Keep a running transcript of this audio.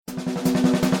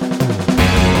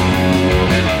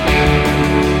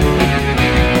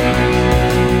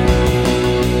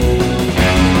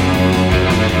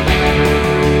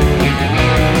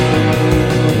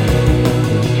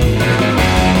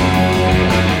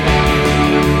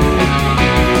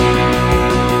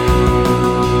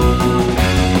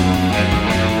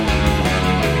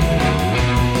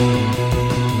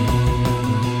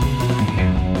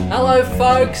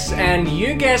folks, and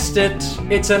you guessed it,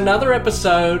 it's another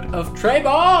episode of Trey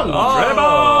Bond. That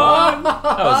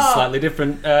was a slightly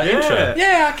different intro.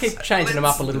 Yeah, I keep changing them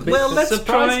up a little bit. Well, to let's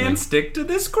surprise try me. and stick to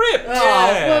the script.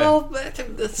 Well,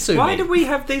 sue Why me. do we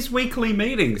have these weekly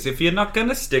meetings if you're not going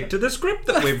to stick to the script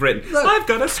that we've written? I've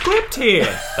got a script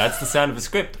here. That's the sound of a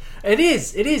script. It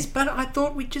is, but I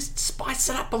thought we'd just spice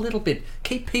it up a little bit.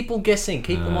 Keep people guessing,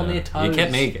 keep them on their toes. You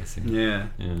kept me guessing. Yeah.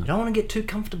 You don't want to get too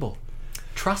comfortable.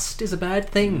 Trust is a bad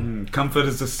thing. Comfort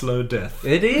is a slow death.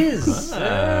 It is. Is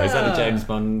that a James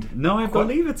Bond? No, I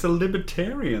believe it's a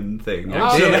libertarian thing, Oh,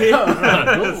 actually.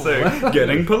 yeah. So,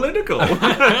 getting political.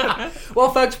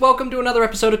 Well, folks, welcome to another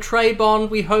episode of Trey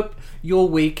Bond. We hope your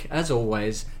week, as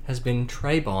always, has been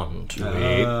Trey Bond.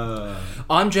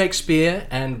 I'm Jake Spear,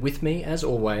 and with me, as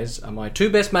always, are my two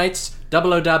best mates,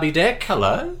 Double O Derby Deck.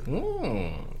 Hello?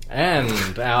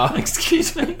 And our...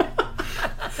 Excuse me?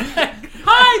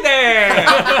 Hi there!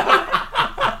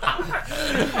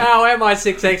 our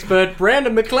MI6 expert,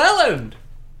 Brandon McClelland.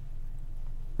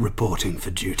 Reporting for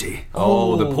duty.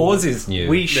 Oh, the pause is new.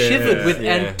 We shivered with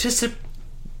yeah. anticipation.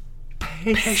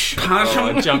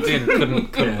 Oh, I jumped in.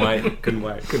 Couldn't wait. Couldn't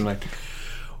wait.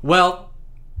 Well,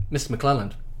 Mr.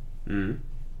 McClelland,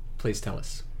 please tell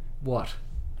us, what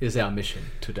is our mission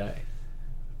today?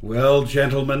 Well,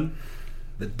 gentlemen,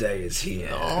 the day is here.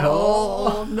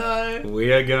 Oh, no.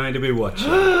 We are going to be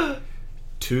watching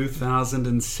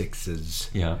 2006's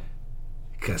Yeah.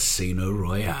 Casino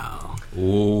Royale.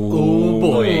 Ooh,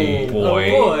 boy.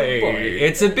 boy. Oh, boy.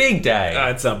 It's a big day.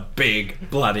 It's a big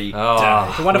bloody Oh, day.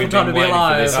 It's a wonderful we've time been to be waiting for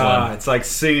alive. this one. It's like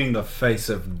seeing the face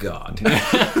of God.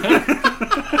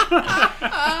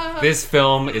 This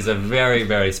film is a very,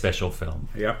 very special film.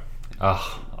 Yep.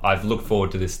 I've looked forward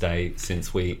to this day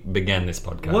since we began this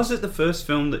podcast. Was it the first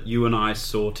film that you and I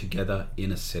saw together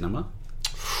in a cinema?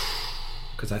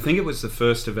 Because I think it was the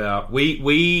first of our...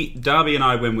 We Darby and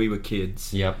I, when we were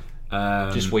kids... Yep.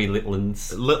 Just wee little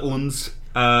uns. Little ones.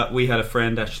 We had a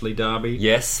friend, Ashley Darby.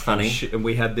 Yes, funny. And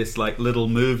we had this like little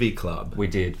movie club. We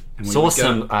did. And we Saw would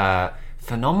go- some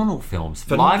phenomenal films.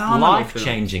 Phenomenal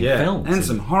Life-changing films. Yeah, films. and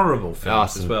some horrible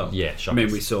films some- as well. yeah, I shockers.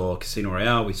 mean, we saw Casino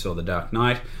Royale, we saw The Dark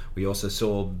Knight, we also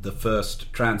saw the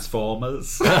first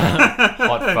Transformers.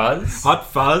 Hot Fuzz. Hot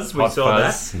Fuzz, we Hot saw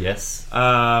Fuzz, yes.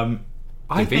 that.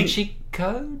 Da Vinci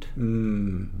Code?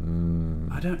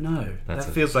 I don't know. That's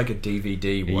that a- feels like a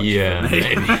DVD watch Yeah, for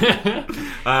me.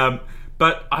 maybe.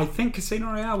 But I think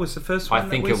Casino Royale was the first one I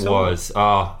think that we it saw. was.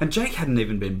 And Jake hadn't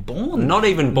even been born. Not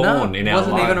even born No, in our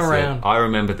wasn't lives. even around. yet. I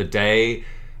remember the day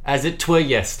as it were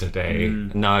yesterday.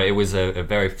 No, it was a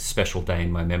very special day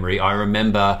in my memory. I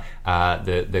remember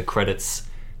the credits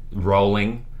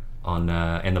rolling on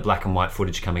and the black and white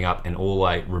footage coming up, and all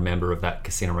I remember of that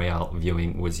Casino Royale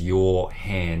viewing was your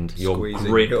hand, your Squeezing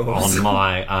grip yours. on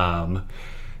my arm.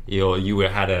 You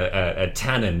had a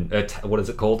tannin, what is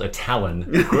it called? A talon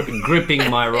gripping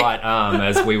my right arm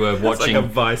as we were It's watching. like a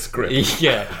vice grip.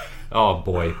 Yeah. Oh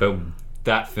boy, but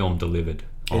that film delivered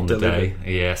on the day.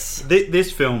 Yes.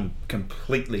 This film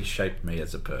completely shaped me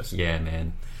as a person. Yeah,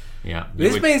 man. Yeah.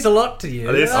 This means a lot to you.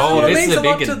 This- it this means is a a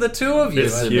lot big to one. the two of you.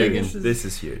 This is a huge. big one. This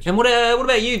is huge. And what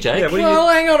about you, Jake? Yeah, what do you- Well,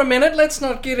 hang on a minute. Let's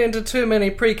not get into too many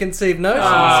preconceived notions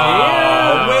here.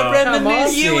 we're Come on.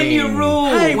 reminiscing. You and your rule.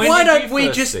 Hey, When why did don't you we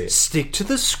first just see it? stick to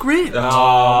the script?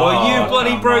 Well, you bloody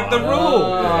come broke the on. rule.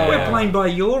 Yeah. We're playing by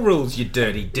your rules, you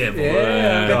dirty devil.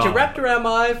 Yeah, got you Oh. wrapped around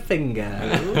my finger.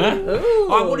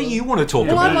 Oh, what do you want to talk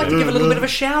Well, about? I'd like to give a little bit of a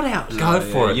shout out. Go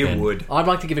for it, You then. would. I'd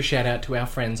like to give a shout out to our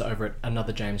friends over at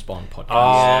Another James Bond podcast.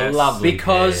 Oh, Yes. lovely.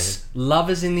 Because love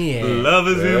is in the air. Love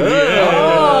is in the air.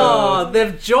 Oh,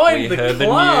 they've joined We the heard the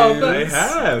club. news. They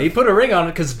have. He put a ring on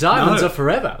it because diamonds No. are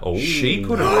forever. Oh. She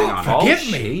put a ring on it.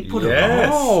 Forgive me. She put Yes.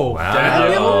 a Oh, wow.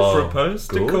 Daniel proposed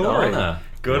to Good Corey. on her.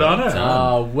 Good on her.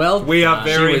 Oh, well We are done.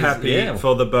 very was- happy yeah.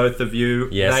 for the both of you.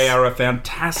 Yes. They are a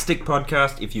fantastic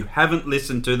podcast. If you haven't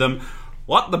listened to them,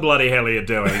 what the bloody hell are you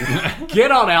doing?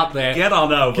 Get on out there. Get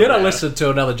on over Get a there. listen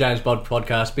to Another James Bond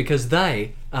podcast because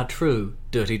they are true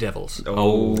dirty devils.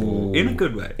 Oh. In a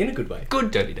good way. In a good way.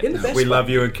 Good dirty In the devil. best We way. love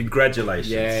you and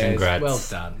congratulations. Yes. Congrats. Well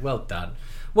done. Well done.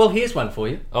 Well, here's one for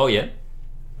you. Oh, yeah.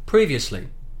 Previously,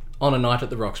 on A Night at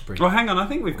the Roxbury. Well, hang on. I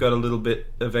think we've got a little bit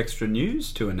of extra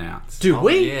news to announce. Do Oh,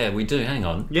 we? yeah, we do. Hang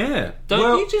on. Yeah. Don't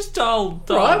well, you just dull.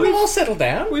 Right, we'll all settle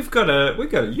down. we've got a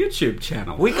YouTube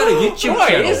channel. We got a YouTube Boys.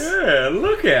 channel. yeah,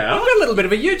 look out. We've got a little bit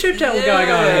of a YouTube channel going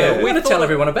on here. We're going to thought tell it-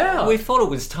 everyone about. We thought it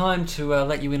was time to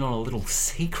let you in on a little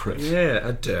secret. Yeah,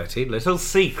 a dirty little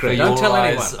secret. For Don't your tell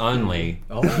eyes anyone. only.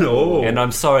 Oh. And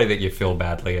I'm sorry that you feel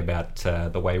badly about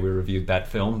the way we reviewed that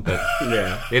film, but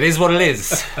Yeah. it is what it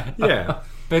is. Yeah.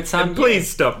 But And please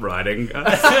stop writing.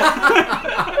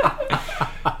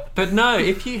 But no,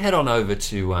 if you head on over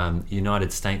to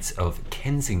United States of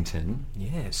Kensington,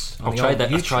 Yes. I'll try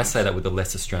to say that with a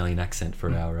less Australian accent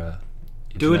for our.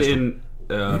 Do it international-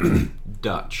 in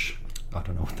Dutch. I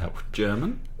don't know what that would.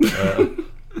 German?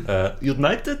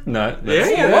 United? No.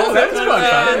 Well, that's quite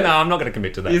funny. No, I'm not going to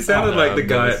commit to that. You sounded like the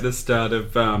guy guy at the start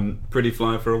of Pretty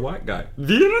Fly for a White Guy. Oh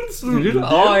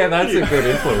yeah, that's a good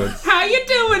influence. How you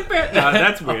doing, Bert? No,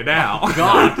 that's weird now.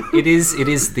 It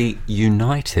is the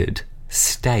United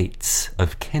States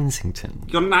of Kensington.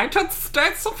 United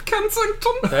States of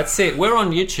Kensington. That's it. We're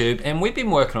on YouTube, and we've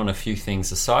been working on a few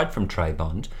things aside from Trey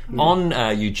Bond. On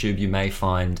YouTube, you may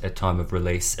find at time of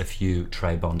release a few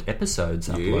Trey Bond episodes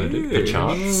uploaded,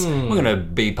 perchance. We're going to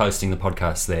be posting the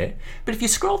podcast there. But if you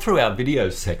scroll through our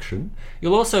videos section,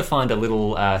 you'll also find a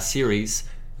little series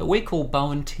that we call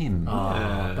Bo and Tim.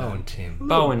 Oh, Bo and Tim.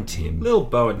 Bo and Tim. Little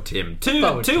Bo and Tim. Two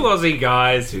Bo and Tim. Aussie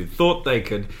guys who thought they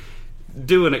could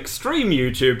do an extreme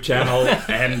YouTube channel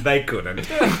and they couldn't.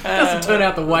 Doesn't turn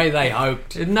out the way they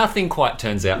hoped. Nothing quite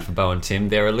turns out for Bo and Tim.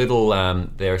 They're a little.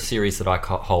 They're a series that I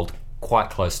hold quite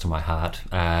close to my heart.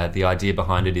 The idea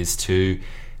behind it is to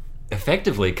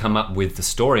effectively come up with the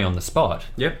story on the spot.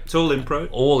 Yep, it's all improv.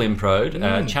 All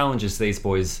improv. Challenges these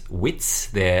boys' wits.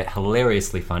 They're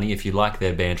hilariously funny. If you like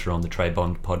their banter on the Trey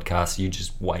Bond podcast, you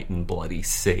just wait and bloody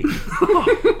see.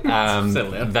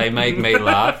 They make me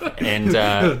laugh, and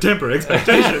Temper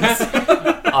expectations.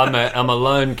 I'm a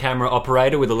lone camera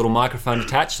operator with a little microphone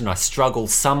attached, and I struggle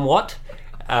somewhat.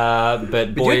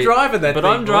 But boy, you're driving that But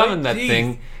thing, I'm driving boy. that Jeez.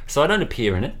 thing. So I don't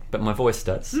appear in it, but my voice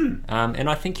does. And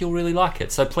I think you'll really like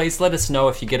it. So please let us know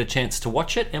if you get a chance to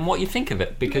watch it and what you think of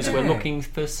it, because we're looking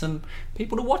for some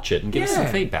people to watch it and give us some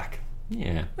Yeah. feedback.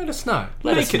 Yeah. Let us know.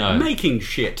 Let us know. Making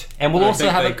shit. And we'll I also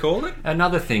think have they call it.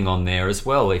 another thing on there as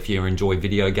well if you enjoy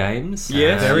video games.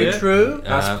 Yes, Very yeah. true.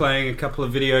 Us playing a couple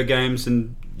of video games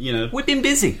and, you know... We've been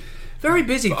busy. Very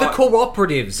busy. The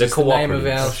Cooperatives The is the name of Cooperatives,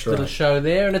 our that's little right. show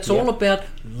there, and it's all about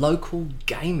local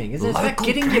gaming. It's about Local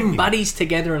getting your gaming. buddies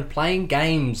together and playing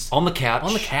games On the couch.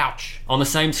 on the couch. On the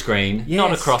same screen. Yes.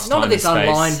 Not across None time of this and space.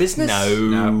 online business.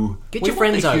 No. Get We your want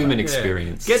friends the over. human Yeah.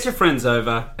 experience. Get your friends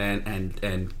over and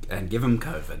give them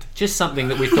COVID. Just something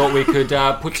that we thought we could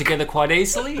put together quite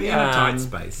easily. In a tight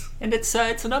space. And it's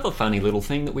another funny little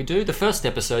thing that we do. The first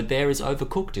episode there is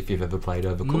Overcooked, if you've ever played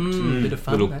Overcooked. Bit of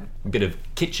fun, Little that. bit of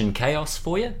kitchen chaos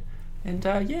for you. And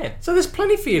yeah, So there's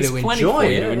plenty for you There's to plenty enjoy.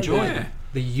 for you to enjoy. Yeah.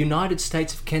 The United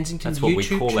States of Kensington that's what we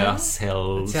YouTube call channel.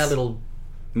 ourselves. It's our little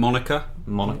Monica.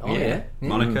 Oh, yeah.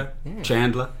 Monica.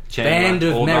 Chandler. Band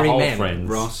of all merry the whole men. friends.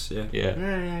 Ross, yeah.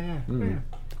 Yeah.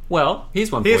 Well,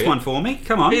 here's one for Here's you. one for me.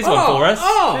 Come on. Here's one for us.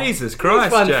 Oh, Jesus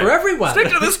Christ, There's one Jake. for everyone. Stick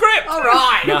to the script. All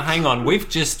right. Now, hang on.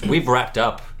 We've wrapped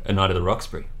up A Night of the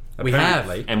Roxbury. We have.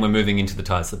 Apparently. And we're moving into The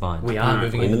Ties That Bind. We are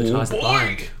moving into the ties that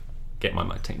bind. Get my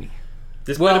martini.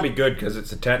 This Well- better be good because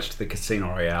it's attached to the Casino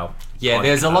Royale. Yeah,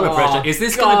 there's a lot of Oh, pressure. Is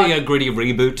this going to be God. a gritty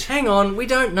reboot Hang on, we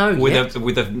don't know with yet.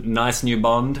 a nice new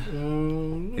Bond?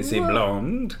 Is he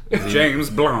blonde? Is James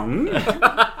blonde?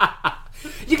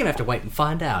 You're going to have to wait and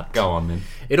find out. Go on then.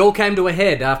 It all came to a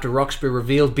head after Roxbury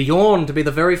revealed Bjorn to be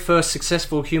the very first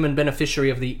successful human beneficiary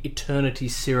of the Eternity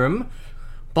Serum.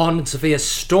 Bond and Sophia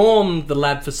stormed the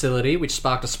lab facility, which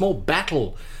sparked a small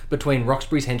battle between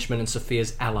Roxbury's henchmen and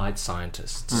Sophia's allied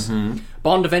scientists.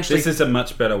 Bond eventually... This is a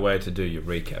much better way to do your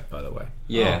recap, by the way.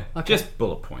 Yeah. Okay. Just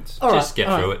bullet points. All Just get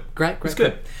through it. Great. It's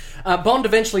good. Bond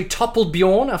eventually toppled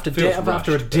Bjorn after Feels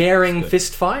after a rushed, but daring it's good.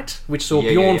 fist fight, which saw Yeah,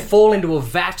 Bjorn yeah. fall into a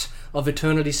vat of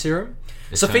Eternity Serum.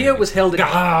 Sophia was held at...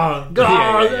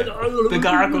 The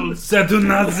gargoyle. Said to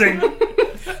nothing.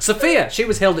 Sophia, she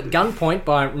was held at gunpoint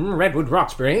by Redwood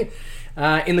Roxbury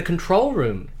in the control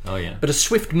room. Oh, yeah. But a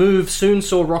swift move soon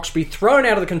saw Roxbury thrown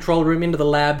out of the control room into the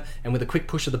lab, and with a quick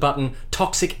push of the button,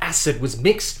 toxic acid was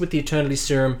mixed with the Eternity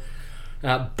Serum,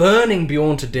 burning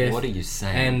Bjorn to death. What are you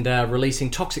saying? And releasing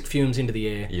toxic fumes into the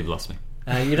air. You've lost me.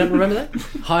 You don't remember that?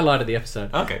 Highlight of the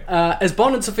episode. Okay. As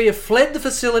Bond and Sophia fled the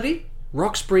facility,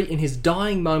 Roxbury, in his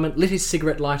dying moment, lit his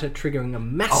cigarette lighter, triggering a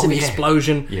massive Oh, yeah.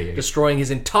 explosion, Yeah. destroying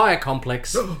his entire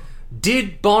complex.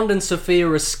 Did Bond and Sophia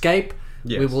escape?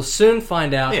 Yes. We will soon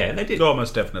find out Yeah, they did.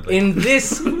 Almost definitely. in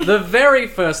this, the very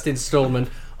first installment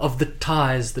of The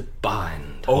Ties That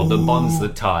Bind. Or the bonds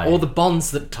that tie. Or The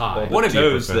Bonds That Tie. What have you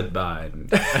toes prefer? that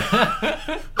bind.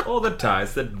 All the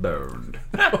ties that burned.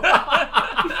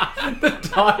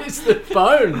 Ties That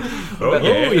Bone. Oh,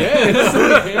 yeah. yes.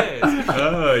 Yes.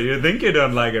 Oh, you think you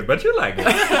don't like it, but you like it.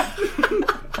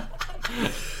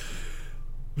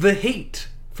 The heat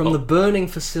from the burning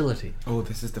facility. Oh,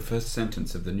 this is the first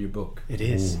sentence of the new book. It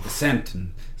is. The scent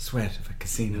and sweat of a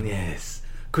casino. Yes.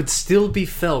 could still be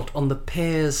felt on the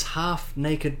pair's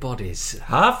half-naked bodies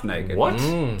Half naked. What?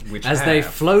 Which as they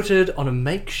have. floated on a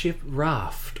makeshift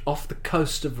raft off the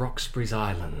coast of Roxbury's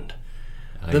Island.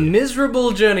 The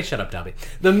miserable journey... Shut up, Darby.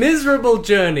 The miserable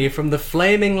journey from the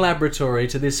flaming laboratory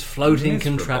to this floating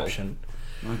Miserable. contraption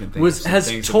I can think of some has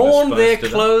things that would torn have their spiced it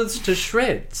up. clothes to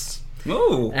shreds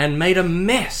Ooh. and made a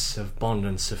mess of Bond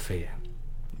and Sophia.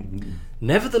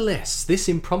 Nevertheless, this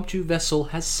impromptu vessel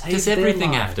has saved Does their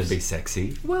everything lives. have to be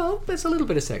sexy? Well, there's a little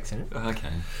bit of sex in it. Okay.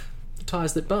 The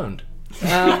ties that boned.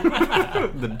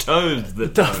 The toes. The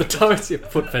toes, your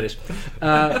foot fetish.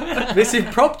 This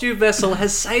impromptu vessel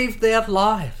has saved their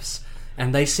lives,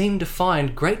 and they seem to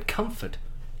find great comfort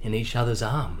in each other's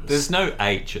arms. There's no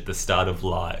H at the start of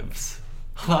lives.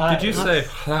 Did you say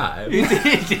live? He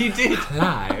did. He did.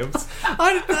 Lives?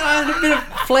 I had a bit of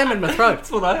phlegm in my throat.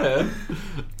 That's what I heard.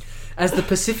 As the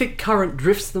Pacific current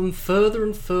drifts them further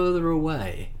and further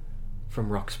away from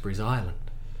Roxbury's Island.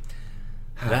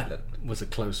 That was a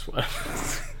close one.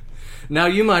 Now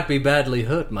you might be badly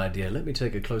hurt, my dear. Let me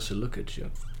take a closer look at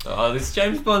you. Oh, this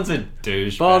James Bond's a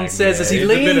douche. Bond says as he He's a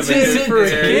bit leans of a in douche. for a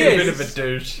He's a kiss. bit of a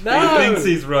douche. No. He thinks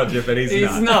he's Roger, but he's,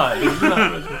 He's not. not. He's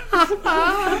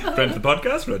not. Friend of the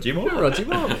podcast, Roger Moore. Roger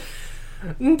Moore.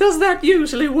 Does that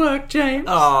usually work, James?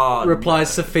 Oh,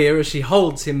 replies Sophia as she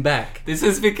holds him back. this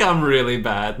has become really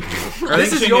bad. I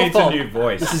This think is she your needs fault. a new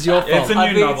voice. This is your It's fault. a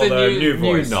I new think novel, it's a though. new, New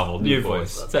voice. novel, New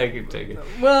voice. voice. Take it.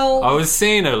 Well, I was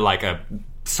seeing a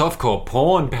softcore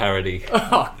porn parody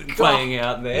playing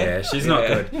out there. Yeah, she's not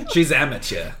good. She's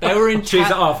amateur. They were in She's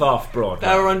tat- off Broadway.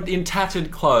 They were in tattered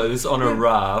clothes on a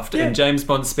raft, and James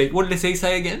Bond speak. What does he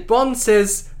say again? Bond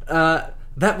says,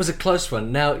 that was a close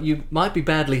one. Now, you might be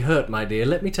badly hurt, my dear.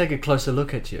 Let me take a closer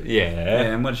look at you. Yeah.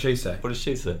 And what did she say? What does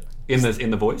she say?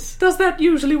 In the voice? Does that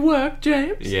usually work,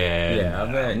 James? Yeah.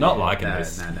 Yeah, no, I'm not liking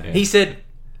this. No. Yeah. He said,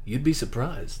 you'd be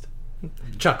surprised.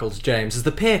 Chuckles James as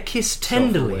the pair kiss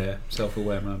tenderly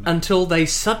Self-aware moment. until they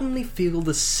suddenly feel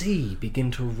the sea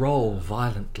begin to roll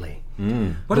violently.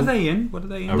 What are they in? What are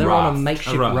they in? They're on a raft.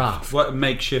 makeshift A raft. What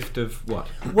makeshift of what?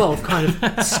 Well, kind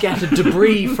of scattered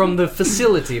debris from the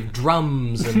facility of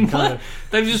drums and kind of...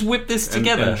 They've just whipped this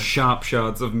together. And sharp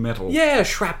shards of metal. Yeah,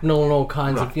 shrapnel and all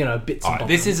kinds of, bits and bobs.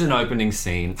 This is an opening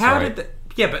scene. How Sorry. did they...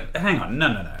 Yeah, but hang on.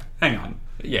 No. Hang on.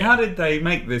 Yeah. How did they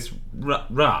make this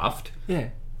raft? Yeah.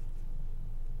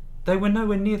 They were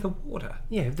nowhere near the water.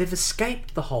 Yeah, they've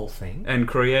escaped the whole thing. And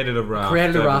created a raft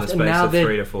Created a over raft, the and space now of they're-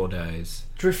 3 to 4 days.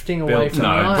 Drifting away Built- from No,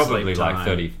 the island. probably like time.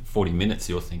 30, 40 minutes,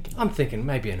 you're thinking. I'm thinking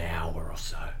maybe an hour or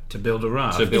so. To build a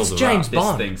raft. To build It's a James raft. This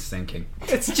Bond. thing's sinking.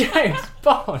 It's James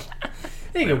Bond.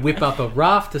 You can whip up a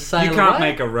raft to sail You can't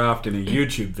away. make a raft in a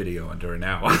YouTube video under an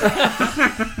hour.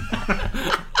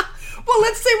 Well,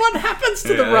 let's see what happens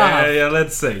to the raft. Yeah,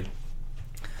 let's see.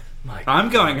 My I'm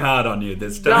going hard on you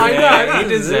this time. I know. Yeah, he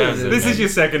deserves it. This is your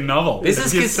second novel. This It's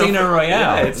is your Casino self- Royale.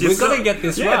 Yeah, it's your We've got to self- get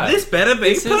this yeah, right. this better be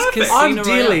This is perfect. Casino I'm Royale.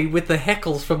 dealing with the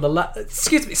heckles from the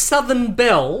Southern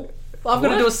Belle. I'm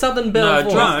going to do a Southern Belle No,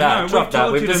 voice. drop that. we Drop that.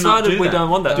 told We've you to decided not do we that. don't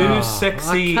want that. Do Oh,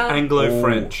 sexy I can't-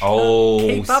 Anglo-French. Oh,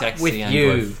 Keep up sexy with you.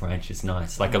 Anglo-French is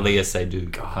nice. Like Leah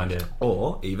Seydoux, kind of.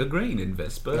 Or Eva Green in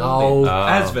Vesper. Oh.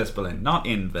 As Vesper Lynn, not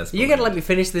in Vesper. You gonna let me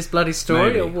finish this bloody story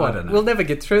Maybe, or what? I don't know. We'll never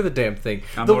get through the damn thing.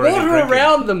 I'm The already water drinking.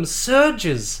 around them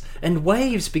surges and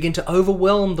waves begin to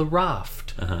overwhelm the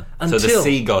raft. So Until the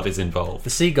sea god is involved.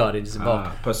 the sea god is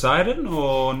involved. Poseidon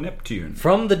or Neptune?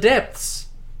 From the depths,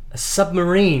 a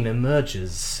submarine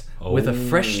emerges with a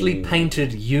freshly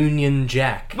painted Union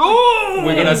Jack Oh!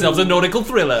 We got ourselves a nautical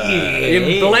thriller.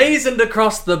 emblazoned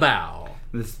across the bow.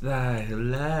 This thy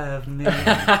love me.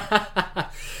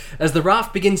 As the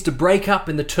raft begins to break up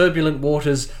in the turbulent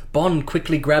waters, Bond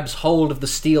quickly grabs hold of the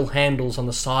steel handles on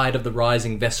the side of the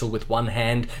rising vessel with one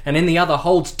hand, and in the other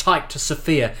holds tight to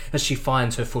Sophia as she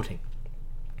finds her footing.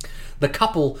 The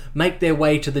couple make their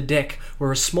way to the deck,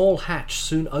 where a small hatch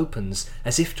soon opens,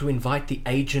 as if to invite the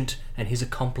agent and his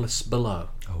accomplice below.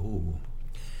 Oh.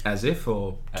 As if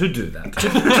or to do that.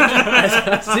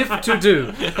 As if to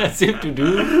do. As if to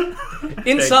do.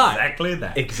 Inside. Exactly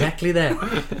that. Exactly that.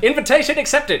 Invitation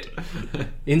accepted.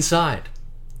 Inside,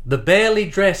 the barely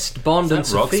dressed Bond and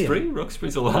Is that Sophia. Roxbury?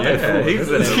 Roxbury's alive. Yeah, he's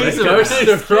a Ghost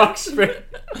of Roxbury.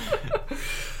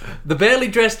 The barely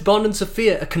dressed Bond and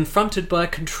Sophia are confronted by a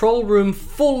control room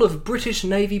full of British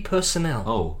Navy personnel.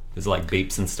 Oh, there's like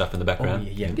beeps and stuff in the background.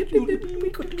 Yeah. Very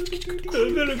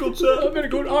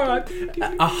good. All right.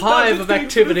 A hive of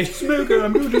activity. Smoker,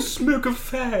 I'm going to smoke a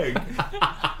fag.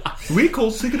 We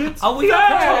call cigarettes. Are we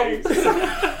fags.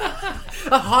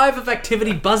 A hive of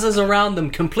activity buzzes around them,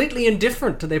 completely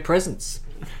indifferent to their presence.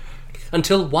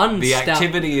 Until one The stout...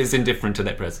 activity is indifferent to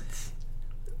their presence.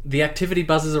 The activity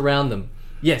buzzes around them.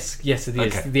 Yes, it is.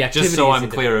 Okay. The activity Just so is I'm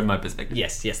clear of my perspective.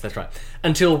 Yes, that's right.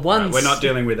 Until one... We're not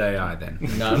dealing with AI then.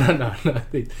 No.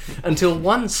 Until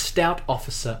one stout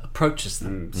officer approaches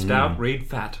them. Stout, read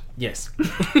fat. Yes.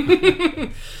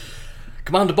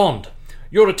 Commander Bond,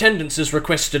 your attendance is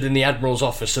requested in the Admiral's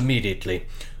office immediately.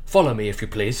 Follow me, if you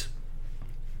please.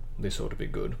 This ought to be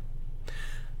good.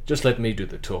 Just let me do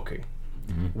the talking,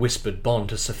 whispered Bond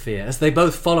to Sophia, as they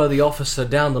both follow the officer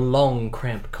down the long,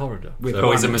 cramped corridor.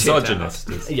 So he's a misogynist.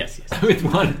 Yes. With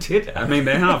one tit out. I mean,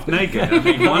 they're half naked. I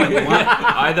mean, one,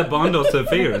 either Bond or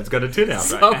Sophia has got a tit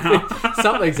out right now.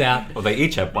 Something's out. Well, they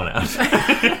each have one out.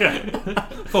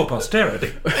 For posterity.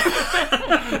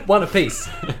 One apiece.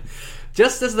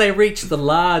 Just as they reach the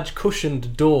large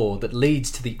cushioned door that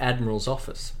leads to the Admiral's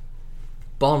office,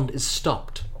 Bond is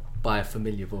stopped by a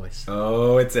familiar voice.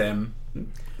 Oh, it's M.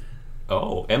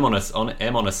 Oh, M on a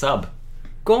sub.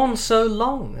 Gone so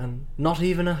long, and not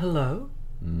even a hello?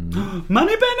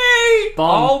 Moneypenny!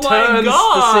 Bond Oh my turns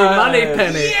God! to see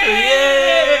Moneypenny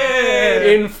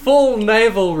in full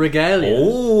naval regalia,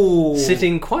 Oh.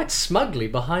 sitting quite smugly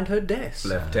behind her desk.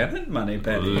 Lieutenant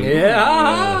Moneypenny.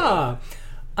 Yeah.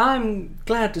 I'm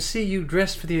glad to see you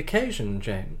dressed for the occasion,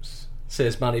 James,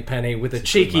 says Moneypenny with a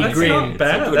cheeky That's grin. not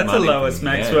bad. good That's a Moneypenny, Lois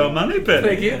Maxwell Moneypenny.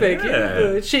 Thank you.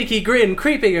 A cheeky grin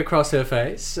creeping across her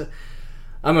face.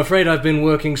 I'm afraid I've been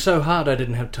working so hard I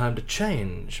didn't have time to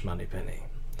change, Moneypenny,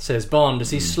 says Bond as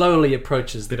he slowly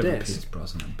approaches the Bit of a desk. Pierce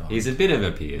Brosnan Bond. He's a bit of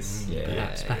a Pierce.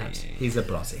 Perhaps. He's a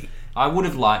Brossie. I would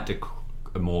have liked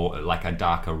a more like a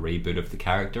darker reboot of the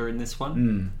character in this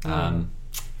one.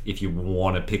 If you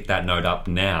want to pick that note up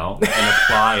now and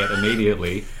apply it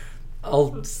immediately.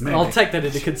 I'll take that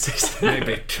into consideration.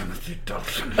 Maybe Timothy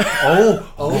Dalton.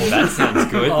 Oh, that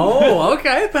sounds good. Oh,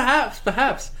 okay,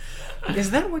 perhaps.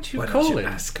 Is that what you Why call don't you it?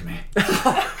 ask me?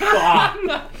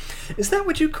 Is that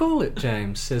what you call it,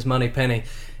 James? Says Moneypenny.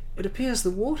 It appears the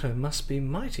water must be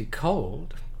mighty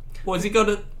cold. What's he got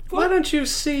to? Why don't you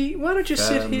sit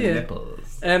here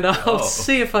Nipples. and I'll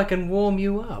see if I can warm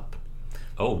you up.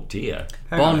 Oh dear,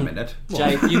 Hang on a Bond- minute.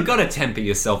 Jake, you've got to temper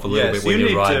yourself a little Yes, bit when you you're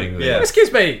need to- writing this. yeah.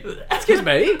 Excuse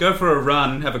me. Go for a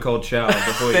run, have a cold shower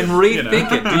before Then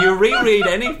rethink it. Do you reread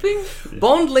anything?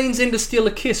 Bond leans in to steal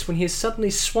a kiss when he is suddenly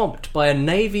swamped by a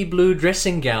navy blue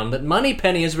dressing gown that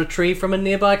Moneypenny has retrieved from a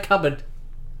nearby cupboard.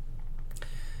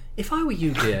 If I were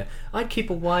you, dear, I'd keep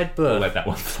a wide I'll berth. let that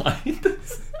one fly.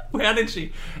 How did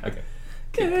she? Okay.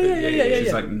 Yeah.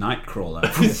 She's like Nightcrawler.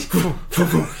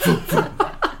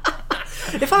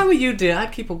 If I were you, dear,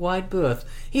 I'd keep a wide berth.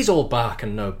 He's all bark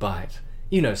and no bite.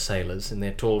 You know sailors and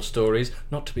their tall stories,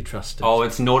 not to be trusted. Oh,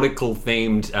 it's nautical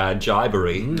themed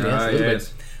jibbery. Yes, Ah, a little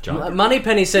yes. bit.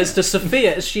 Moneypenny says to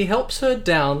Sophia as she helps her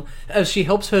don,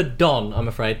 I'm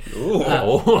afraid,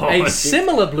 a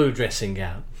similar blue dressing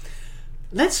gown.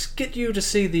 Let's get you to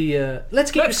see the.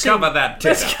 Let's cover that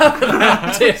tit Let's up. cover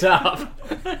that tit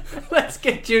up. Let's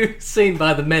get you seen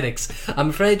by the medics. I'm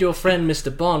afraid your friend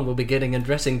Mr. Bond will be getting a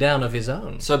dressing down of his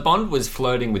own. So Bond was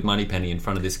flirting with Moneypenny in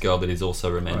front of this girl that he's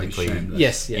also romantically shameless.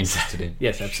 Yes. interested in.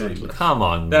 Yes, absolutely. Come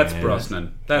on, That's man.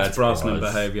 Brosnan. That's Brosnan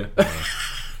Bros. behaviour.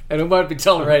 And it won't be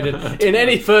tolerated in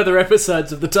any further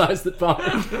episodes of The Ties That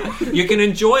Bind. You can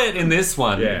enjoy it in this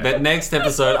one, Yeah. but next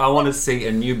episode I want to see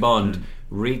a new Bond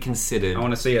reconsidered. I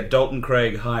want to see a Dalton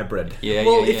Craig hybrid. Yeah,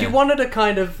 Well, yeah, if yeah. you wanted a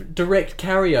kind of direct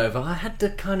carryover, I had to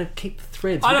kind of keep the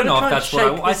threads. I We're don't know gonna if try that's and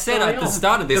what shake I this said guy at the off.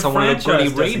 start of this. The I wanted a bloody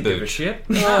franchise doesn't give a reboot. shit.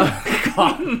 Oh,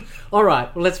 God. All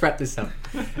right, well, let's wrap this up.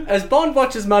 As Bond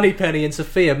watches Moneypenny and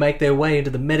Sophia make their way into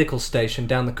the medical station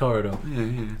down the corridor,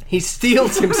 he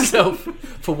steels himself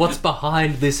for what's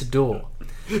behind this door.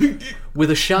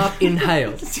 With a sharp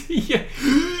inhale, Yeah.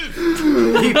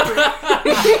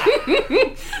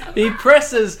 he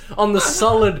presses on the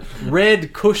solid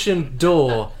red cushioned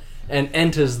door and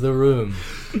enters the room.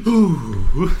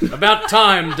 About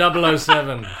time,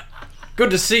 007.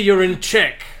 Good to see you're in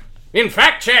check. In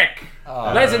fact check.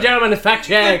 Ladies and gentlemen, fact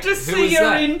check. To is see you're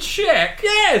that? in check.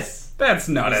 Yes. That's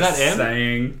not a that M?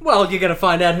 saying. Well, you're going to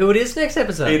find out who it is next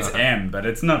episode. It's M, but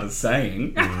it's not a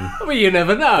saying. Well, you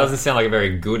never know. Doesn't sound like a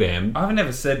very good M. I've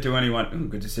never said to anyone, "Ooh,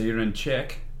 good to see you're in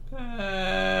check."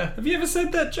 Have you ever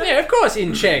said that, Jack? Yeah, of course,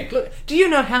 in check. Look, do you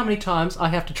know how many times I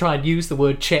have to try and use the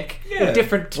word check Yeah. in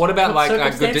different What about like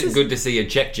circumstances? good to see you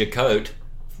checked your coat?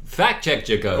 Fact checked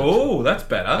your coat. Oh, that's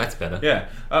better. That's better. Yeah.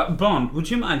 Bond,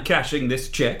 would you mind cashing this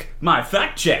check? My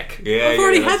fact check. Yeah, I've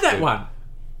already yeah, had that's that good. one.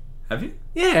 Have you?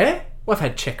 Yeah. Well, I've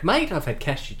had checkmate. I've had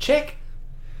cash your check.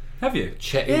 Have you?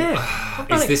 Check. Yeah.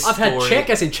 Is this I've had story- check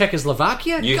as in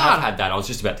Czechoslovakia. You God. have had that. I was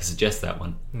just about to suggest that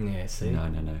one. Yeah, see. No.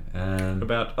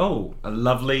 About a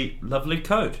lovely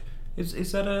coat. Is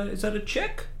that a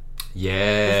check?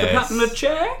 Yes. The pattern of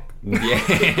check.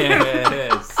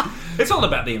 Yes. It's all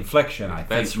about the inflection, I think.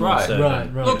 That's more right. so Right,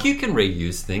 than- right. Look, you can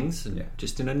reuse things, Yeah.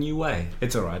 just in a new way.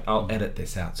 It's all right. I'll edit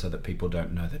this out so that people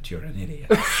don't know that you're an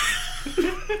idiot.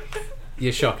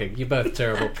 You're shocking. You're both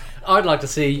terrible. I'd like to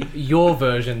see your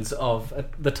versions of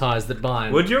The Ties That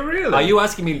Bind. Would you really? Are you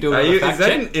asking me to do a fact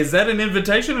check? Is that an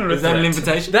invitation or Is that an threat?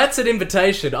 invitation? That's an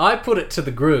invitation. I put it to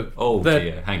the group. Oh, that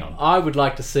dear. Hang on. I would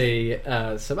like to see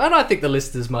some, and I think the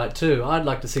listeners might too. I'd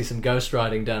like to see some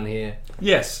ghostwriting done here.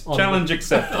 Yes. On Challenge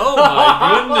accepted. Oh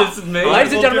my goodness me. I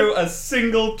Ladies and will gentlemen- do a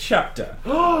single chapter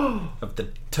of the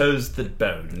toes that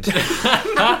boned.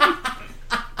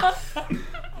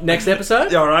 Next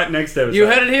episode? All right, next episode. You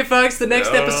heard it here, folks. The next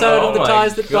episode of The my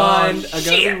Ties That God. Bind are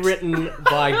going to be written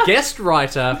by guest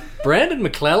writer Brandon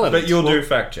McClellan. But you'll do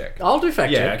fact check. I'll do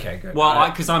fact Yeah, check. okay, good. Well,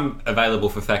 because I'm available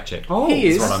for fact check. oh, He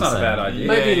is. That's what I'm not a saying. bad idea.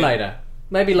 Maybe Yeah. later.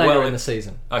 Maybe later Well, in the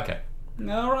season. Okay.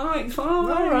 All right, fine.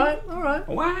 All right, all right.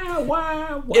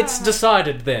 Wow. It's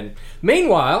decided then.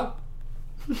 Meanwhile,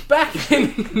 back in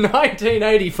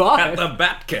 1985, At the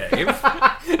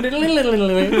Batcave.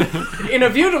 in A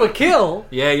View to a Kill.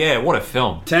 Yeah, what a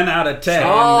film. 10 out of 10.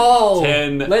 Oh,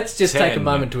 10, let's just take a 10.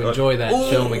 moment to enjoy that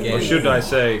film again. Or should I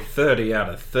say 30 out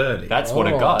of 30? That's what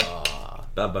it got.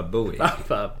 Baba Booey.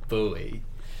 Baba Booey.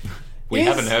 We Yes.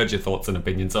 haven't heard your thoughts and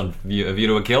opinions on A View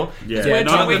to a Kill. Yeah, Yeah,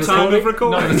 not time at of the time of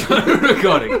recording. Not at the time of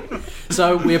recording.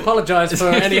 So we apologise for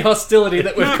any hostility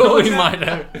that we've caused. we might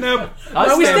have. No,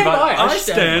 No, we stand by it. I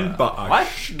stand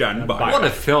by. What a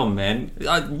film, man.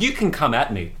 You can come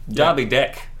at me. Derby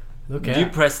Deck. Look You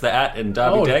out. press the at in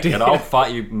Derby Oh, Deck dear. and I'll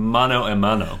fight you mano a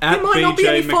mano. At There might not be BJ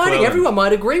any fighting. McClellan. Everyone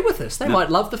might agree with us. They might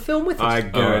love the film with us. I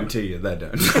guarantee you they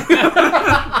don't.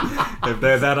 If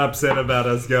they're that upset about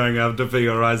us going after For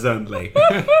Your Eyes Only.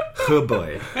 Oh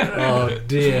boy. Oh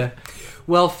dear.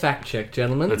 Well, fact check,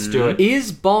 gentlemen. Let's do it.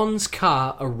 Is Bond's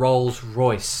car a Rolls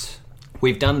Royce?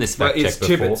 We've done this fact It's check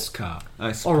before. Tibbet's car.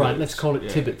 All right, let's call it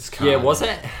Tibbet's car. Yeah, was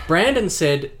it? Brandon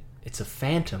said it's a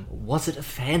Phantom. Was it a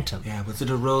Phantom? Yeah, was it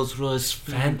a Rolls Royce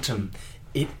Phantom.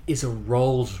 It is a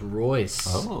Rolls Royce.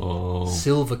 Oh.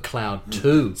 Silver Cloud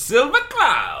 2. Silver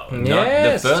Cloud? Not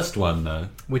Yes. the first one, though.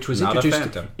 Which was Not a introduced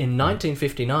Phantom. in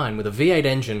 1959 with a V8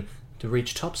 engine to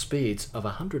reach top speeds of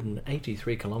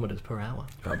 183 kilometres per hour.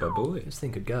 Baba Booey. This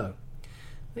thing could go.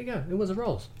 There you go. It was a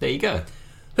Rolls. There you go.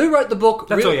 Who wrote the book?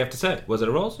 That's all you have to say. Was it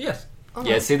a Rolls? Yes.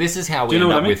 Yeah, see, this is how we you know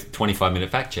end what up I mean? with 25-minute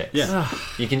fact checks. Yeah.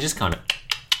 You can just kind of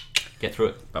get through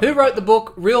it. Who wrote the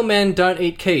book Real Men Don't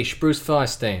Eat Quiche? Bruce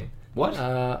Firestein. What?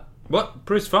 What?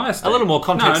 Bruce Firestein? A little more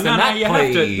context no, than that, you have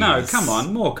to. please. No, come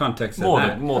on. More context than more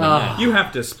that. than that. You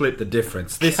have to split the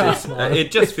difference. This is.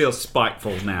 It just feels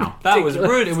spiteful now. That was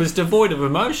rude. It was devoid of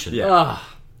emotion. Yeah.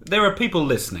 Ah, There are people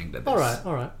listening to this.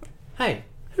 all right. Hey,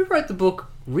 who wrote the book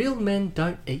Real Men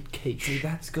Don't Eat Quiche?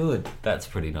 That's good. That's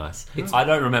pretty nice. I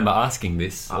don't remember asking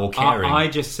this or caring. I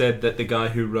just said that the guy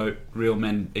who wrote Real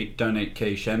Men Don't Eat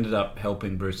Quiche ended up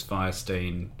helping Bruce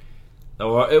Firestein.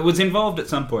 Or it was involved at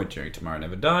some point during Tomorrow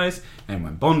Never Dies, and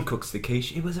when Bond cooks the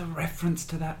quiche, it was a reference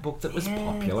to that book that was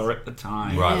popular at the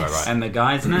time. Right. And the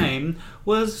guy's name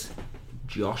was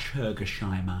Josh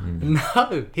Hergesheimer.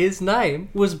 No, his name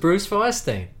was Bruce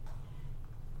Firestein.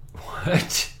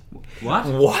 What? What?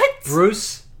 What?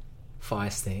 Bruce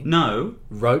Firestein No.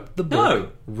 wrote the book No.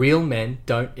 Real Men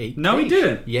Don't Eat No, he Quiche.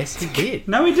 didn't. Yes, he did.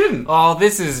 No, he didn't. Oh,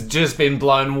 this has just been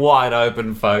blown wide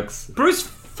open, folks. Bruce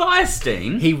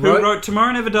Firestein, He who wrote- wrote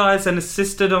Tomorrow Never Dies and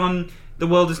assisted on The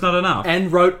World Is Not Enough.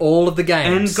 And wrote all of the games.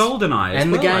 And GoldenEye as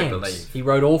and well, the I games. believe. He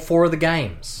wrote all 4 of the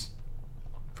games.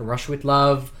 From Russia with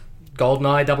Love,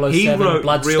 GoldenEye 007, He wrote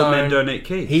Bloodstone. Real Men Don't Eat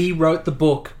Quiche. He wrote the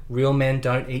book Real Men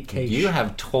Don't Eat Quiche. You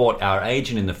have taught our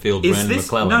agent in the field, Is Brandon this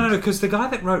McClellan. no? Because the guy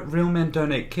that wrote Real Men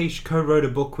Don't Eat Quiche co-wrote a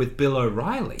book with Bill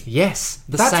O'Reilly. Yes,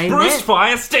 the That's same Bruce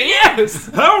man. Firestein. Yes.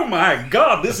 Oh my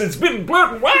God! This has been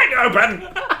blown wide open.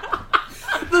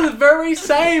 The very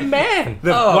same man.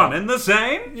 The one and the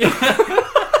same.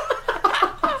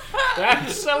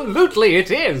 Absolutely,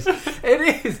 it is.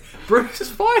 It is. Bruce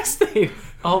Firestein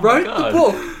Oh my wrote God. the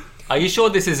book. Are you sure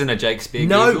this isn't a Shakespeare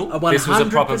No, Google? 100%. This was a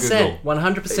proper Google.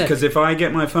 100%. Because if I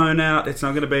get my phone out, it's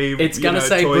not going to be. It's gonna know,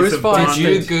 say Toys Bruce of Firestein. Bond.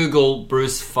 Did you Google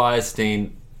Bruce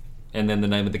Firestein and then the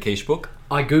name of the quiche book?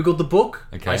 I googled the book.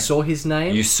 Okay. I saw his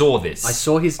name. You saw this. I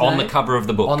saw his on name. the cover of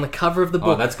the book. On the cover of the Oh,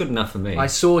 book. that's good enough for me. I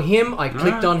saw him. I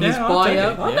clicked on his Yeah, I'll take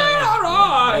bio. it. All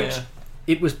right. Yeah.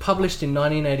 It was published in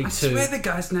 1982. I swear the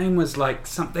guy's name was like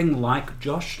something like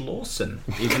Josh Lawson,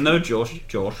 even though Josh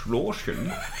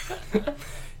Lawson.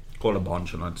 Call a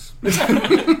bonchulance.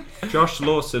 Josh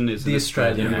Lawson is The an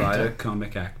Australian Australian actor. writer,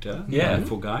 comic actor, Yeah.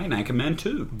 wonderful guy in Anchorman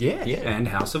 2 Yeah. Yeah. and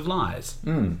House of Lies.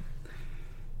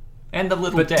 And The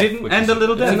Little But Death. didn't which and is The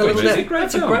Little Death, And The which Little is a Death. great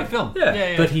That's film. a great film.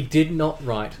 Yeah. But he did not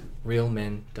write Real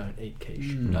Men Don't Eat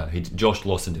Quiche. No, Josh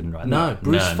Lawson didn't write No, that.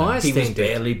 Bruce No. Firestein He was did.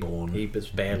 barely born. He was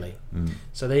barely.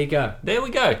 So there you go. There we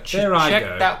go. There I Check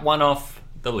go. that one off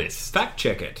the list. Fact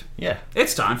check it. Yeah.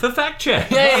 It's time for fact check.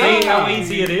 Yay! See how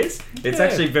easy it is? It's Yeah.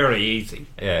 actually very easy.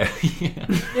 Yeah.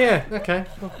 Yeah, okay.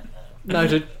 Well,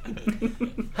 noted.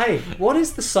 Hey, what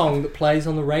is the song that plays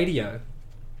on the radio?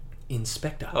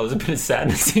 Inspector. Oh, there's a bit of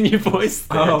sadness in your voice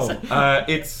there.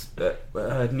 It's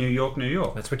New York, New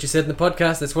York. That's what you said in the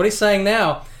podcast. That's what he's saying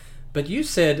now. But you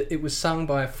said it was sung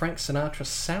by a Frank Sinatra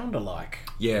sound-alike.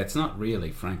 Yeah, it's not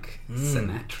really Frank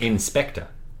Sinatra. Inspector.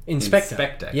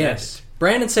 Inspector. Yes.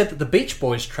 Brandon said that the Beach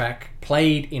Boys track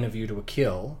played In a View to a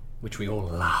Kill, which we all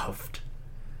loved.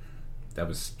 That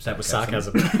was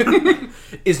sarcasm.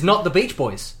 Is not the Beach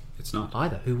Boys It's not.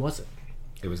 either. Who was it?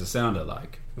 It was a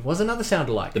sound-alike. It was another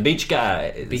sound-alike. The Beach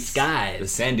Guys. Beach Guys. The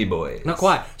Sandy Boys. Not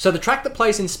quite. So the track that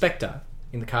plays Inspector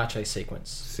in the car chase sequence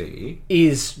See?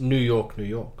 is New York, New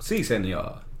York. Si,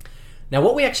 senor. Now,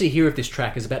 what we actually hear of this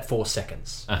track is about 4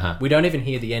 seconds. Uh-huh. We don't even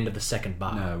hear the end of the second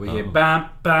bar. No, we hear bam,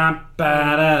 bam,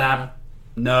 ba-da-da.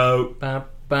 No. Bum,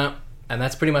 bum, and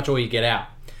that's pretty much all you get out.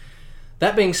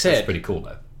 That being That's said, pretty cool,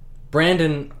 though.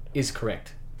 Brandon is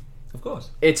correct. Of course.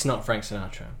 It's not Frank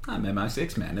Sinatra. I'm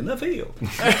MI6 man in the field.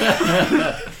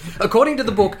 According to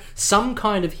the book Some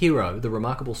Kind of Hero, The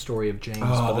Remarkable Story of James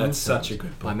Oh, Bond that's such a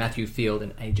good by book. Matthew Field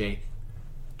and A.J.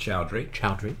 Chowdhury.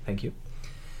 Chowdhury, thank you.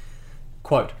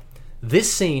 Quote,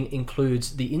 this scene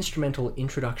includes the instrumental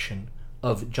introduction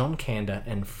of John Kander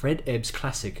and Fred Ebb's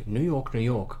classic New York, New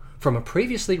York from a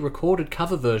previously recorded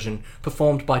cover version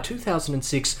performed by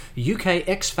 2006 UK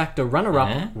X Factor runner-up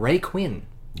Yeah. Ray Quinn.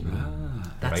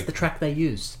 That's Ray- the track they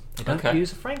use. They don't Okay.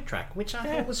 use a Frank track, which I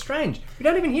thought was strange. We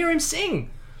don't even hear him sing.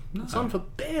 It's on for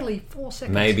barely 4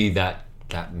 seconds. Maybe that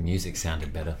music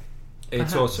sounded better.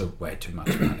 It's also way too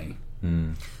much money.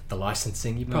 The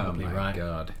licensing, you're probably oh my right.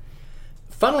 god.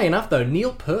 Funnily enough, though,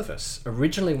 Neil Purvis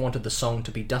originally wanted the song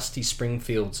to be Dusty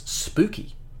Springfield's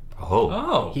Spooky. Oh.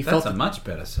 Oh, He that's felt a that- much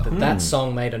better song. That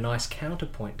song made a nice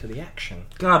counterpoint to the action.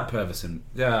 God, Purvis and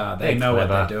they They're know what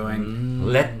clever. they're doing.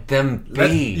 Let them Let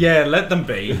be. them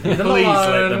be. Please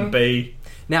let them be.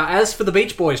 Now, as for the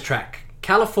Beach Boys track,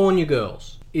 California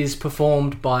Girls is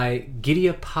performed by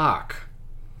Gideon Park.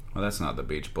 Well, that's not the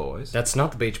Beach Boys. That's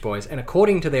not the Beach Boys, and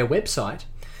according to their website,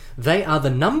 they are the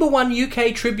 #1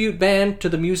 UK tribute band to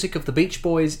the music of the Beach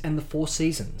Boys and the Four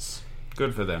Seasons.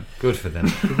 Good for them. Good for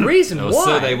them. The reason Or why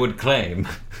so they would claim.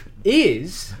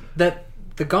 is that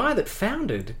the guy that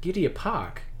founded Gideon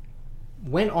Park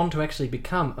went on to actually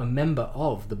become a member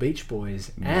of the Beach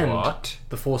Boys and What?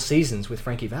 the Four Seasons with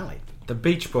Frankie Valli. The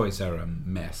Beach Boys are a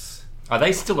mess. Are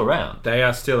they still around? They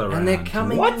are still around. And they're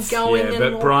coming and going. Yeah, and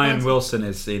but all Brian kinds of- Wilson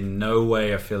is in no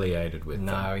way affiliated with them.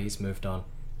 No, he's moved on.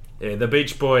 Yeah, the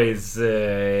Beach Boys,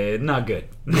 not good.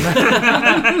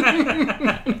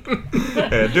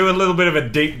 Do a little bit of a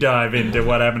deep dive into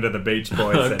what happened to the Beach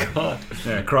Boys.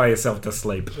 And, cry yourself to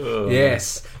sleep.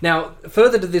 Yes. Now,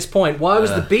 further to this point, why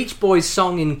was the Beach Boys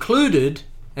song included,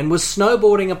 and was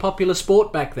snowboarding a popular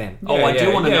sport back then? Oh, I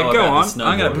do want to know go about on. the snowboarding.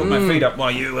 I'm going to put my feet up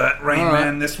while you Rain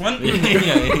Man this one.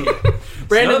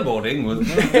 Brandon- Snowboarding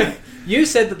was... You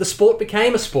said that the sport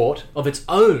became a sport of its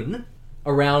own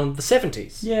around the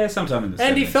 70s. Yeah, sometime in the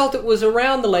And he 70s. felt it was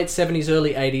around the late 70s,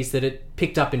 early 80s that it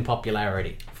picked up in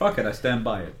popularity. Fuck it, I stand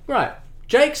by it. Right.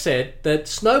 Jake said that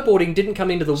snowboarding didn't come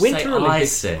into the Winter I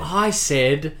Olympics. said. I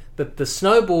said that the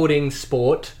snowboarding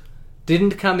sport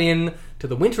didn't come in to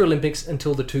the Winter Olympics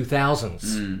until the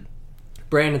 2000s.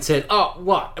 Brandon said, oh,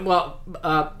 what? Well,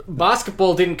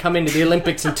 basketball didn't come into the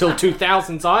Olympics until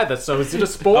 2000s either, so is it a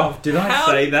sport? Oh, did I How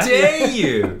say that? dare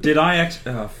you? Did I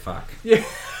actually... Oh, fuck. Yeah.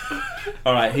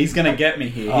 All right, he's going to get me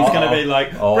here. He's going to be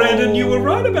like, Brandon, you were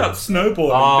right about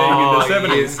snowboarding Oh, being in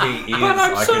the 70s. yes, he is. But I'm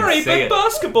I can sorry, see but it.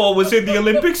 basketball was in the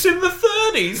Olympics in the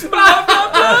 30s. Blah,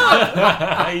 blah,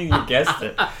 blah. You guessed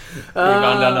it. You've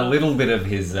undone a little bit of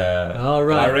his... All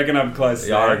right. I reckon I'm close.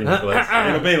 Yeah, I reckon there. you're close.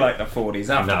 It'll be like the 40s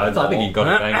after No, the I think war. you got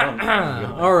it bang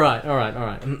on. All right.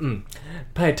 Mm-mm.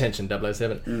 Pay attention,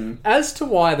 007. As to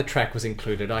why the track was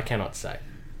included, I cannot say.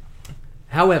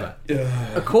 However,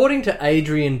 according to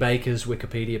Adrian Baker's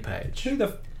Wikipedia page, Who the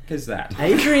f*** is that?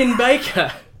 Adrian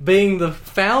Baker, being the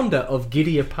founder of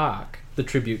Gideon Park, the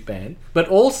tribute band, but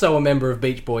also a member of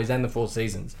Beach Boys and the Four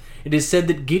Seasons, it is said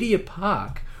that Gideon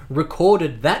Park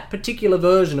recorded that particular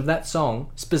version of that song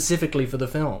specifically for the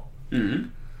film.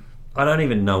 I don't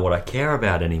even know what I care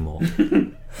about anymore.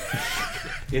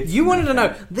 You wanted to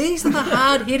know. These are the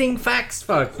hard-hitting facts,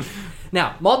 folks.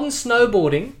 Now, modern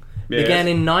snowboarding began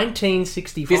in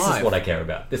 1965. This is what I care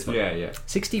about. This one. Yeah.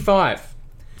 65.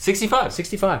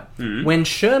 65. When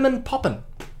Sherman Poppen,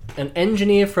 an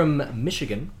engineer from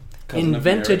Michigan, Cousin of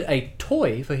invented Mary. a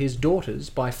toy for his daughters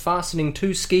by fastening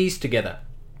two skis together.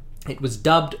 It was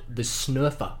dubbed the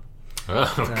Snurfer.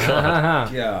 Oh,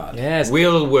 God. God. Yes.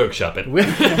 We'll workshop it.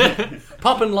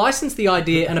 Poppen licensed the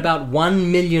idea, and about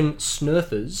 1 million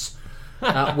Snurfers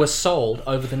were sold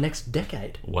over the next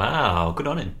decade. Wow, good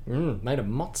on him. Made of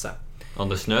mozza. On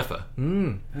the Snurfer.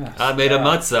 I made a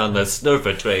matzah on the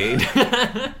Snurfer trade.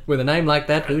 With a name like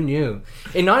that, who knew?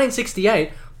 In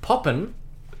 1968, Poppen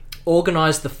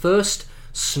organised the first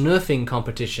snurfing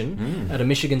competition at a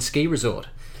Michigan ski resort.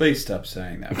 Please stop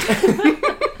saying that.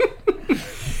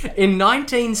 In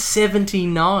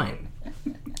 1979,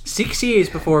 6 years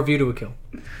before A View to a Kill,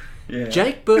 Yeah.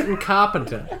 Jake Burton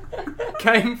Carpenter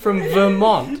came from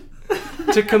Vermont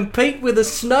to compete with a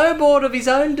snowboard of his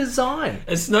own design.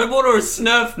 A snowboard or a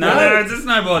snurf? No, it's a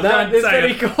snowboard. Don't That's say what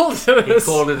he it. called it. He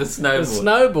called it a A snowboard.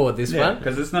 snowboard, this Yeah, one.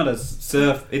 because it's not a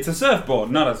surf. It's a surfboard,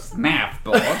 not a snap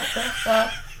board.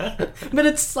 But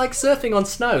it's like surfing on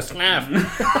snow. Snap.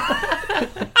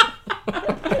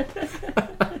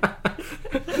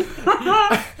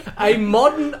 A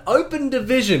modern open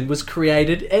division was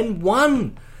created and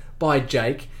won by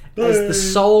Jake as the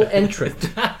sole entrant.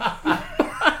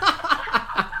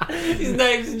 His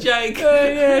name's Jake.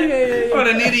 What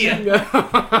an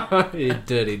idiot! You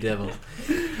dirty devil.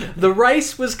 The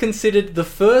race was considered the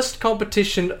first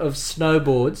competition of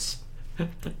snowboards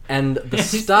and the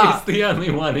start, He's the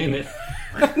only one in it.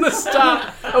 the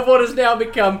start of what has now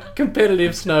become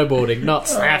competitive snowboarding, not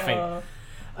snaffing.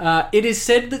 It is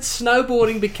said that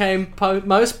snowboarding became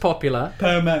most popular.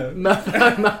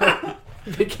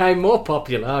 Became more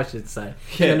popular, I should say,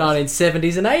 in the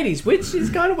 1970s and 80s, which is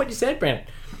kind of what you said, Brent.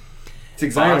 It's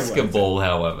exactly Basketball,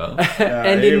 however.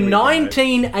 And here in we go.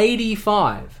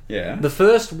 1985, Yeah. the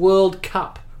first World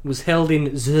Cup was held in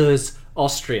Zers,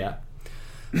 Austria.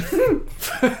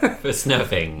 For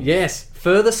snurfing. Yes,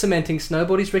 further cementing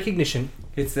snowboarding's recognition.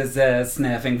 It's the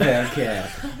snapping Bearcat.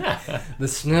 The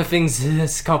Snurfing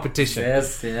Zers competition.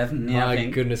 My My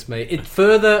goodness me. It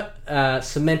further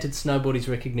cemented snowboarding's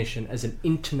recognition as an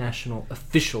international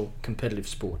official competitive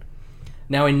sport.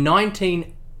 Now in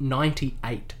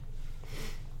 1998,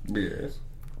 Yes.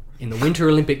 in the Winter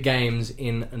Olympic Games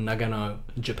in Nagano,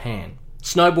 Japan,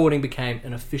 snowboarding became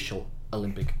an official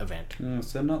Olympic event. Oh,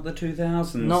 so not the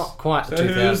 2000s. Not quite the So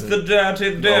 2000s. who's the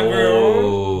dirty devil?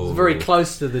 Oh. Very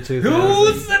close to the 2000s.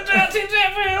 Who's the dirty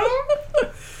devil?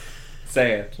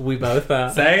 Say it. We both are.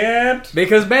 Say it.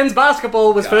 Because men's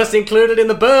basketball was first included in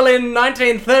the Berlin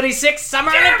 1936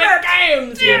 Summer Olympic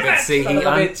Games. Yeah, but see, Son of a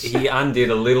bitch. he undid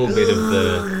a little bit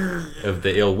of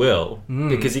the ill will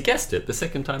because he guessed it the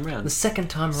second time round. The second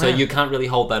time around. So you can't really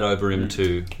hold that over him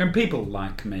too. And people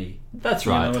like me. That's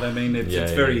You right. know what I mean? It's, Yeah,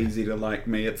 it's very yeah. easy to like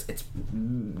me. It's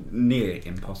near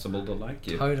impossible to like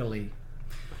you. Totally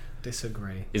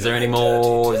disagree. Is there any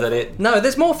more? Is that it? No,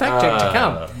 there's more fact check to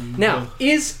Ah. come. Now,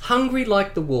 is Hungry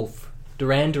Like the Wolf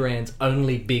Duran Duran's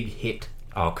only big hit?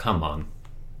 Oh, come on.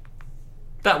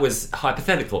 That was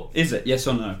hypothetical. Is it? Yes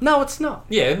or no? No, it's not.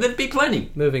 Yeah, there'd be plenty.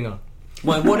 Moving on.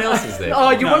 What else is there? Oh,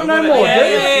 you want to know what- more, yeah, do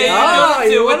you? yeah, yeah, Oh, just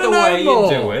you do want it to the know way more?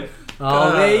 you do it.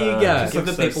 Oh, there you go. Just give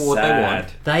the So people what they sad.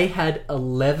 want. They had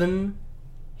 11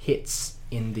 hits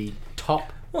in the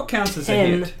top What counts as a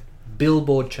 10 hit?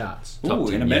 Billboard charts. Top Ooh,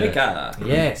 10, in America.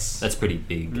 Yes. That's pretty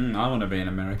big. I want to be in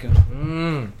America.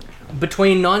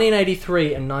 Between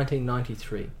 1983 and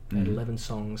 1993, they had 11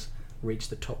 songs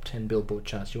reached the top 10 Billboard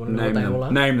charts. You want to know Name what they all them.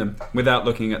 are? Name them without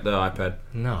looking at the iPad.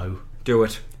 No. Do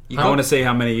it. I want to see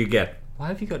how many you get. Why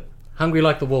have you got? Hungry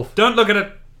Like the Wolf. Don't look at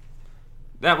it.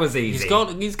 That was easy.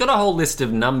 He's got a whole list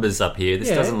of numbers up here. This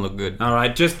Yeah. doesn't look good. All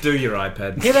right, just do your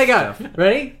iPad. Here they go.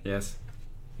 Ready? Yes.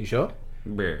 You sure?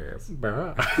 Yes.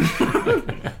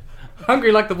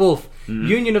 Hungry Like the Wolf.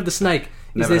 Union of the Snake. Is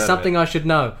Never there heard of something it. I should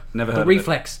know? Never The heard of it.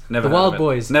 Reflex. Never The heard Wild of it.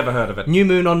 Boys. Never heard of it. New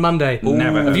Moon on Monday.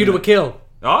 Never heard A View of to a it. Kill.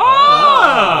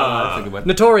 Oh! That's a good one.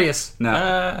 Notorious.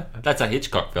 No. That's a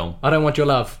Hitchcock film. I Don't Want Your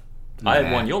Love. I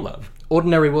Nah. Want Your Love.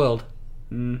 Ordinary World.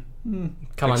 Come Undone.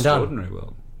 Extraordinary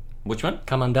World. Which one?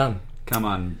 Come Undone. Come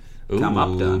on. Ooh, Come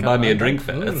up, done. Buy me a drink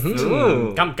first.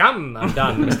 Come, I'm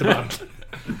done, Mr. Bond.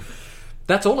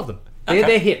 That's all of them.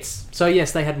 They're hits. So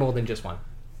yes, they had more than just one.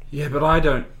 Yeah, but I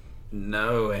don't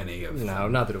know any of them. No,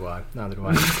 neither do I.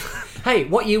 Hey,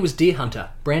 what year was Deer Hunter?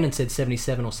 Brandon said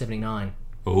 77 or 79.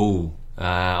 Ooh,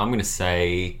 I'm going to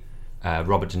say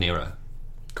Robert De Niro.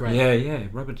 Great. Yeah,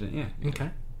 Robert. Yeah. Okay.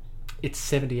 It's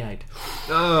 78.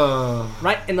 Oh.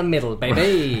 Right in the middle,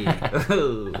 baby.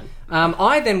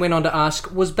 I then went on to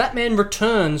ask, was Batman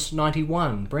Returns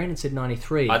 91? Brandon said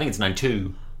 93. I think it's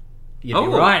 92. You'd be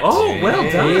right. Oh,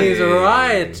 well done. He's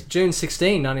right. June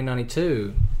 16,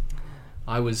 1992.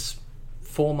 I was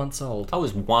 4 months old. I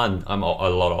was 1. I'm a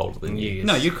lot older than you. Yes.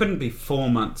 No, you couldn't be 4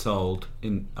 months old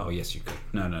in... Oh, yes, you could.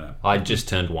 No. I just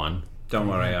turned 1. Don't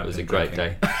worry. It was a great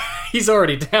day. He's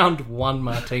already downed one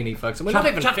martini, folks. And we're not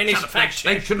even finished fact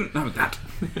check. They shouldn't know that.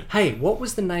 Hey, what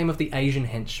was the name of the Asian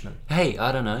henchman? Hey,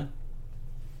 I don't know.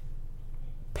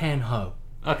 Pan Ho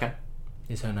Okay.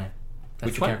 is her name. That's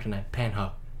Which the one? character name. Pan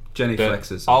Ho. Jenny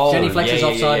Flexes. Oh, Jenny Flex is yeah,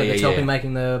 offside yeah, that's yeah, helping yeah.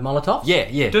 making the Molotovs.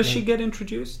 Yeah. Does she get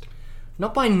introduced?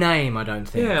 Not by name, I don't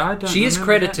think. Yeah, I don't She is remember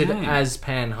credited that name. as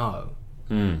Pan Ho,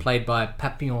 played by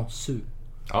Papillon Su.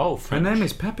 Oh, Her French. name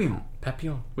is Papillon,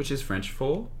 Papillon. which is French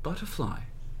for butterfly,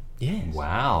 Yes.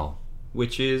 Wow.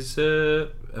 which is a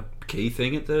key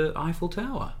thing at the Eiffel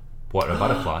Tower. What a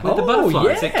butterfly. With the Oh,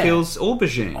 butterflies, it yeah. kills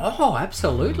aubergine, Oh,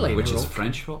 absolutely. which They're is all-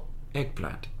 French for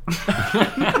eggplant.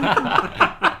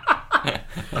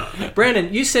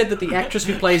 Brandon, you said that the actress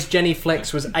who plays Jenny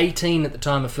Flex was 18 at the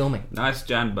time of filming. I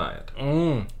stand by it.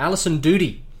 Alison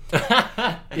Doody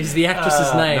is the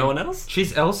actress's name. No one else?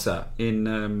 She's Elsa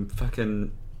in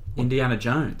fucking Indiana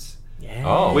Jones. Yeah.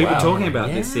 Oh, We wow. were talking about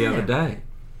this the Yeah. other day.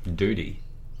 Duty.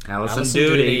 Alison Alison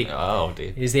Doody. Doody. Oh,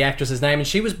 dear. Is the actress's name, and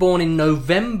she was born in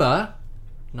November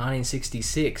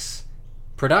 1966.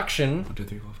 Production 1, 2,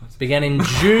 3, 4, 5, 6. began in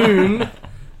June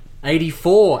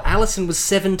 84. Alison was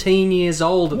 17 years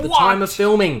old at the time of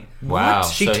filming. Wow.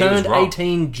 She So he turned was wrong.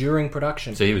 18 during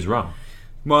production. So he was wrong.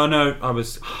 Well, no, I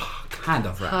was kind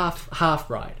of right. half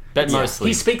right. But mostly.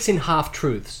 He speaks in half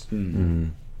truths.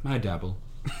 I dabble.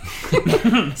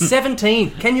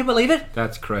 17. Can you believe it?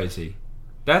 That's crazy.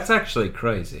 That's actually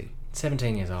crazy.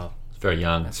 17 years old. It's very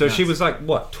young. So she was like,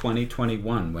 what,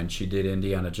 2021 when she did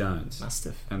Indiana Jones Must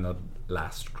have. and the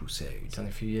Last Crusade. It's only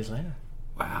a few years later.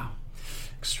 Wow.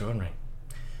 Extraordinary.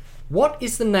 What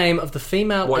is the name of the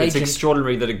female What, it's agent?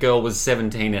 extraordinary that a girl was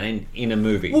 17 and in a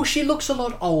movie. Well, she looks a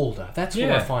lot older. That's what I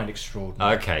Yeah. find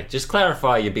extraordinary. Okay, just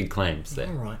clarify your big claims All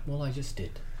there. right, well, I just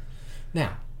did.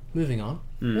 Now, moving on.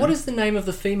 Hmm. What is the name of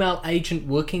the female agent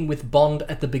working with Bond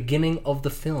at the beginning of the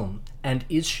film? And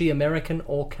is she American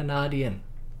or Canadian?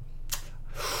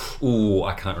 Ooh,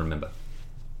 I can't remember.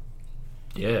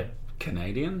 Yeah.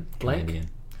 Canadian? Blake? Canadian.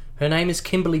 Her name is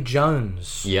Kimberly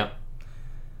Jones. Yep.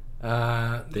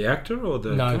 The actor or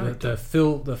the No, character?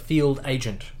 the field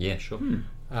agent Yeah, sure.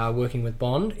 working with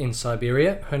Bond in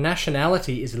Siberia. Her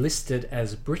nationality is listed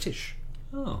as British.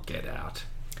 Oh. Get out.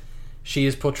 She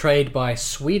is portrayed by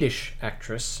Swedish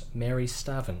actress Mary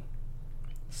Stavin.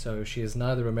 So she is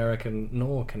neither American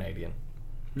nor Canadian.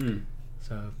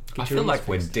 So I get your feel like ears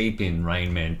we're fixed. deep in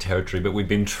Rain Man territory, but we've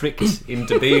been tricked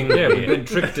into being Yeah, we've here. been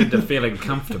tricked into feeling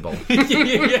comfortable.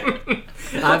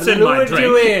 I've in my lured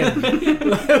you in.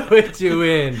 Lured you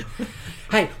in.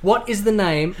 Hey, what is the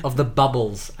name of the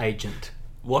Bubbles agent?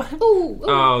 What?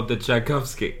 Oh, the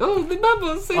Tchaikovsky. Oh, the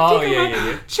bubbles. Oh,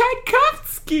 yeah.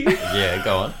 Tchaikovsky. Yeah,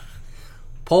 go on.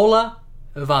 Paula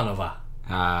Ivanova,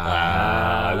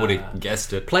 I would have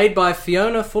guessed it. played by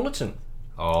Fiona Fullerton,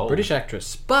 Oh. British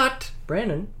actress. But,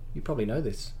 Brandon, you probably know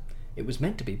this. It was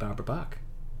meant to be Barbara Bach.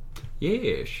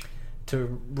 Yes.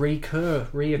 To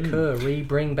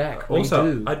re-bring back,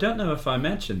 Also, redo. I don't know if I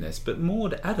mentioned this, but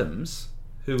Maud Adams,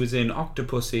 who was in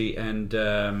Octopussy and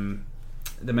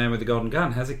The Man with the Golden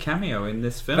Gun, has a cameo in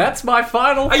this film. That's my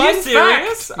final Are fun you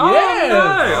serious? fact. Oh, Yeah.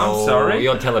 no. I'm sorry.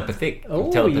 You're telepathic.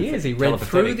 Oh, Telepathic- yes, he read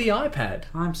through telepathetic. the iPad.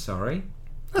 I'm sorry.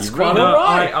 That's You quite really-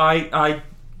 alright. I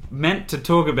meant to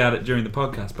talk about it during the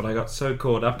podcast, but I got so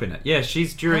caught up in it. Yeah,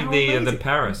 she's during How the amazing.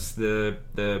 Paris, the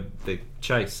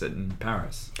chase in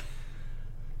Paris.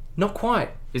 Not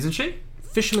quite. Isn't she?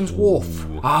 Fisherman's Wharf.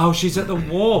 Oh, she's at the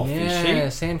wharf, Yeah,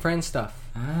 is she? San Fran stuff.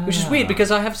 Which is weird because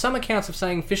I have some accounts of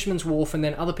saying Fisherman's Wharf, and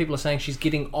then other people are saying she's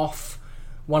getting off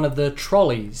one of the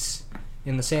trolleys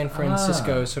in the San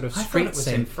Francisco sort of I thought street it was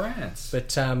scene. in France.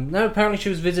 But no, apparently she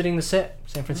was visiting the set,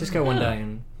 San Francisco, one day,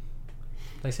 and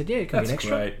they said, "Yeah, it can be an That's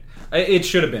extra." great. It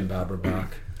should have been Barbara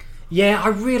Bach. Yeah, I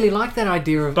really like that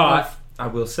idea of. But of- I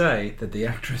will say that the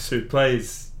actress who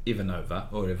plays Ivanova,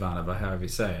 or Ivanova, however you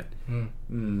say it,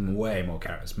 way more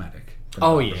charismatic. than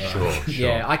oh Barbara yeah, Bach.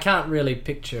 yeah. I can't really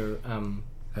picture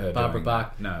Her Barbara doing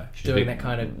Bach that. No. doing bit that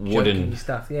kind of wooden. jokey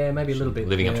stuff. Yeah, maybe a little bit.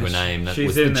 Living up to yeah. a name. That She's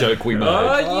was the in joke we made.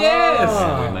 Oh, yes!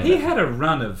 Oh. We made He that. had a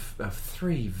run of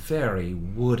 3 very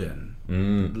wooden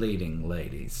leading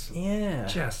ladies. Yeah,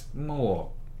 Just more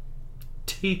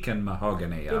teak and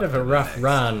mahogany. bit of a rough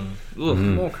run. Ugh.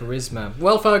 More charisma.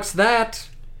 Well, folks, that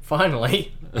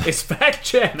finally is fact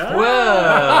check.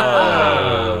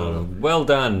 Well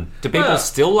Well done. Do people Well-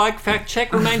 still like fact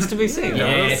check? Remains to be seen.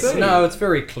 Yes. see. No, it's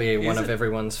very clear. One Is of it?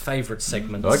 everyone's favourite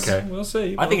segments. Okay. We'll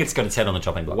see. I think it's got its head on the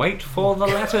chopping block. Wait for the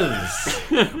letters.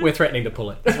 We're threatening to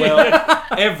pull it. Well,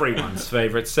 everyone's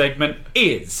favourite segment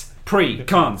is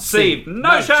preconceived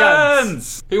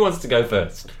notions. Who wants to go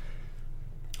first?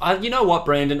 You know what,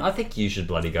 Brandon? I think you should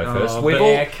bloody go first. but- We've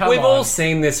Yeah, come we've on. all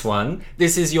seen this one.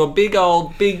 This is your big man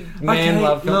Okay,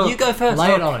 love film. look, You go first.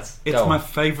 Lay it on us. It's Go my on.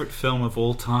 favourite film of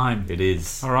all time. It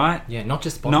is. All right? Yeah, not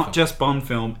just Bond Not film. just Bond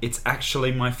film. It's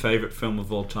actually my favourite film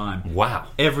of all time. Wow.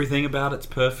 Everything about it's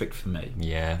perfect for me.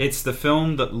 Yeah. It's the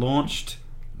film that launched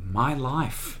my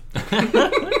life.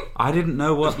 I didn't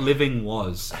know what living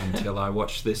was until I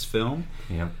watched this film.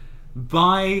 Yeah.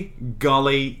 By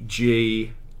golly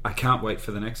gee, I can't wait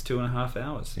for the next 2.5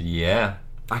 hours. Yeah.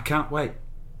 I can't wait.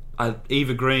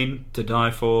 Eva Green, to die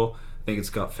for. I think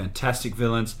it's got fantastic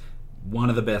villains.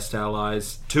 One of the best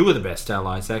allies. Two of the best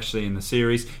allies, actually, in the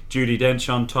series. Judi Dench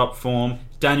on top form.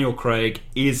 Daniel Craig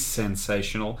is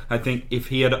sensational. I think if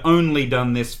he had only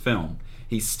done this film,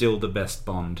 he's still the best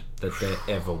Bond that there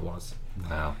ever was.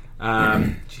 Wow.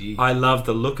 I love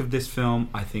the look of this film.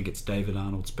 I think it's David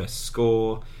Arnold's best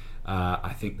score.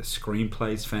 I think the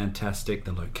screenplay's fantastic.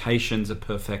 The locations are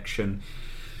perfection.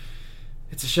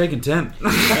 It's a shaken tent.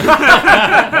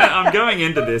 I'm going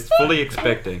into this fully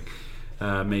expecting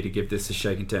me to give this a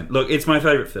shaken tent. Look, it's my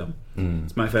favourite film.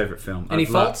 It's my favourite film. Any I've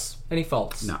loved- faults? Any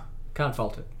faults? No. Can't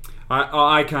fault it.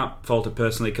 I can't fault it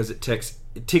personally because it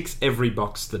ticks every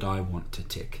box that I want to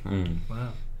tick.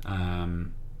 Wow.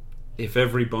 If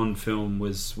every Bond film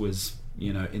was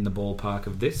in the ballpark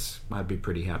of this, I'd be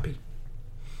pretty happy.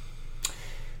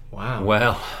 Wow.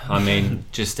 Well, I mean,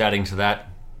 just adding to that,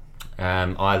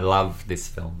 I love this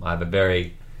film.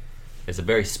 There's a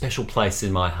very special place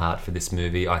in my heart for this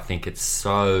movie. I think it's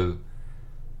so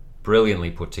brilliantly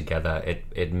put together.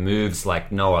 It moves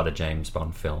like no other James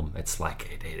Bond film. It's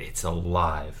like it's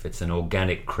alive. It's an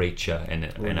organic creature, and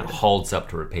it holds up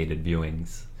to repeated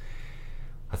viewings.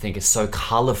 I think it's so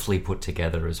colourfully put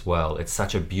together as well. It's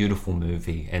such a beautiful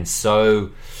movie, and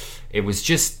so it was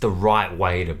just the right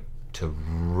way to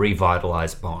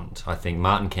revitalise Bond. I think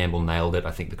Martin Campbell nailed it.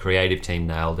 I think the creative team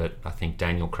nailed it. I think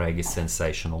Daniel Craig is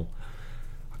sensational.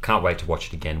 I can't wait to watch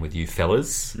it again with you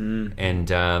fellas. And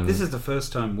This is the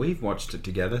first time we've watched it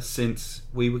together since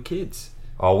we were kids.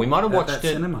 we might have at watched that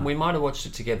it. cinema. We might have watched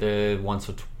it together once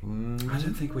or I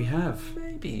don't think we have.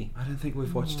 maybe. I don't think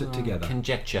we've watched it together.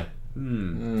 Conjecture.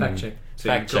 Fact check.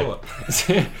 So you Fact call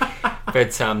check.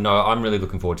 But no, I'm really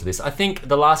looking forward to this. I think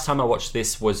the last time I watched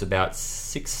this was about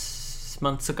 6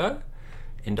 months ago.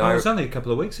 And It was only a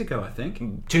couple of weeks ago, I think.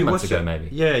 2 You months watched ago, it- maybe.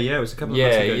 Yeah, it was a couple of Yeah,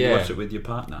 months ago. You yeah. watched it with your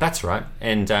partner. That's right.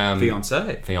 And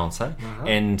Fiancé.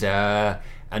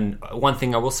 And one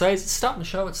thing I will say is it's starting to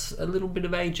show it's a little bit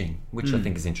of aging, which I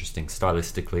think is interesting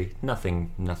stylistically.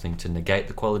 Nothing to negate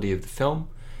the quality of the film,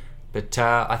 but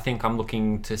I think I'm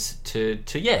looking to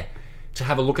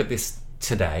have a look at this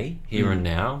today, here and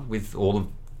now, with all of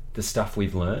the stuff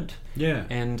we've learned. Yeah.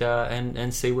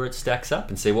 And see where it stacks up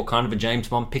and see what kind of a James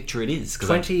Bond picture it is. 'Cause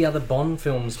 20 other Bond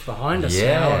films behind us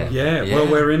Yeah. now. Yeah, Yeah. well,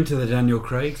 we're into the Daniel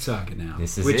Craig saga now,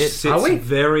 This is which it. sits Are we?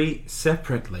 very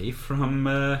separately from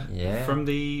Yeah. from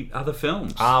the other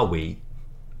films. Are we?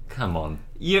 Come on.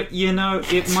 You know,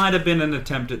 it might have been an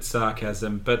attempt at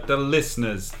sarcasm, but the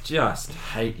listeners just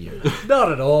hate you.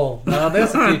 Not at all. No,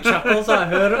 there's a few chuckles. I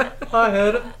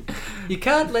heard it. You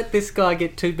can't let this guy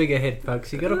get too big a head,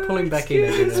 folks. You got to pull him back in.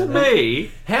 every It's now and then.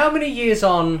 me. How many years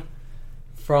on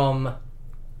from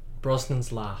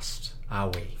Brosnan's last are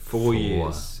we? 4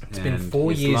 years. It's been and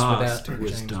 4 his years last without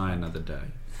was James Die Bond. Another Day.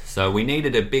 So we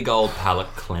needed a big old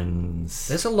palate cleanse.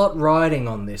 There's a lot riding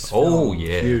on this film. Oh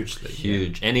yeah, Hugely,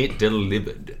 huge, and it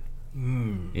delivered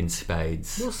in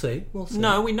spades. We'll see.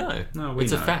 No, we know. No, we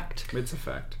it's know. a fact. It's a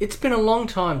fact. It's been a long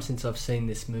time since I've seen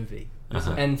this movie.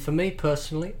 Uh-huh. And for me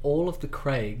personally, all of the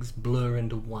Craigs blur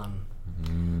into one.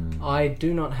 I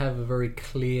do not have a very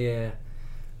clear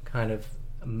kind of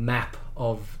map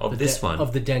of this one?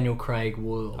 of the Daniel Craig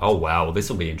world. Oh wow, well, this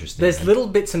will be interesting. There's then. little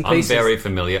bits and I'm pieces. very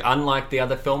familiar. Unlike the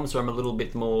other films, where I'm a little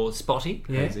bit more spotty.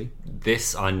 yeah. Crazy.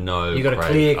 This I know. You got a Craig.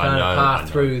 clear I kind know, of I path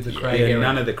know. through the Craig Yeah, era.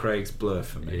 none of the Craigs blur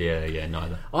for me. Yeah,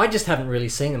 neither. I just haven't really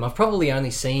seen them. I've probably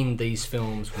only seen these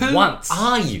films once.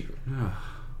 Are you?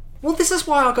 Well, this is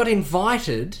why I got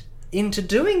invited into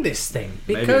doing this thing.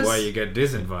 Maybe Because why you get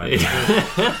disinvited.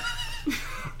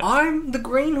 I'm the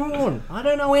greenhorn. I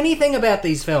don't know anything about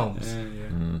these films.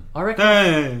 I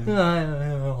reckon...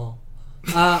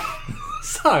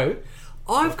 So,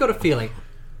 I've got a feeling,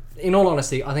 in all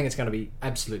honesty, I think it's going to be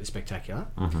absolutely spectacular.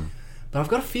 But I've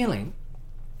got a feeling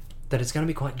that it's going to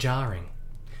be quite jarring.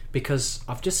 because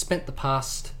I've just spent the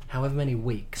past however many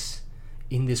weeks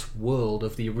in this world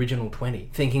of the original 20,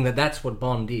 thinking that that's what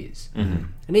Bond is. Mm-hmm.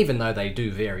 And even though they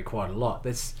do vary quite a lot,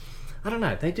 I don't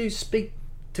know, they do speak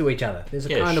to each other. There's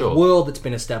a kind of world that's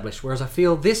been established, whereas I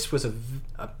feel this was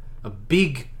a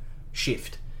big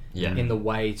shift in the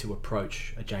way to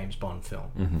approach a James Bond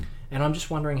film. Mm-hmm. And I'm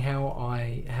just wondering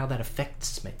how that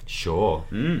affects me. Sure.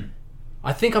 Mm.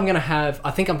 I think I'm going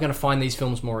to find these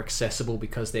films more accessible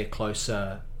because they're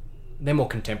closer. They're more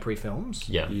contemporary films.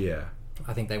 Yeah. Yeah.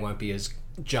 I think they won't be as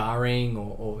jarring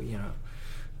or you know,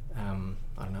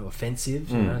 I don't know, offensive.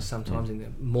 You know, sometimes in the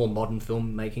more modern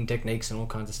filmmaking techniques and all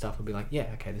kinds of stuff, I'll be like, yeah,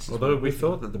 okay, this is. Although we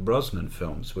thought that the Brosnan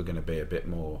films were going to be a bit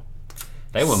more.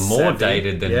 They were more savvy.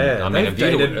 dated than. Yeah, I mean, A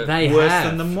View to worse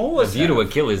than the Moors. A View to a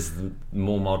Kill is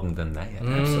more modern than they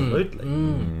are.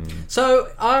 Absolutely.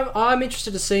 So I'm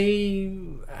interested to see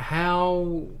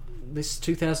how this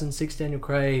 2006 Daniel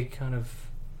Craig kind of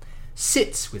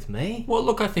sits with me. Well,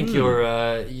 look, I think you're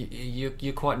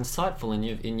quite insightful in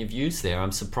your views there.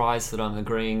 I'm surprised that I'm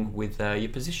agreeing with your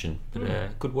position.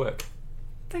 But good work.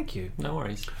 Thank you. No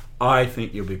worries. I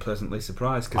think you'll be pleasantly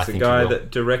surprised because the guy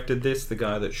that directed this, the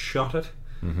guy that shot it,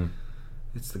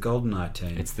 it's the GoldenEye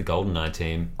team. It's the GoldenEye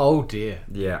team. Oh dear.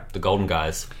 Yeah. The Golden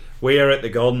Guys. We are at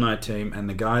the GoldenEye team, and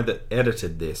the guy that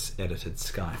edited this edited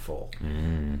Skyfall. Okay.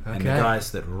 And the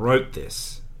guys that wrote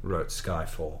this wrote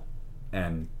Skyfall.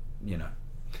 And, you know.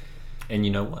 And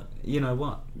you know what? You know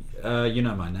what? You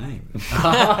know my name.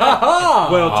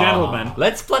 Well, gentlemen,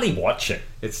 let's bloody watch it.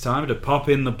 it's time to pop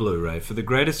in the Blu-ray for the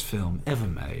greatest film ever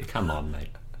made. Come on, mate.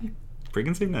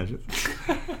 Frequency measures.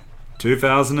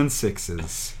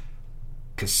 2006's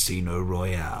Casino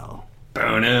Royale.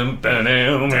 And the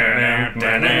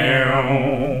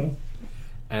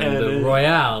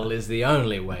Royale is the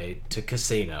only way to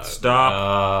casino.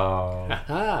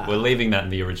 Stop. We're leaving that in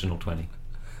the original 20.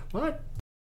 What?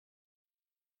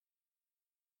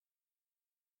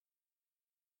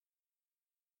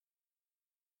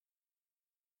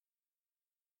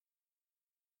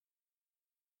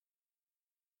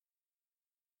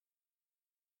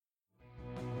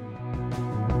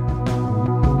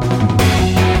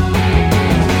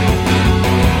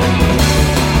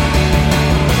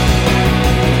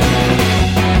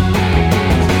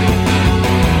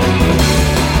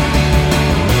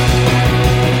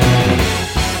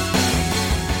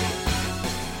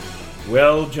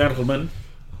 Well, gentlemen,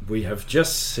 we have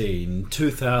just seen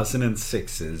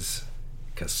 2006's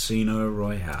Casino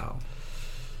Royale.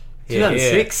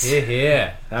 2006?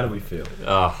 Here. How do we feel?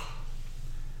 Oh,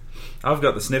 I've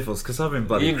got the sniffles because I've been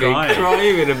bloody you've been crying. crying.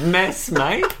 You've been a mess,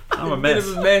 mate. I'm a mess.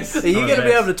 Bit of a mess. Are you I'm a going to be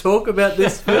mess. able to talk about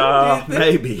this film?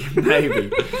 Maybe.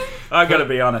 I got to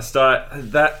be honest.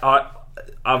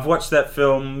 I've watched that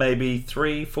film maybe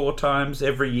 3-4 times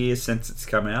every year since it's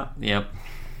come out, Yep.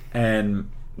 and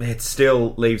it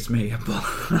still leaves me a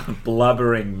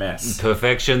blubbering mess.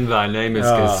 Perfection. Thy name is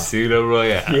Casino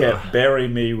Royale. Yeah, bury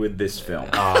me with this film.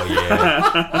 Oh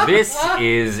yeah. This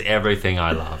is everything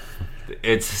I love.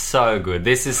 It's so good.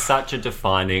 This is such a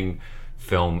defining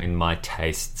film in my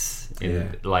tastes.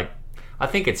 I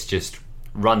think it's just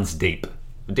runs deeper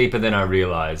than I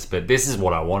realised. But this is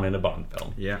what I want in a Bond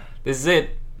film. Yeah, This is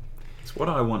it. it's what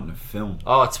I want in a film.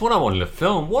 Oh, it's what I want in a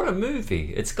film. What a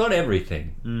movie! It's got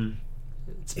everything.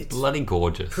 It's bloody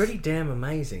gorgeous. Pretty damn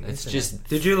amazing. It's isn't just it?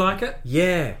 Did you like it?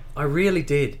 Yeah, I really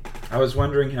did. I was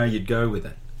wondering how you'd go with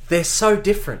it. They're so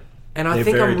different. And I They're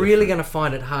think very I'm really different. going to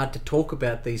find it hard to talk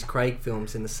about these Craig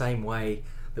films in the same way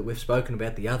that we've spoken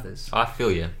about the others. I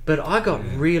feel you. But I got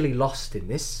really lost in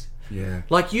this. Yeah.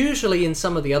 Like, usually in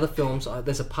some of the other films,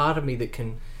 there's a part of me that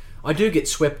I do get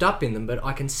swept up in them, but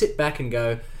I can sit back and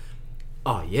go,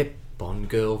 oh, yep, Bond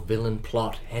girl, villain,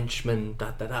 plot, henchman,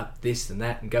 this and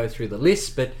that, and go through the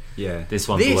list. But Yeah. This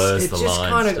one blurs the lines.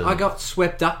 kind of, I got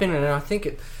swept up in it, and I think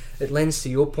it lends to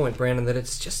your point, Brandon, that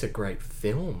it's just a great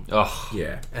film. Oh,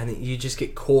 Yeah. And you just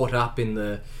get caught up in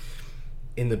the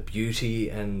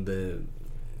beauty and the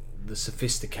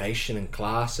sophistication and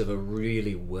class of a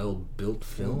really well built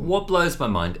film. what blows my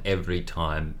mind every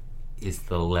time is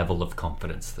the level of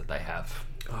confidence that they have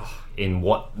in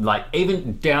what, like,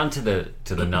 even down to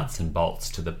the nuts and bolts,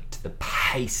 to the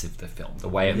pace of the film, the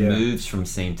way it moves from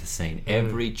scene to scene.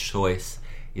 Every choice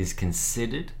is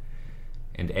considered,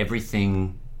 and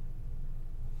everything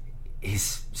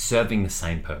is serving the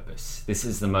same purpose. This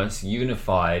is the most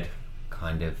unified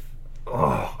kind of,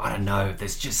 I don't know,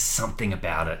 there's just something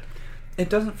about it. It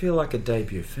doesn't feel like a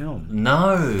debut film.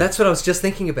 No. That's what I was just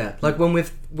thinking about. Like when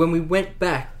we went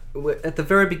back at the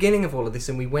very beginning of all of this,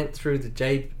 and we went through the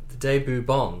debut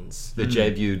Bonds. The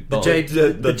debut Bond.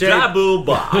 The Jabu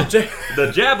Bond. The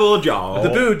Jabu Jaw. The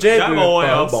Boo Jabu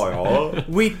Bonds. Boy.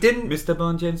 We didn't... Mr.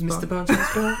 Bond, James Bond. Mr. Bond,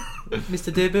 James Bond.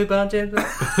 Mr. Debut Bond, James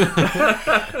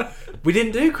Bond. We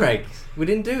didn't do Craig. We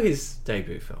didn't do his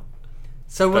debut film.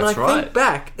 So when That's I right. think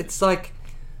back, it's like,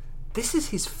 this is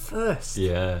his first.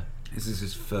 Yeah. This is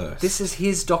his first. This is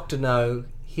his Dr. No,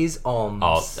 his OMS.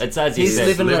 Oh, it's as you his said.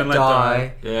 Live and Let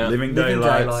Die. Yeah. Living Living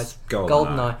Daylights.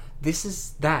 GoldenEye. This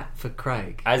is that for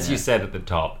Craig. As you said at the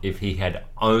top, if he had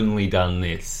only done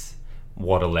this,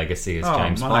 what a legacy as Oh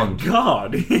James my Bond.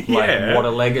 god! Like, Yeah. what a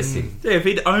legacy. Yeah, if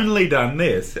he'd only done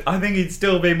this, I think he'd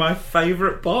still be my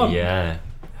favourite Bond. Yeah.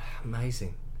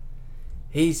 Amazing.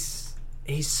 He's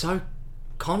so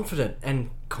confident and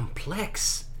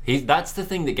complex. That's the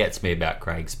thing that gets me about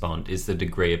Craig's Bond, is the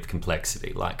degree of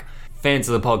complexity. Like, fans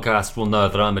of the podcast will know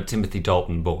that I'm a Timothy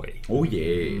Dalton boy. Oh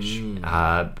yes.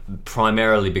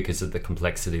 Primarily because of the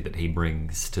complexity that he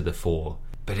brings to the fore.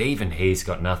 But even he's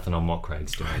got nothing on what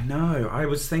Craig's doing. No, I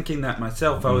was thinking that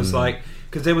myself. I was like,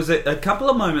 because there was a couple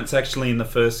of moments actually in the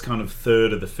first kind of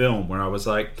third of the film where I was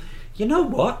like, you know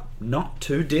what? Not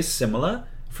too dissimilar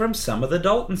from some of the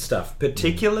Dalton stuff,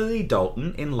 particularly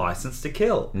Dalton in License to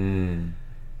Kill. And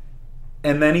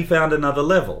then he found another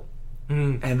level.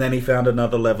 And then he found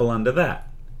another level under that.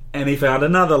 And he found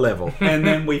another level. And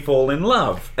then we fall in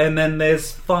love. And then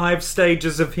there's 5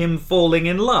 stages of him falling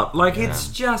in love. Like, it's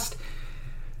just...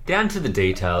 Down to the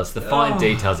details, the fine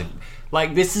details.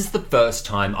 Like, this is the first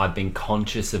time I've been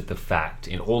conscious of the fact,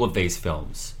 in all of these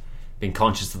films, been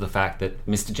conscious of the fact that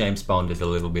Mr. James Bond is a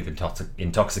little bit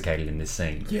intoxicated in this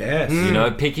scene. Yes. You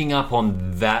know, picking up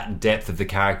on that depth of the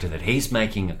character, that he's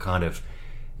making a kind of,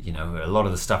 you know, a lot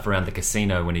of the stuff around the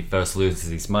casino when he first loses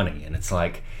his money. And it's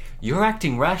like, you're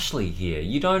acting rashly here.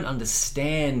 You don't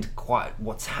understand quite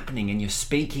what's happening, and you're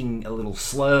speaking a little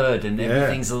slurred, and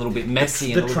everything's a little bit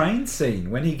messy. The train scene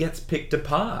when he gets picked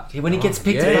apart. When he gets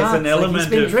picked There's apart, an it's like element he's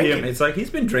been of drinking. him. It's like he's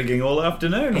been drinking all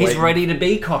afternoon. He's waiting. ready to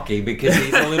be cocky because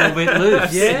he's a little bit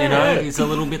loose. Yeah. You know, he's a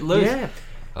little bit loose. Yeah.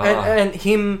 Ah. And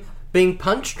him being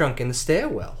punch drunk in the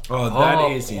stairwell. Oh, that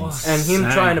Oh, is wow. insane. And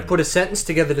him trying to put a sentence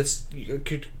together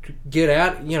to get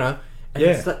out, you know. And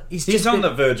Yeah. it's like, He's just on been-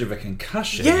 the verge of a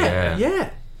concussion. Yeah.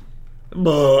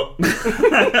 Oh,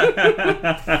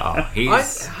 I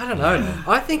he's don't know.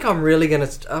 I think I'm really going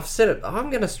to... I've said it. I'm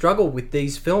going to struggle with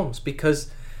these films because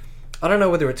I don't know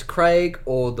whether it's Craig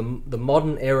or the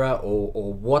modern era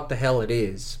or what the hell it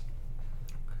is.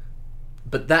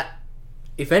 But that...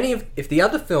 If the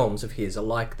other films of his are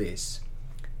like this,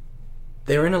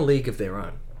 they're in a league of their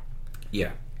own.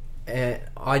 Yeah. And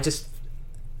I just...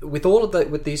 With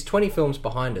these 20 films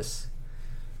behind us,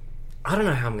 I don't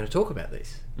know how I'm going to talk about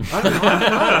these. I don't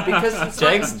know because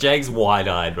it's Jake's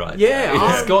wide-eyed right Yeah, now.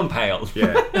 He's I'm- gone pale.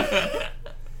 Yeah.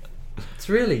 it's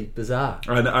really bizarre.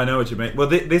 I know what you mean. Well,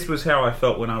 this was how I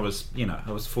felt when I was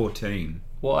 14.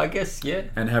 Well, I guess, yeah.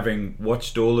 And having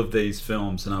watched all of these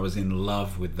films, and I was in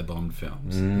love with the Bond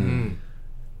films. And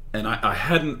I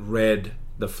hadn't read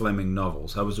the Fleming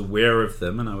novels. I was aware of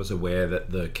them, and I was aware that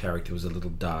the character was a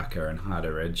little darker and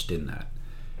harder edged in that.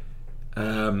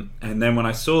 And then when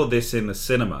I saw this in the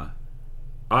cinema,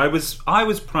 I was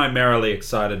primarily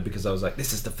excited because I was like,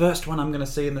 this is the first one I'm going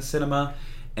to see in the cinema,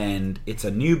 and it's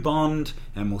a new Bond,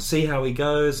 and we'll see how he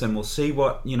goes, and we'll see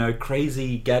what,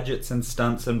 crazy gadgets and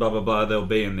stunts and blah blah blah there'll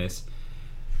be in this.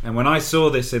 And when I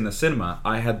saw this in the cinema,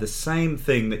 I had the same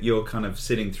thing that you're kind of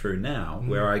sitting through now,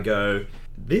 where I go,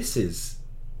 this is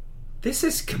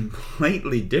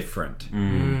completely different.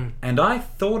 And I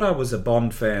thought I was a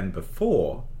Bond fan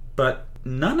before, but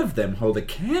none of them hold a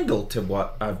candle to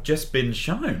what I've just been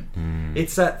shown.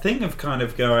 It's that thing of kind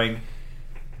of going,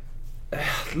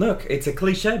 look, it's a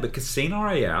cliche, but Casino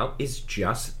Royale is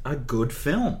just a good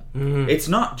film. It's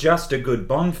not just a good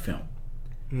Bond film.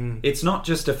 It's not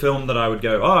just a film that I would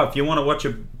go, if you want to watch a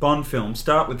Bond film,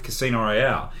 start with Casino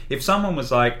Royale. If someone was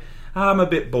like, I'm a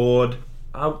bit bored,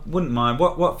 I wouldn't mind.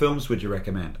 What films would you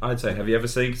recommend? I'd say, have you ever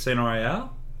seen Casino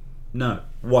Royale? No.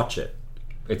 Watch it.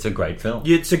 It's a great film.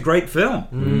 It's a great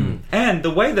film. And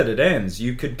the way that it ends,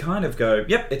 you could kind of go,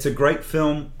 yep, it's a great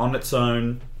film on its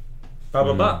own, blah,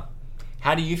 blah, blah.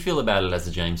 How do you feel about it as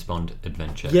a James Bond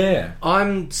adventure? Yeah.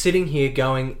 I'm sitting here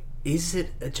going, is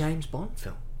it a James Bond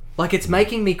film? Like, it's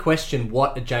making me question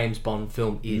what a James Bond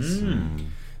film is.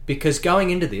 Because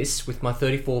going into this with my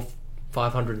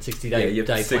 560 day your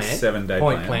day 6-7 day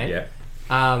plan. Yeah.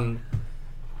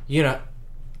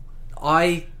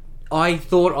 I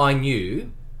thought I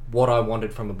knew what I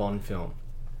wanted from a Bond film,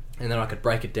 and then I could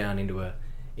break it down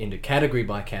into category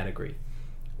by category.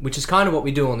 which is kind of what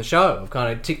we do on the show, of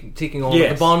kind of ticking all of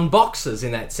the Bond boxes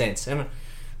in that sense.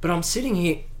 But I'm sitting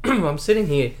here,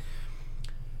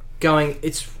 going,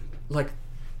 it's like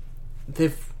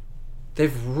they've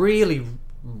really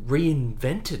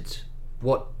reinvented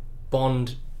what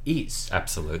Bond is.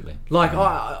 Absolutely. Like,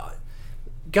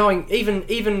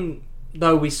 even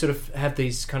though we sort of have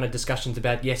these kind of discussions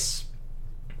about, yes,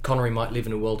 Connery might live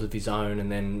in a world of his own,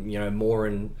 and then, you know, Moore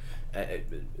and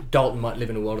Dalton might live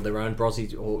in a world of their own,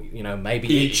 Brosy, or, you know, maybe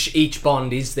each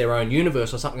Bond is their own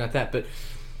universe or something like that, but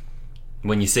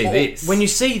when you see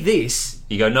this,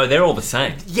 you go, no, they're all the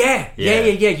same. Yeah.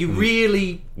 You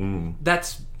really,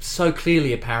 that's so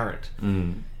clearly apparent.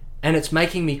 And it's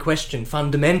making me question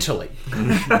fundamentally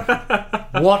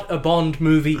what a Bond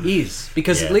movie is.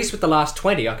 Because at least with the last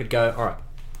 20, I could go, all right,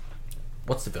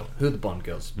 what's the film? Who are the Bond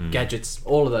girls? Gadgets,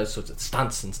 all of those sorts of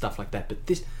stunts and stuff like that. But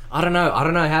this, I don't know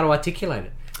how to articulate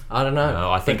it. I don't know.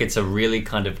 No, I think it's a really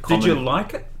kind of common... Did you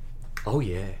like it? Oh,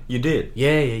 yeah. You did?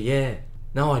 Yeah.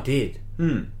 No, I did.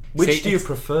 Which do you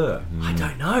prefer? I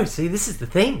don't know. See, this is the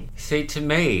thing. See, to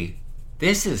me,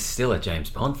 this is still a James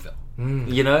Bond film.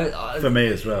 You know? For me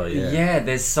as well, yeah. Yeah,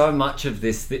 there's so much of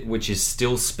this which is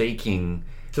still speaking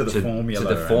to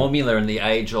the formula and the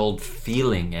age-old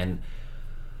feeling. And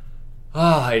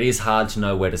it is hard to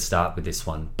know where to start with this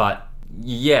one. But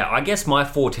yeah, I guess my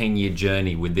 14-year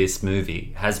journey with this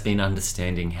movie has been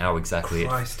understanding how exactly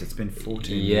it's been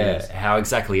 14 years. Yeah, how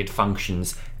exactly it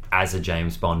functions as a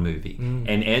James Bond movie.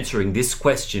 And answering this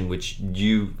question, which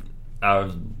you are,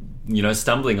 you know,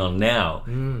 stumbling on now,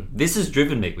 this has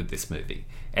driven me with this movie.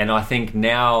 And I think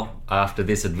now, after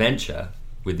this adventure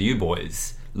with you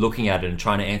boys, looking at it and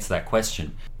trying to answer that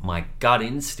question, my gut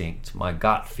instinct, my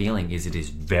gut feeling is it is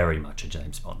very much a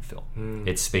James Bond film.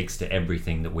 It speaks to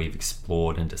everything that we've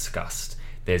explored and discussed.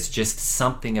 There's just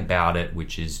something about it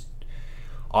which is...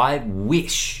 I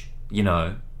wish, you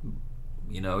know,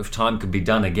 if time could be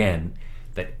done again,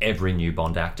 that every new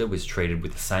Bond actor was treated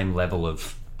with the same level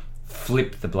of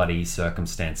flip the bloody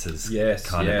circumstances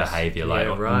kind of behaviour.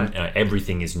 Yeah, right.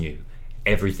 Everything is new.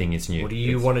 Everything is new. What do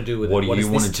you want to do with it? What does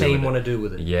this team want to do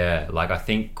with it? Yeah, like I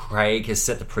think Craig has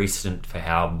set the precedent for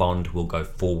how Bond will go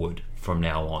forward from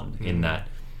now on. In that,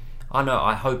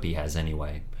 I hope he has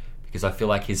anyway, because I feel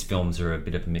like his films are a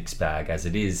bit of a mixed bag as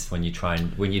it is when you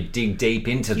dig deep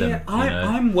into them. Yeah,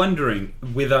 I'm wondering,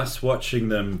 with us watching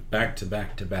them back to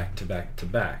back to back to back to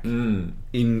back,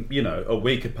 in, you know, a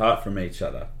week apart from each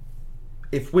other,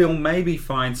 if we'll maybe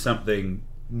find something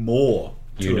more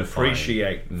to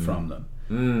appreciate from them.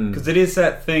 Because it is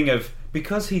that thing of,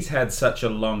 because he's had such a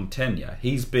long tenure,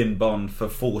 he's been Bond for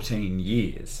 14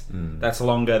 years. That's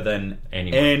longer than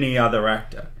any other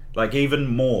actor. Like, even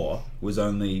Moore was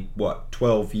only,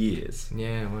 12 years?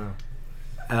 Yeah,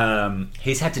 wow.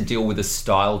 He's had to deal with a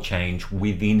style change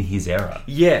within his era.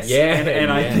 Yes,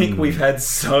 and I think we've had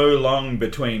so long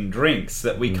between drinks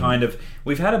that we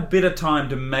we've had a bit of time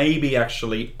to maybe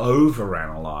actually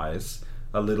overanalyze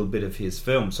a little bit of his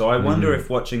film. So I wonder if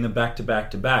watching them back to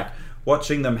back to back,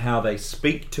 watching them how they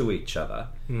speak to each other,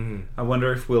 I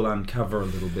wonder if we'll uncover a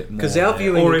little bit more. Because our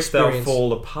viewing or if experience, they'll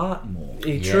fall apart more.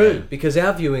 True, because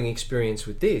our viewing experience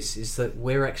with this is that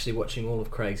we're actually watching all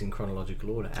of Craig's in chronological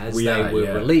order as they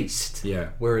were released. Yeah.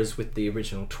 Whereas with the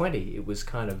original 20, it was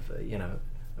kind of,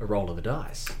 a roll of the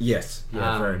dice. Yes,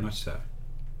 very much so.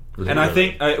 Literally. And I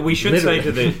think we should say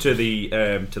to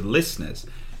the listeners,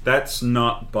 that's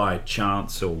not by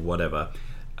chance or whatever.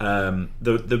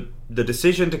 The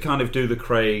decision to kind of do the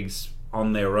Craigs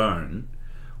on their own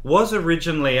was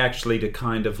originally actually to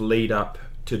kind of lead up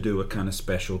to do a kind of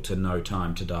special to No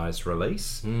Time to Die's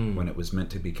release, when it was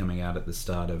meant to be coming out at the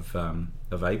start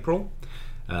of April.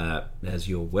 As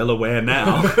you're well aware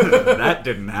now, that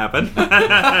didn't happen.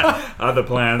 Other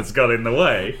plans got in the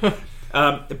way.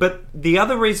 But the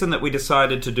other reason that we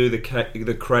decided to do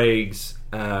the Craigs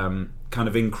kind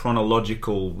of in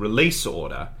chronological release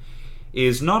order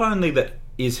is not only that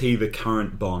is he the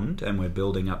current Bond and we're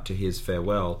building up to his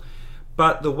farewell,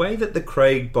 but the way that the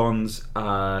Craig Bonds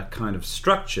are kind of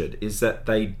structured is that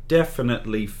they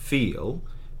definitely feel,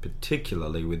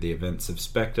 particularly with the events of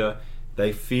Spectre,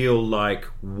 they feel like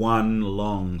one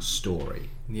long story.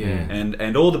 Yeah.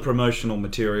 And all the promotional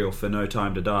material for No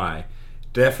Time to Die,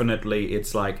 definitely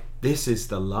it's like, this is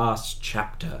the last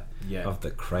chapter of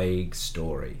the Craig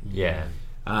story. Yeah.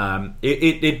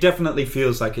 It definitely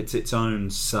feels like it's its own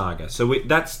saga. So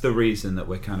that's the reason that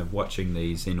we're kind of watching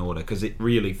these in order, because it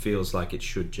really feels like it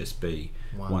should just be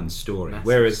one story.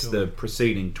 Whereas the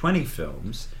preceding 20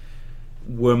 films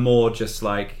were more just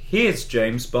like, here's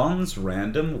James Bond's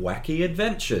random wacky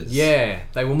adventures. Yeah,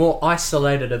 they were more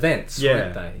isolated events,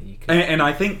 weren't they? week. And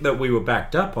I think that we were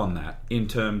backed up on that in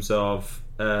terms of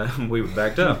we were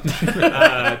backed up.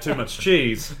 Too much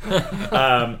cheese.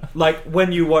 Like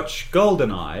when you watch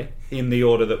GoldenEye in the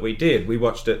order that we did, we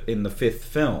watched it in the 5th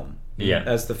film. Yeah.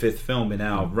 As the 5th film in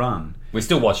our run. We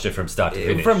still watched it from start to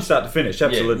finish. From start to finish,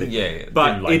 absolutely. Yeah.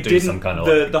 But Didn't, it didn't. some kind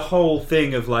of the whole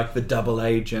thing of like the double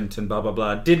agent and blah blah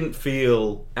blah didn't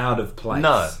feel out of place.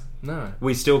 No.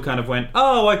 We still kind of went,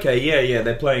 oh, okay, yeah,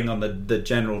 they're playing on the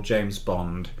general James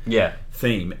Bond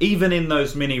theme. Even in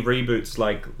those mini reboots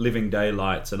like Living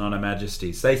Daylights and On Her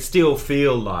Majesty's, they still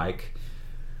feel like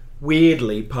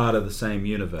weirdly part of the same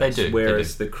universe. They do.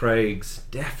 Whereas the Craigs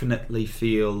definitely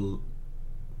feel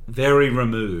very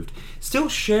removed. Still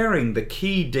sharing the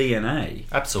key DNA.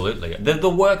 Absolutely. The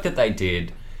work that they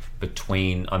did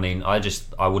between, I mean, I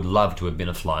would love to have been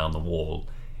a fly on the wall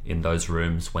in those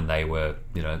rooms when they were,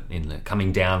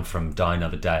 coming down from Die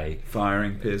Another Day.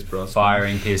 Firing Pierce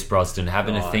Brosnan,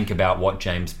 having to think about what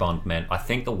James Bond meant. I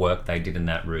think the work they did in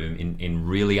that room in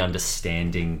really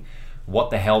understanding what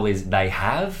the hell is they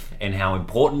have and how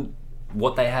important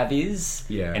what they have is,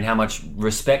 and how much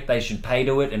respect they should pay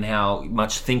to it and how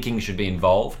much thinking should be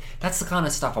involved. That's the kind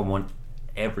of stuff I want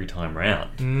every time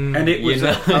round. And it was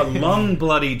a long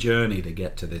bloody journey to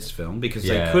get to this film because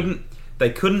they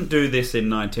couldn't do this in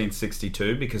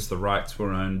 1962 because the rights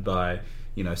were owned by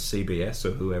CBS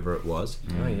or whoever it was.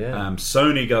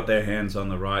 Sony got their hands on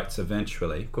the rights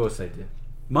eventually. Of course they did.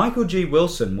 Michael G.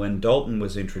 Wilson, when Dalton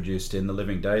was introduced in The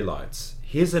Living Daylights,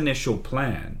 his initial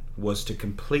plan was to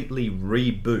completely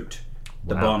reboot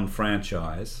the Bond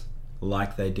franchise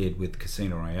like they did with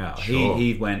Casino Royale. Sure.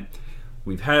 He went,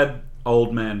 we've had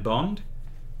Old Man Bond,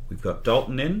 we've got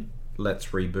Dalton in, let's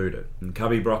reboot it. And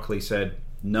Cubby Broccoli said,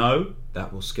 no,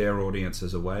 that will scare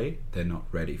audiences away, they're not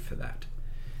ready for that.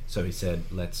 So he said,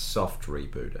 let's soft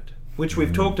reboot it. Which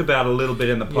we've talked about a little bit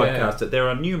in the podcast, that there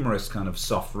are numerous kind of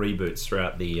soft reboots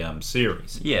throughout the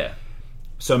series. Yeah.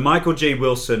 So Michael G.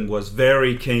 Wilson was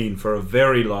very keen for a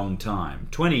very long time,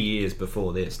 20 years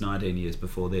before this, 19 years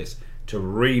before this, to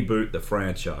reboot the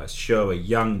franchise, show a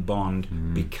young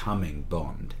Bond becoming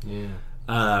Bond.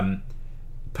 Yeah.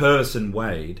 Purvis and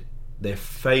Wade, their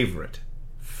favourite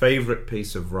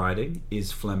piece of writing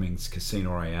is Fleming's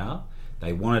Casino Royale.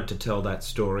 They wanted to tell that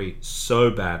story so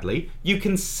badly. You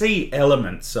can see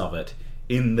elements of it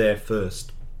in their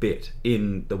first bit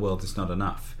in The World Is Not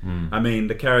Enough. I mean,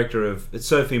 the character of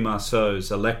Sophie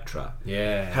Marceau's Electra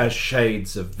has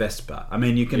shades of Vesper. I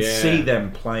mean, you can see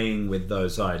them playing with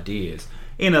those ideas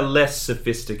in a less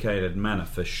sophisticated manner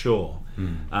for sure.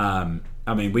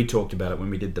 I mean, we talked about it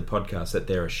when we did the podcast that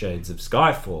there are shades of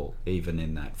Skyfall even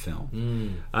in that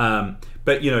film.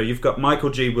 But, you've got Michael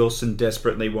G. Wilson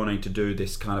desperately wanting to do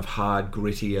this kind of hard,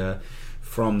 grittier,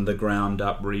 from the ground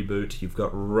up reboot. You've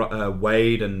got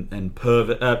Wade and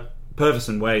Purvis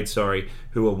and Wade,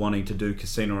 who are wanting to do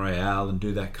Casino Royale and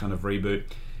do that kind of reboot.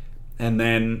 And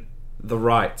then the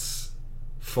rights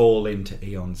fall into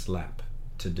Eon's lap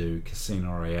to do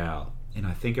Casino Royale. And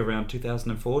I think around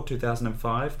 2004,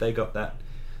 2005, they got that.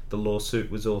 The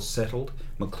lawsuit was all settled.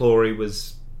 McClory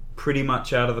was pretty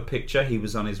much out of the picture. He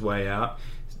was on his way out.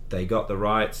 They got the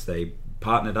rights. They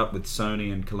partnered up with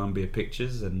Sony and Columbia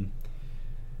Pictures, and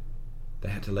they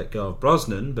had to let go of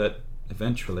Brosnan. But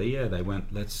eventually, they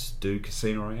went, let's do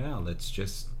Casino Royale. Let's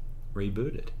just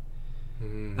reboot it.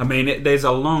 I mean, there's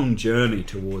a long journey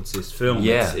towards this film.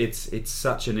 Yeah. It's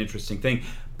such an interesting thing.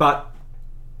 But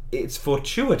it's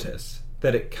fortuitous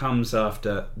that it comes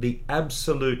after the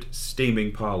absolute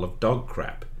steaming pile of dog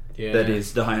crap that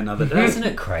is Die Another Day. Isn't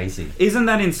it crazy? Isn't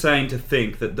that insane to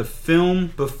think that the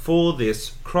film before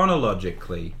this,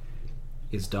 chronologically,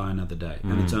 is Die Another Day,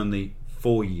 and it's only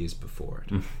 4 years before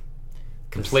it.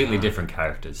 Completely different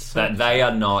characters. That they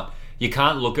are not. You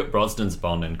can't look at Brosnan's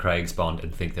Bond and Craig's Bond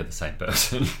and think they're the same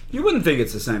person. You wouldn't think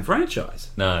it's the same franchise.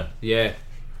 No. Yeah.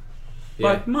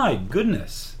 Like, my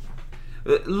goodness.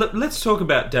 Let's talk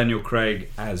about Daniel Craig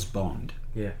as Bond.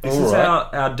 Yeah. This is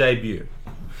our debut.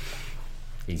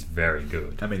 He's very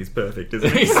good. I mean, he's perfect,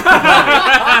 isn't he? He's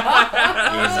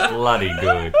bloody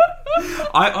good.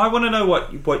 I want to know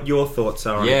what your thoughts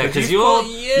are on it. Yeah, because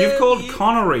you've called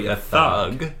Connery a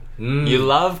thug. You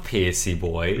love Piercy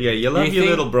boy. Yeah, you love your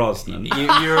little Brosnan.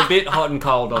 You're a bit hot and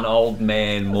cold on Old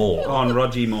Man Moore. On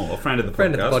Roger Moore, friend of the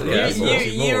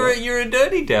podcast. You're a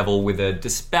dirty devil with a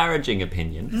disparaging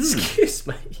opinion. Excuse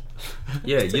me.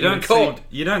 Yeah,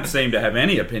 you don't seem to have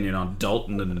any opinion on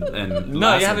Dalton and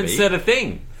No, you haven't said a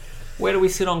thing. Where do we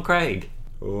sit on Craig?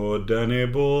 Oh, Danny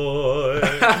boy.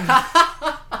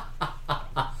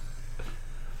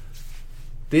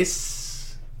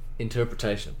 This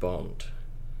interpretation of Bond.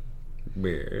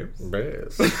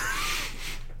 Yes.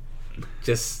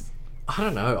 just, I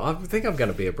don't know. I think I'm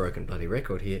going to be a broken bloody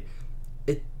record here.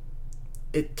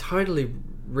 It totally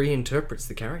reinterprets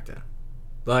the character.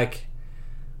 Like,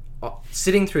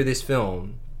 sitting through this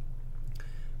film,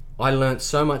 I learnt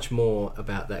so much more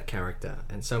about that character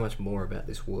and so much more about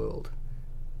this world.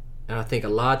 And I think a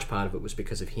large part of it was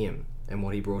because of him and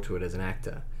what he brought to it as an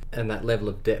actor and that level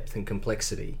of depth and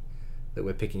complexity that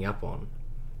we're picking up on.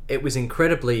 It was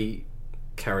incredibly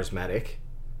charismatic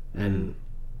and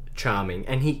charming,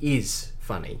 and he is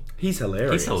funny. He's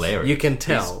hilarious. You can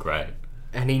tell. He's great.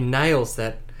 And he nails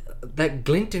that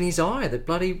glint in his eye that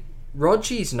bloody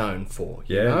Roggie's known for.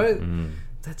 You know?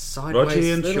 That sideways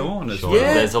Rogie and little... Sean as well.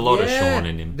 Yeah, there's a lot of Sean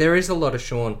in him. There is a lot of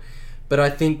Sean. But I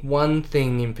think one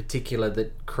thing in particular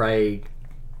that Craig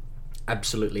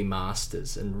absolutely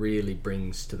masters and really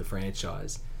brings to the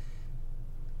franchise,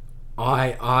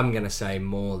 I'm going to say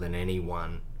more than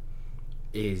anyone,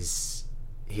 is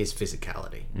his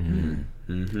physicality.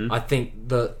 I think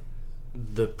the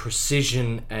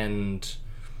precision and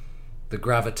the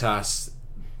gravitas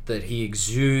that he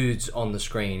exudes on the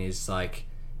screen is like,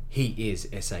 he is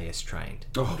SAS trained.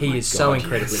 He is so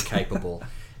incredibly capable.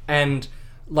 And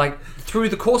like, through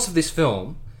the course of this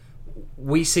film,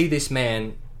 we see this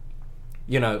man,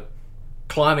 you know,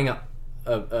 climbing up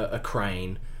a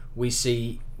crane. We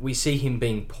see him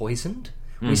being poisoned.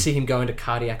 We see him go into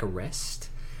cardiac arrest.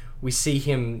 We see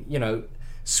him, you know,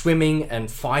 swimming and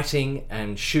fighting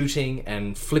and shooting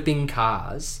and flipping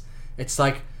cars. It's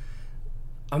like,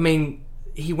 I mean,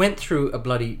 he went through a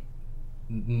bloody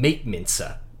meat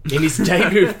mincer in his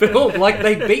debut film. Like,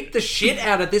 they beat the shit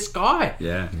out of this guy.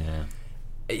 Yeah.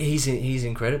 He's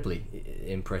incredibly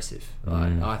impressive.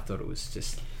 I thought it was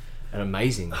just an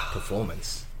amazing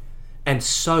performance, and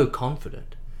so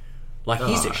confident. Like,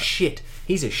 he's a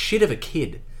shit of a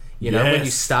kid. You know, when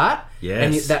you start,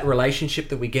 and that relationship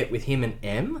that we get with him and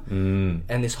M,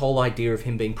 and this whole idea of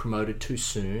him being promoted too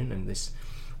soon, and this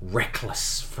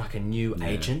reckless fucking new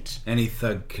agent. Any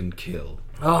thug can kill.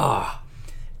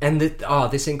 And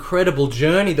this incredible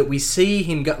journey that we see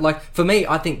him go. Like, for me,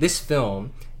 I think this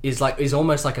film is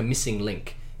almost like a missing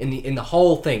link in the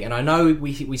whole thing. And I know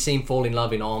we see him fall in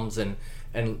love in Oms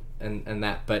and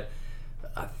that, but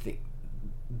I think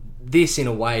this in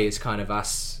a way is kind of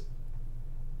us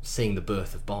seeing the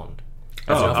birth of Bond.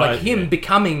 Him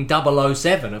becoming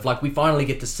 007, of like, we finally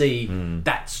get to see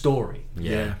that story.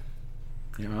 Yeah,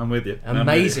 I'm with you.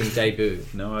 Amazing debut.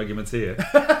 No arguments here.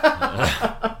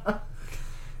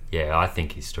 Yeah, I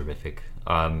think he's terrific.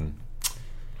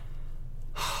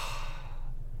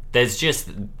 There's just,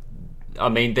 I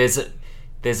mean, there's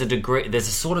a degree, there's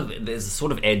a sort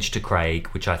of edge to Craig,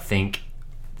 which I think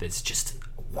there's just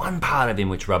one part of him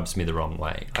which rubs me the wrong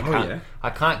way. I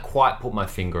can't quite put my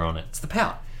finger on it. It's the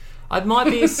pout. It might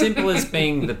be as simple as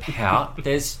being the pout.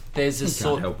 There's a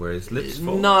sort. Can't help where his lips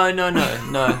fall. No.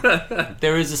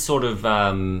 There is a sort of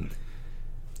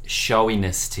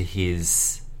showiness to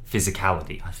his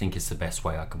physicality, I think, is the best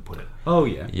way I can put it. Oh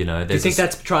yeah. You know, do you think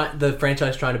that's the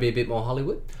franchise trying to be a bit more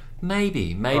Hollywood?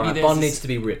 Maybe. Right, Bond needs to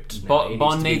be ripped.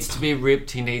 Bond needs to be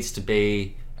ripped. He needs to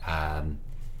be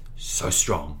so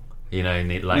strong. You know,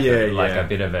 like a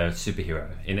bit of a superhero.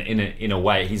 In a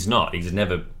way, he's not. He's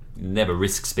never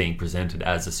risks being presented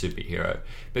as a superhero.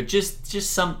 But just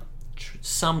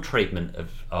some treatment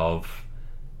of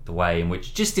the way in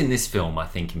which, just in this film, I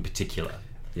think in particular.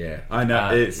 Yeah, I know.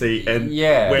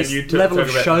 When you level of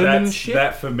showmanship,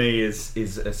 that for me is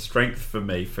a strength for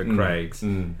me for Craig's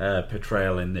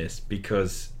portrayal in this,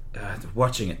 because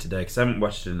watching it today, because I haven't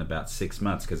watched it in about 6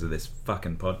 months because of this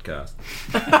fucking podcast.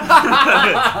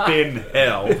 It's been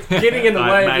hell. Getting in the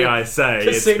way. May I say,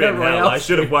 it's been hell. I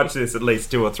should have watched this at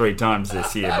least 2 or 3 times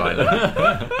this year by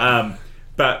now.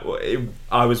 But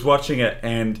I was watching it,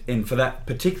 and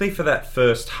particularly for that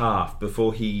first half,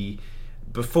 before he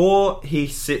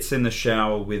sits in the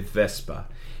shower with Vesper,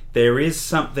 there is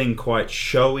something quite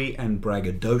showy and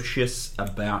braggadocious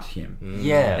about him.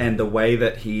 Yeah. And the way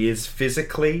that he is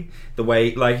physically, the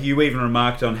way, like, you even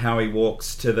remarked on how he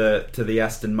walks to the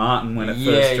Aston Martin when it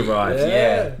first arrives.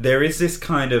 Yeah. There is this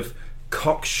kind of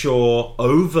cocksure,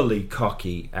 overly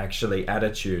cocky, actually,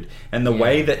 attitude. And the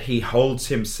way that he holds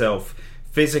himself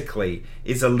physically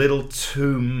is a little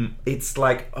too, it's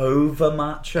like over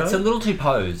macho. It's a little too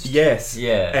posed. Yes.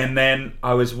 Yeah. And then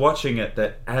I was watching it,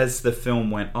 that as the film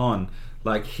went on,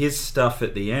 like his stuff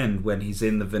at the end when he's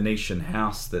in the Venetian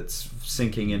house that's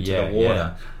sinking into the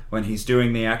water, when he's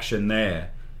doing the action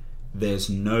there's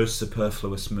no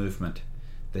superfluous movement.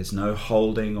 There's no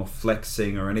holding or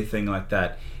flexing or anything like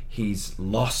that. He's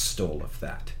lost all of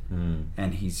that.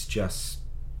 And he's just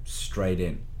straight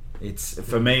in. It's,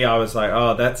 for me, I was like,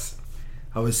 oh,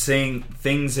 I was seeing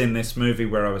things in this movie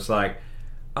where I was like,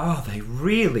 oh, they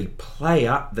really play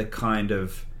up the kind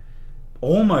of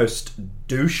almost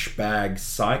douchebag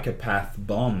psychopath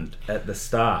Bond at the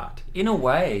start. In a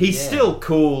way, He's still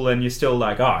cool, and you're still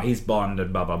like, oh, he's Bond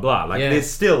and blah, blah, blah. Like,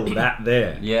 there's still that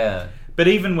there. Yeah. But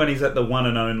even when he's at the one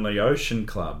and only Ocean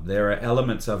Club, there are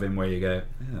elements of him where you go,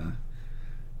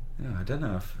 I don't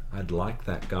know if I'd like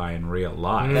that guy in real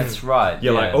life. That's right.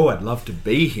 You're like, oh, I'd love to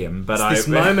be him, but It's this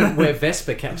moment where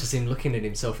Vesper catches him looking at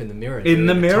himself in the mirror. In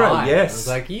the mirror, time. yes. I was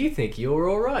like, you think you're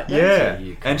all right, don't yeah.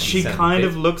 you? And she kind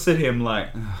of looks at him like,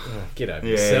 get over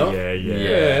yourself.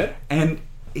 Yeah. And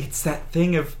it's that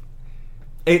thing of...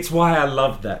 It's why I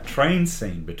loved that train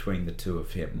scene between the two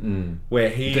of him. Where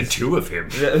he's... The two of him.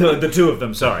 The two of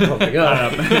them, sorry. Oh my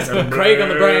God. Craig on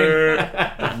the brain.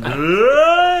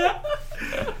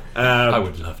 I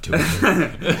would love to.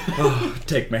 Oh,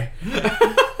 take me.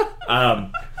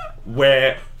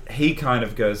 Where he kind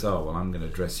of goes, oh, well, I'm going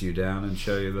to dress you down and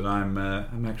show you that I'm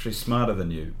actually smarter than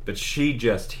you. But she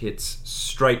just hits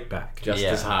straight back. Just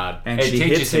as hard. And It she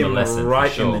teaches hits him a him lesson, for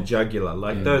right in sure. the jugular.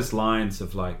 Like those lines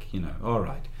of like, all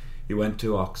right, you went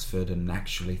to Oxford and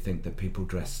actually think that people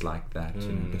dress like that.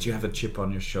 But you have a chip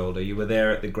on your shoulder. You were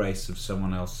there at the grace of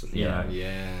someone else. You know.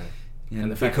 Yeah. And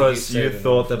the fact because that you you said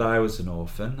thought that I was an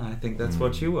orphan, I think that's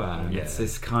what you are. And it's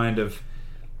this kind of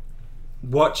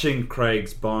watching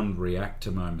Craig's Bond react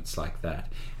to moments like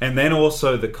that. And then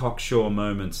also the cocksure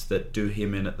moments that do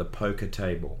him in at the poker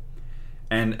table.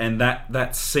 And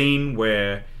that scene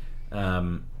where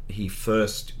he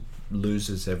first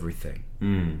loses everything.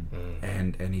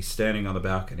 And he's standing on the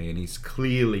balcony and he's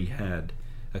clearly had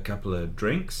a couple of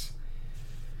drinks.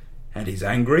 And he's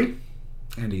angry.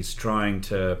 And he's trying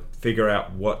to figure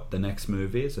out what the next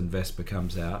move is, and Vesper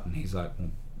comes out, and he's like,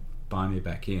 well, buy me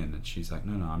back in. And she's like,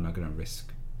 no, I'm not going to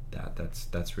risk that.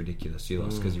 That's ridiculous. You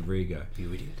lost because of your ego.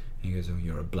 You idiot. And he goes, oh,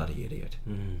 you're a bloody idiot.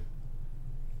 And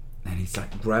he's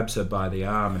like, grabs her by the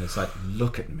arm, and it's like,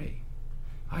 look at me.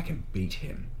 I can beat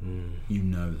him. You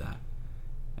know that.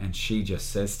 And she just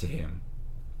says to him,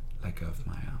 let go of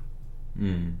my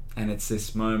arm. And it's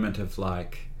this moment of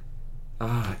like,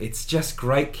 it's just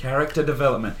great character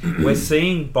development. We're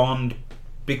seeing Bond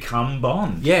become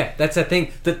Bond. Yeah, that's the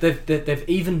thing. That they've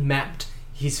even mapped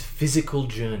his physical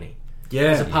journey. Yeah.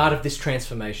 As a part of this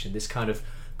transformation, this kind of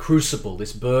crucible,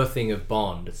 this birthing of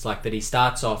Bond. It's like that he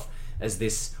starts off as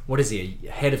this, what is he,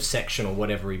 a head of section or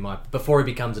whatever he might, before he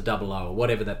becomes a 00 or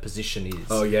whatever that position is.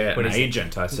 Oh yeah, When an he's-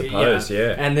 agent, I suppose,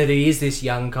 yeah. And that he is this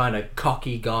young kind of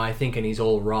cocky guy thinking he's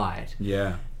all right.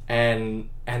 Yeah. And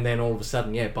then all of a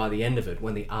sudden, by the end of it,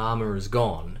 when the armour is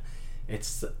gone,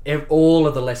 it's all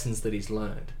of the lessons that he's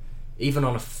learned. Even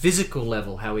on a physical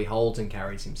level, how he holds and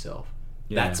carries himself.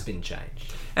 Yeah. That's been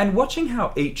changed. And watching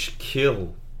how each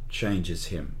kill changes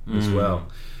him as well.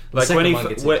 Like second when he one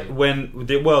gets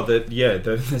easier.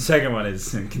 the second one is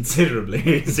considerably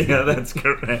easier. That's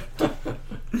correct.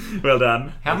 Well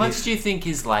done. How much do you think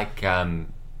is like a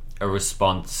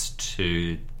response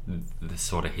to the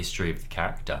sort of history of the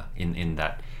character in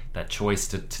that choice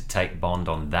to take Bond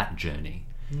on that journey?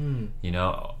 You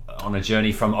know, on a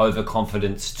journey from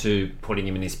overconfidence to putting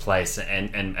him in his place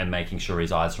and making sure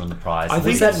his eyes are on the prize. I think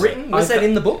Was that written? Was that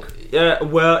in the book?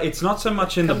 Well, it's not so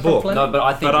much in the Come from book. Fleming? No, but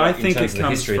I think it the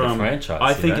comes history from of the franchise. I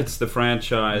you think know? it's the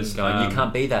franchise. Going, you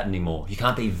can't be that anymore. You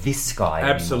can't be this guy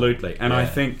Absolutely. anymore. And I Yeah.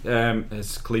 think,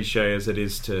 as cliche as it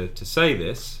is to say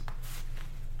this,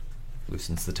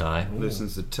 Loosens the tie.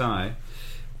 listens to Ty,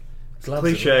 Loves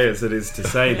cliche as it is to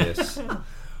say this,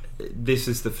 this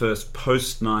is the first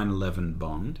post 9/11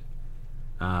 Bond.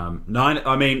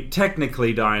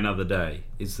 Technically Die Another Day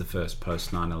is the first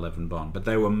post 9/11 Bond, but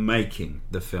they were making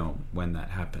the film when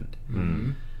that happened.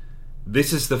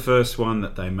 This is the first one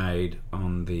that they made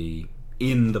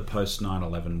in the post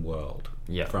 9/11 world.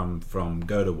 Yeah. From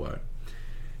go to woe.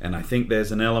 And I think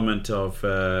there's an element of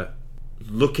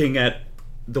looking at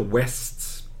the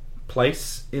West's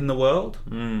place in the world,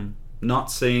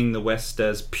 not seeing the West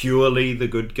as purely the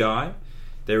good guy.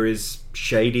 There is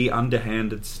shady,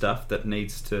 underhanded stuff that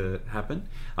needs to happen.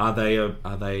 Are they a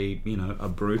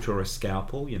brute or a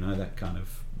scalpel? That kind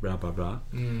of blah blah blah.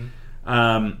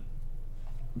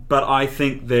 But I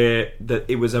think that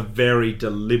it was a very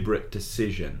deliberate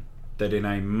decision that in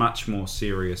a much more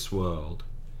serious world,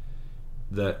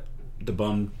 that the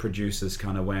Bond producers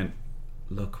kind of went,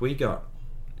 look,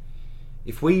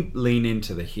 if we lean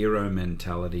into the hero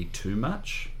mentality too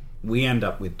much, we end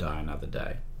up with Die Another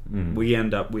Day. We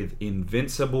end up with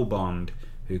invincible Bond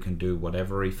who can do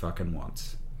whatever he fucking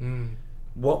wants.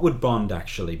 what would Bond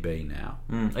actually be now?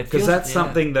 It Because feels- that's yeah.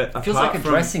 something that It feels apart like a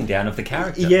from, dressing down of the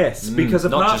character. Yes, because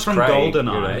not apart just from Craig,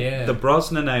 GoldenEye, Yeah. the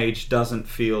Brosnan age doesn't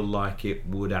feel like it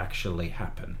would actually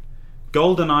happen.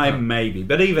 GoldenEye maybe,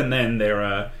 but even then there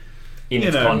are... In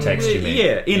its context, you mean?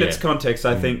 Yeah, in its context,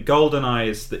 I think GoldenEye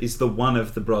is the one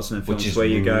of the Brosnan films is where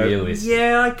you go, realistic.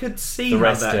 yeah, I could see The how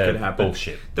rest that are could happen.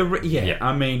 bullshit. Yeah,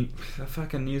 I mean, a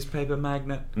fucking newspaper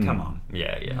magnate. Come on.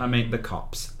 Yeah. I mean, the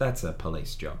cops. That's a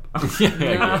police job.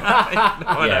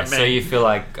 Yeah, so you feel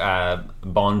like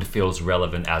Bond feels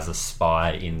relevant as a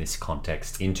spy in this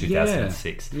context in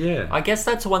 2006. Yeah. I guess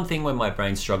that's one thing where my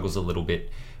brain struggles a little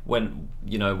bit when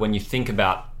you think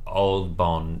about old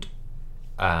Bond.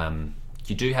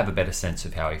 You do have a better sense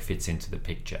of how he fits into the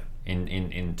picture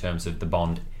in terms of the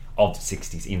Bond of the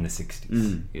 60s, in the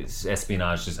 60s. His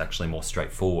espionage is actually more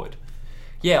straightforward.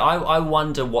 Yeah, I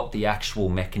wonder what the actual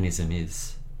mechanism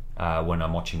is when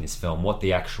I'm watching this film, what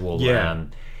the actual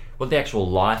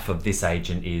life of this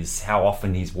agent is, how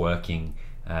often he's working,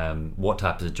 what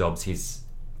types of jobs he's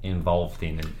involved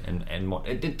in, and what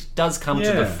it does come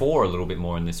to the fore a little bit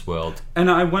more in this world. And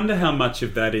I wonder how much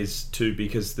of that is too,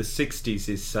 because the 60s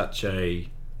is such a...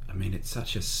 I mean, it's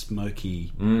such a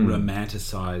smoky,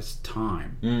 romanticized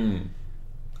time.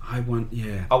 I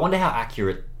wonder how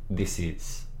accurate this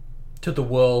is. To the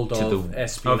world To of the-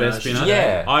 espionage. of espionage.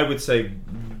 Yeah. I would say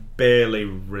barely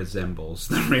resembles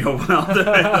the real world.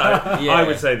 I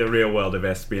would say the real world of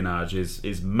espionage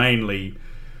is mainly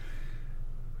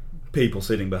people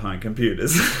sitting behind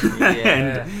computers.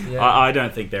 And I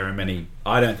don't think there are many.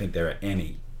 I don't think there are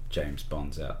any James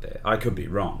Bonds out there. I could be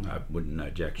wrong. I wouldn't know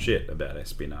jack shit about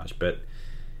espionage. But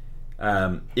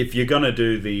if you're gonna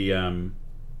do the, I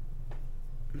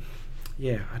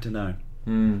don't know.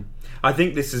 I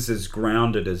think this is as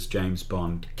grounded as James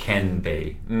Bond Can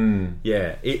be.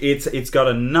 Yeah, it's got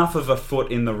enough of a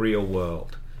foot in the real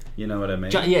world. You know what I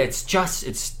mean? It's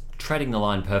treading the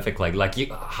line perfectly. Like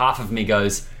half of me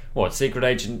goes, "What, secret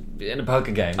agent in a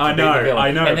poker game?" I know,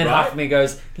 and then right? half of me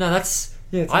goes, "No, that's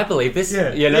Yeah, it's I believe this."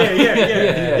 Yeah, You know?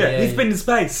 yeah. He's been in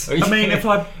space. I mean, if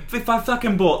I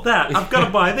fucking bought that, I've got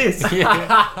to buy this.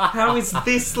 How is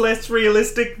this less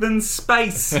realistic than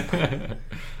space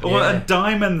or a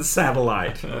diamond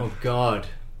satellite? Oh God.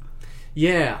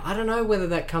 Yeah, I don't know whether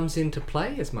that comes into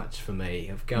play as much for me.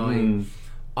 Of going,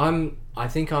 I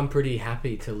think I'm pretty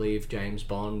happy to leave James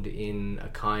Bond in a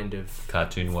kind of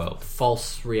Cartoon world.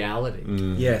 false reality.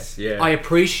 Yes, yeah. I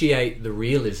appreciate the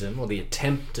realism or the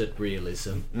attempt at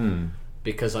realism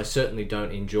because I certainly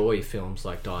don't enjoy films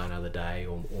like Die Another Day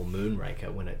or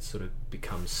Moonraker when it sort of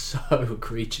becomes so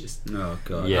egregious. Oh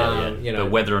god. Yeah. you know-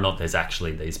 But whether or not there's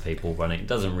actually these people running, it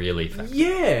doesn't really factor.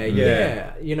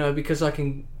 Yeah. You know, because I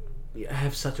can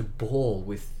have such a ball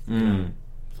with you know,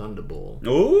 Thunderball.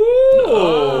 Ooh.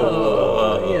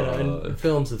 You know, and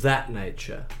films of that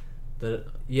nature. That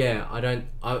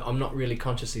I'm not really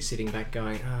consciously sitting back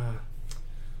going,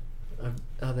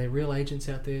 are there real agents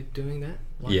out there doing that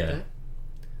like that?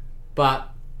 But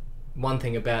one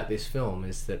thing about this film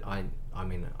is that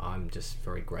I'm just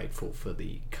very grateful for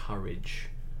the courage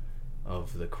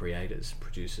of the creators,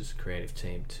 producers, creative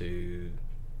team to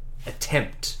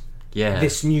attempt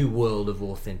this new world of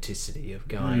authenticity of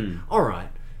going, all right,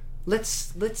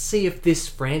 let's see if this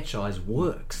franchise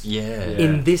works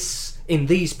in these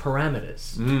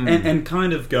parameters. And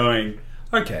kind of going,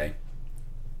 okay,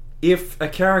 if a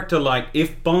character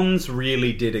if Bonds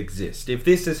really did exist, if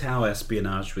this is how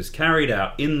espionage was carried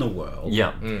out in the world,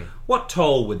 what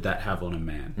toll would that have on a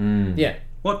man?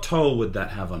 What toll would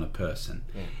that have on a person?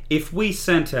 If we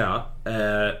sent out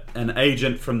an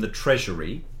agent from the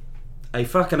Treasury, a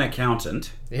fucking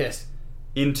accountant,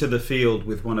 into the field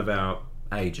with one of our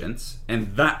agents,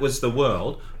 and that was the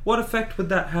world, what effect would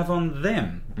that have on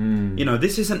them? You know,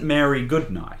 this isn't Mary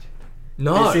Goodnight.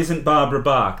 No. This isn't Barbara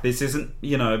Bach. This isn't,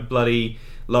 bloody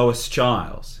Lois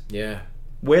Chiles. Yeah.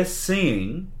 We're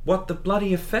seeing what the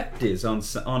bloody effect is on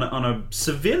a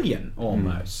civilian,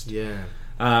 almost. Yeah.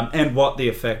 And what the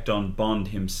effect on Bond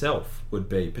himself would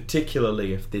be,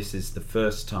 particularly if this is the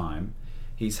first time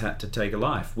he's had to take a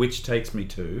life, which takes me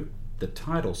to the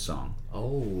title song.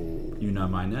 Oh. You Know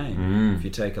My Name. If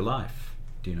you take a life,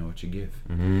 do you know what you give?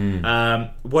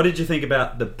 What did you think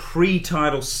about the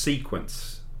pre-title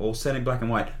sequence, all set in black and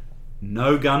white?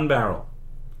 No gun barrel.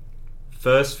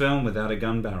 First film without a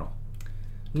gun barrel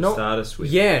to start us with.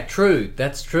 Yeah, true.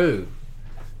 That's true.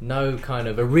 No kind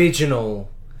of original.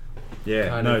 Yeah,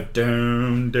 kind no of-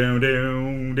 doom, doom,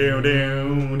 doom, doom,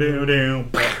 doom, doom,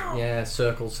 doom. Yeah,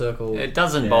 circle. It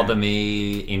doesn't bother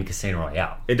me in Casino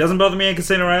Royale. It doesn't bother me in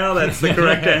Casino Royale. That's the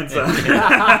correct answer.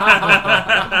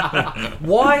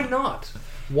 Why not?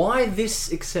 Why this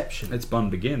exception? It's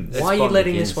Bond Begins. Why are you Bond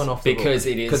letting Begins. this one off the Because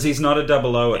book? it is... Because he's not a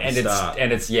 00 at and the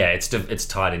start. it's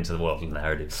tied into the world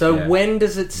narrative. So Yeah. when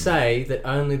does it say that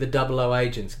only the 00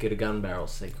 agents get a gun barrel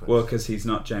sequence? Well, because he's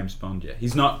not James Bond yet.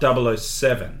 He's not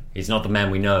 007. He's not the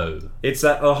man we know. It's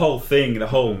that the whole thing, the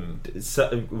whole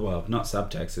well, not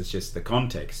subtext. It's just the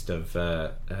context of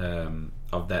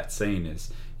that scene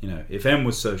is, if M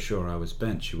was so sure I was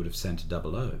bent, she would have sent a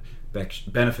 00.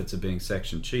 Benefits of being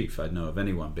section chief. I'd know of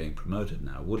anyone being promoted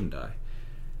now, wouldn't I?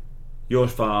 Your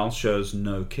file shows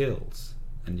no kills,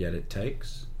 and yet it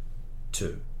takes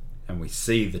 2, and we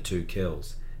see the 2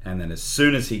 kills, and then as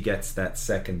soon as he gets that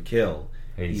second kill,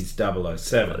 he's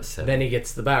 007. Then he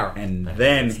gets the barrel. And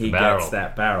then Gets the he barrel. gets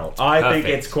that barrel. I think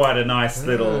Perfect. it's quite a nice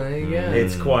little. Yeah.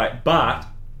 It's quite, but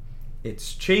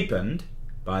it's cheapened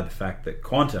by the fact that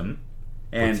Quantum,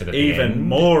 and Puts it at the even end.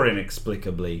 more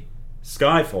inexplicably,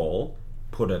 Skyfall,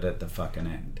 put it at the fucking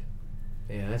end.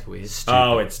 Yeah, that's weird.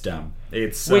 Oh, it's dumb.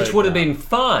 It's so Which would have dumb. been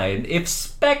fine if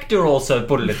Spectre also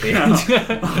put it at the end.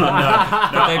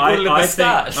 No, They put it at the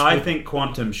start. I think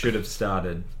Quantum should have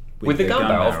started With the gun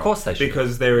barrel. Of course they should.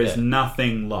 because there is Yeah.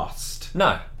 nothing lost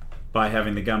No. by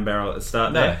having the gun barrel at the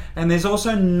start No. there. And there's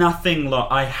also nothing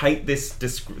I hate this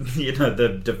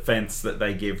the defense that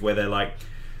they give where they're like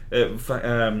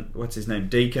what's his name,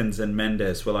 Deakins and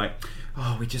Mendes were like,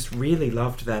 oh, we just really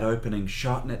loved that opening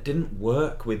shot and it didn't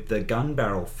work with the gun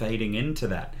barrel fading into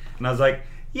that. And I was like,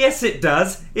 yes it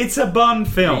does, it's a Bond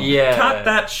film. Yeah. Cut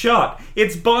that shot.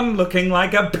 It's Bond looking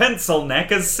like a pencil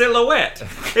neck as silhouette.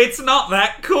 It's not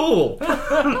that cool.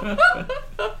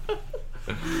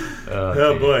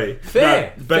 Oh boy!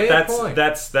 Fair, No, but fair point.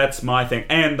 that's my thing,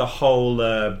 and the whole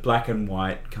black and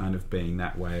white kind of being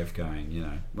that way of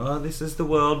going. Well, this is the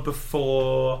world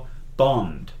before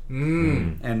Bond,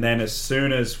 and then as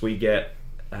soon as we get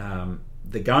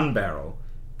the gun barrel,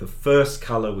 the first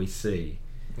color we see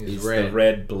is red. the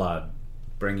red blood,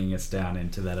 bringing us down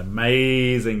into that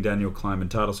amazing Daniel Kleinman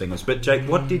title sequence. But Jake,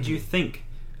 what did you think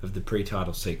of the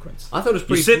pre-title sequence? I thought it was You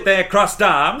pretty. sit there crossed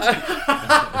arms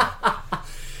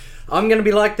I'm going to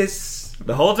be like this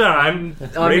the whole time.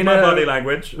 I'm Read in my a- body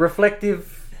language.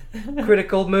 reflective,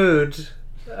 critical mood.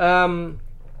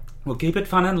 We'll keep it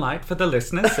fun and light for the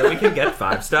listeners so we can get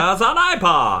 5 stars on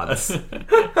iPods.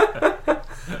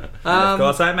 And of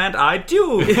course I meant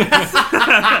iTunes.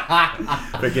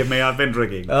 Forgive me, I've been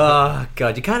drinking. Oh,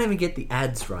 God, you can't even get the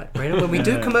ads right, Brandon. When we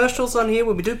do commercials on here,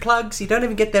 when we do plugs, you don't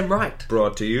even get them right.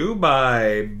 Brought to you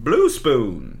by Blue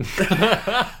Spoon.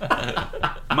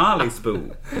 Marley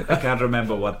Spoon. I can't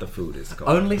remember what the food is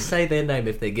called. Only say their name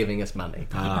if they're giving us money.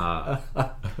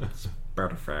 It's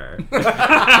better fair.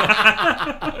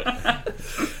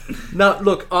 No,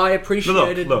 look, I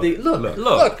appreciated Look.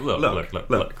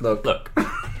 Look.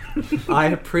 I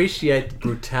appreciate the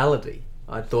brutality.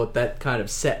 I thought that kind of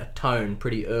set a tone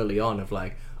pretty early on of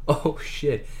like, oh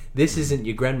shit, this isn't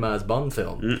your grandma's Bond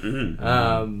film.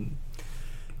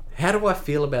 How do I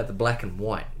feel about the black and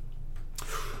white?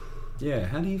 Yeah,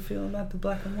 how do you feel about the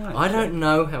black and white? I don't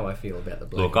know how I feel about the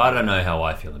black. Look, I don't know how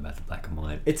I feel about the black and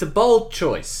white. It's a bold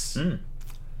choice.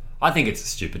 I think it's a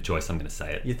stupid choice, I'm going to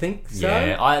say it. You think so?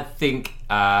 Yeah, I think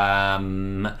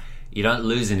you don't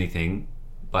lose anything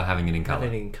by having it in colour.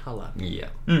 Have it in colour. Yeah.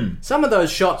 Some of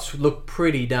those shots look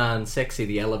pretty darn sexy.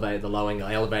 The elevator, the low angle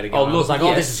elevator. Oh, I was look, like,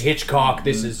 yes. this is Hitchcock.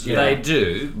 This is They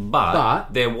do, but,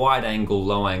 But- they're wide angle,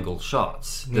 low angle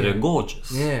shots that are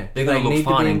gorgeous. Yeah. They're Do going they to need look to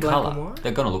fine be in in black and colour. white?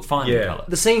 They're going to look fine in Yeah. colour.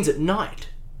 the scenes at night.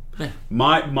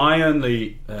 My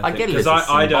only I get it because as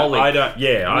a I don't symbolic-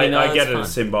 yeah I mean, I get it's it fine.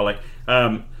 as symbolic.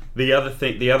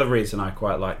 The other reason I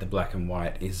quite like the black and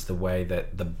white is the way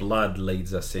that the blood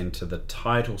leads us into the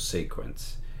title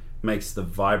sequence, makes the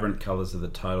vibrant colours of the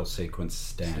title sequence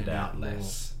stand out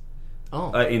less.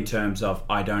 Oh, In terms of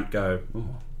I don't go,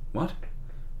 oh, what?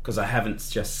 Because I haven't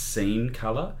just seen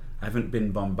colour. I haven't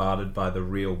been bombarded by the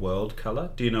real world colour.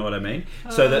 Do you know what I mean?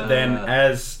 So that then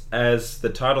as the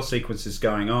title sequence is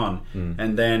going on,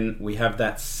 and then we have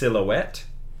that silhouette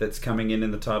that's coming in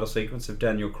the title sequence of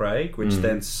Daniel Craig, which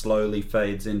then slowly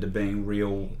fades into being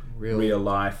real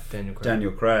life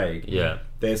Daniel Craig. Yeah.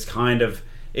 There's kind of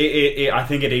I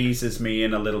think it eases me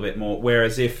in a little bit more.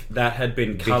 Whereas if that had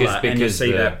been colour and you because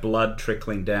see the- that blood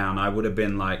trickling down, I would have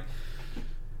been like,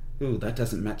 ooh, that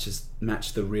doesn't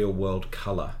match the real world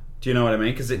colour. Do you know what I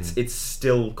mean? Because it's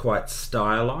still quite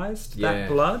stylized, Yeah. that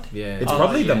blood. Yeah. It's Oh,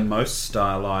 probably the yeah. most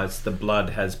stylized the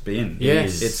blood has been.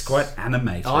 Yes. It's quite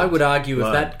animated. I would argue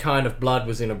blood. if that kind of blood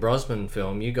was in a Brosnan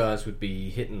film, you guys would be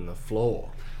hitting the floor.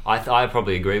 I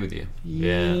probably agree with you.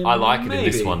 Yeah. I like it in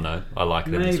this maybe. one, though. I like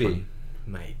it in this Maybe. one.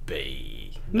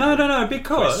 Maybe. No,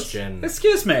 because... Question.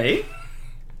 Excuse me.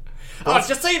 Oh, did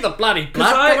you see the bloody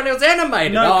blood I- when it was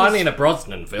animated? No, oh, 'cause only in a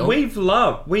Brosnan film.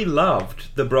 we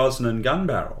loved the Brosnan gun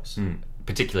barrels,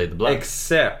 Particularly the blood.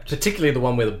 except Particularly the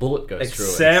one where the bullet goes through it.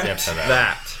 except for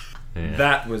that. Yeah.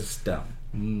 That was dumb.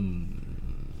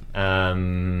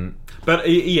 But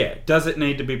yeah, does it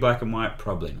need to be black and white?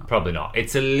 Probably not. Probably not.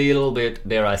 It's a little bit,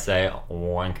 dare I say,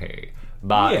 wanky.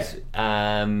 But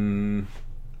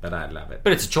But I love it.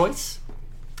 but it's a choice.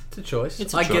 It's a choice.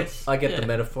 It's a I choice. get Yeah. the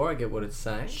metaphor. I get what it's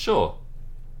saying. Sure.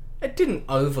 It didn't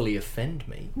overly offend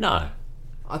me. No.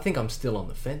 I think I'm still on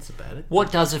the fence about it.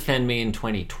 What does offend me in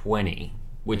 2020,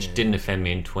 which didn't offend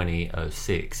me in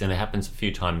 2006, and it happens a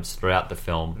few times throughout the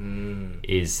film,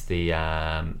 is the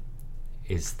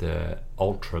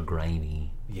ultra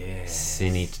grainy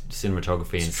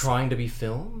cinematography. It's and trying to be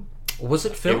film. Or was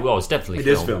it It film? was definitely It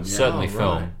film. is film, yeah. Certainly Oh,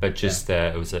 film. right. But just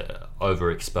it was a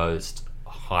overexposed,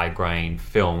 high-grain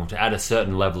film to add a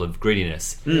certain level of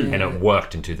grittiness. And it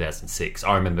worked in 2006.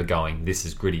 I remember going, this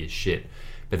is gritty as shit.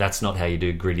 But that's not how you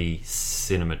do gritty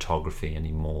cinematography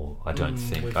anymore, I don't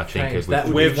think. we've I think changed it that.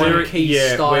 was... We're We're very key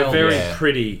style. We're very Yeah.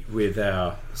 pretty with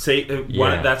our. See,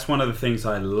 Yeah. that's one of the things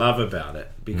I love about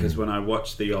it because when I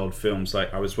watch the old films,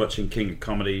 like I was watching King of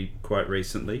Comedy quite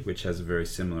recently, which has a very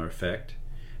similar effect.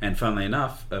 And funnily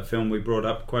enough, a film we brought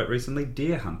up quite recently,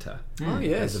 Deer Hunter, Oh, has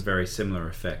yes. a very similar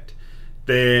effect.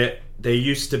 There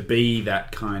used to be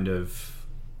that kind of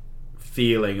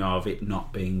feeling of it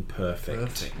not being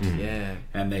perfect. Yeah.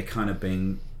 And they're kind of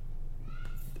being,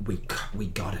 we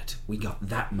got it. We got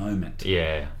that moment.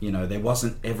 Yeah. You know,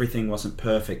 everything wasn't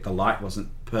perfect. The light wasn't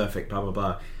perfect, blah, blah,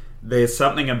 blah. There's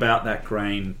something about that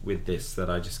grain with this that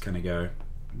I just kind of go,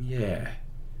 yeah,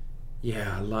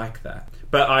 I like that.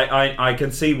 But I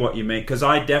can see what you mean, because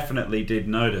I definitely did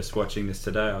notice watching this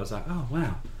today. I was like, oh,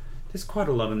 wow. There's quite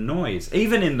a lot of noise.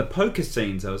 Even in the poker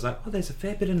scenes, I was like, oh, there's a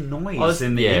fair bit of noise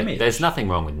in the image. There's nothing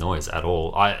wrong with noise at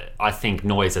all. I think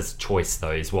noise as a choice,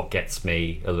 though, is what gets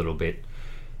me a little bit...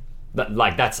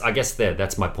 Like,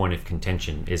 that's my point of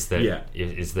contention, is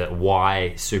that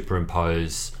why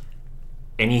superimpose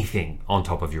anything on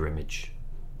top of your image?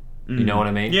 You know what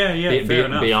I mean? Yeah, fair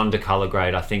enough. Beyond a colour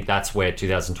grade, I think that's where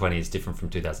 2020 is different from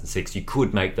 2006. You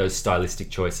could make those stylistic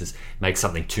choices, make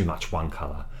something too much one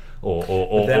colour.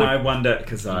 Or then I wonder,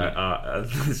 because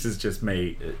this is just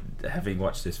me having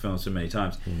watched this film so many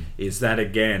times, is that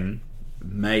again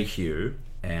Mayhew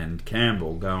and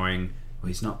Campbell going, well,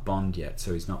 he's not Bond yet,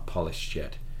 so he's not polished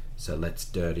yet, so let's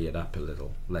dirty it up a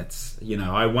little.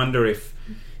 I wonder if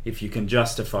you can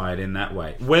justify it in that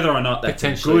way, whether or not that's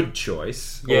a good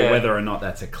choice, or whether or not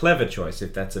that's a clever choice,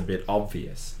 if that's a bit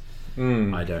obvious.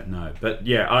 I don't know, but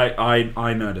yeah,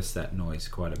 I noticed that noise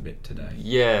quite a bit today.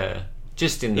 Yeah.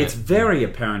 Just in the... It's very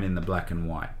apparent in the black and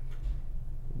white.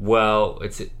 Well,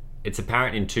 it's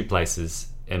apparent in two places,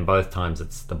 and both times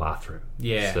it's the bathroom.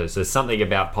 Yeah. So something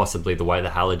about possibly the way the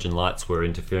halogen lights were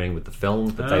interfering with the film,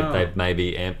 but they've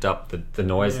maybe amped up the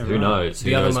noise. Yeah, Who right. knows?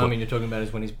 The other moment you're talking about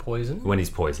is when he's poisoned. when he's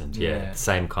poisoned. Yeah, Yeah.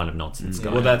 same kind of nonsense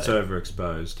going. Well, that's on.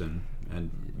 overexposed, and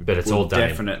But it's we'll all done in-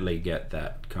 definitely get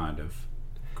that kind of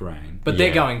grain. But they're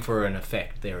Yeah. going for an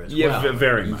effect there as yeah, well.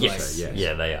 very much Yes. so. Yes.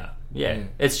 Yeah, they are. Yeah.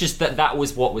 It's just that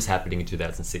was what was happening in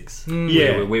 2006.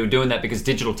 Yeah. We were doing that because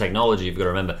digital technology, you've got to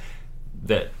remember,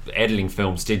 that editing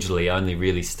films digitally only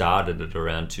really started at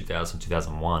around 2000,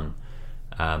 2001.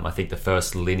 I think the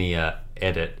first linear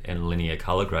edit and linear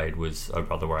color grade was Oh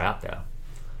Brother, We're Out There.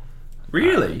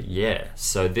 Really? Yeah.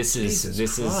 So this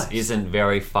Christ. isn't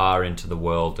very far into the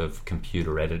world of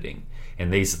computer editing.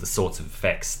 And these are the sorts of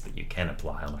effects that you can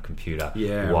apply on a computer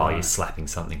while right. you're slapping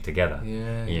something together.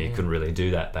 You couldn't really do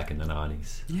that back in the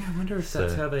 90s. Yeah, I wonder if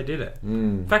that's how they did it.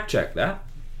 Mm. Fact check that.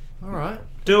 All right.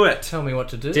 Do it. Tell me what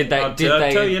to do. Did I'll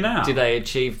they tell you now. Did they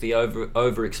achieve the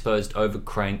overexposed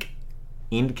overcrank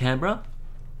in camera?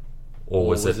 Or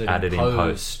was it added in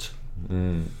post?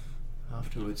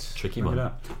 Afterwards? Tricky Look it one.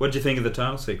 up. What do you think of the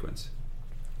title sequence?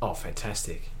 Oh,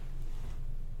 fantastic.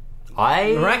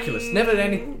 I Miraculous.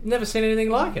 Never seen anything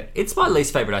like it. It's my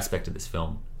least favourite aspect of this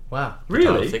film. Wow. The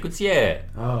title Really? sequence, yeah.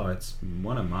 Oh, it's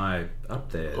one of my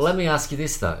up there. Let me ask you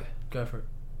this though. Go for it.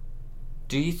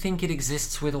 Do you think it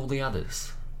exists with all the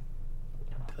others?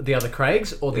 The other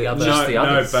Craigs or the other... Just the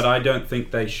others. but I don't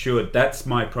think they should. That's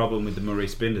my problem with the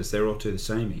Maurice Binders. They're all too the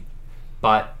samey.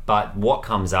 But what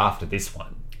comes after this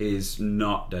one? Is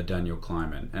not Daniel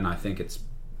Kleinman, and I think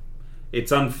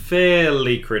it's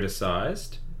unfairly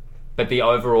criticised. But the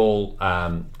overall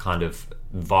kind of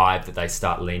vibe that they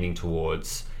start leaning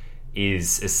towards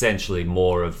is essentially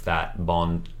more of that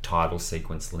Bond title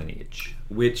sequence lineage.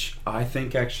 Which I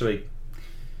think actually,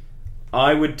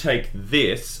 I would take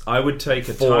this. I would take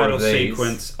a Four title of these.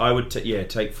 sequence. I would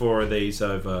take 4 of these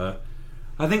over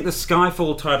I think the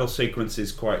Skyfall title sequence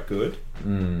is quite good.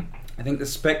 I think the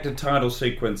Spectre title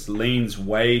sequence leans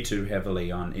way too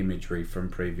heavily on imagery from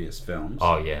previous films.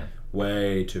 Oh, yeah.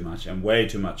 Way too much, and way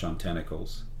too much on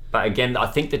tentacles. But again, I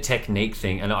think the technique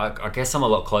thing, and I guess I'm a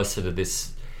lot closer to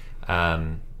this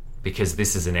because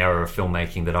this is an era of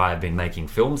filmmaking that I have been making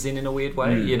films in a weird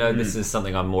way. This is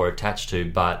something I'm more attached to,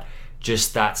 but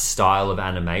just that style of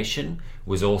animation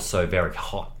was also very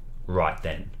hot right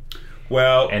then.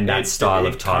 Well, and that style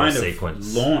of title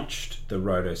sequence launched the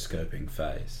rotoscoping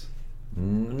phase.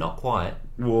 Not quite.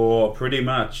 Oh, pretty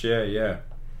much, yeah.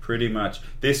 Pretty much.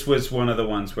 This was one of the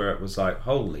ones where it was like,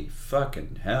 holy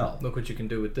fucking hell. Look what you can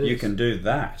do with this. You can do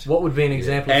that. What would be an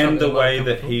example of and something the way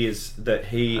like that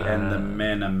he and the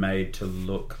men are made to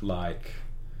look like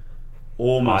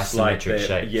almost like isometric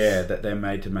shapes. Yeah, that they're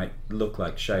made to look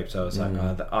like shapes. I was like,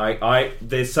 I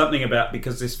there's something about,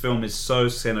 because this film is so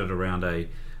centered around a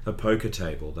poker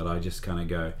table, that I just kind of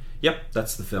go, yep,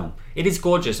 that's the film. It is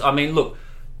gorgeous. I mean, look,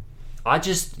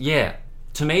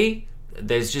 to me,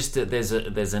 there's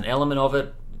an element of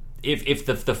it. If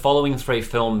the following three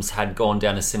films had gone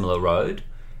down a similar road,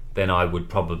 then I would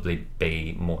probably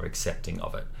be more accepting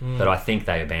of it. But I think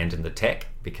they abandoned the tech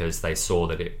because they saw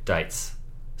that it dates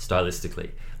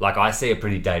stylistically. Like, I see a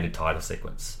pretty dated title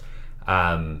sequence,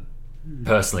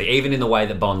 personally, even in the way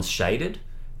that Bond's shaded.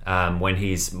 When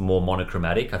he's more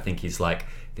monochromatic, I think he's like,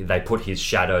 they put his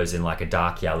shadows in like a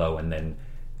dark yellow, and then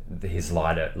his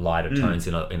lighter tones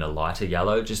in a lighter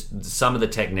yellow. Just some of the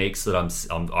techniques that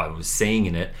I was seeing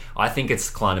in it, I think it's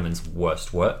Kleineman's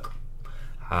worst work,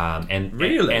 and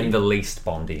the least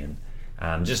Bondian.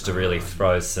 Just to really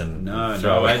throw some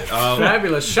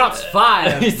fabulous shots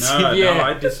fired. No,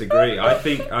 I disagree. I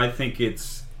think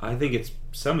it's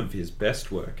some of his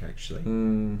best work,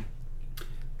 actually.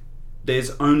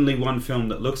 There's only one film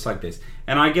that looks like this,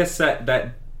 and I guess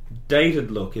that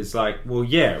dated look is like, well,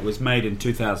 yeah, it was made in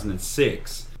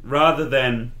 2006, rather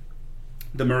than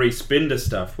the Maurice Binder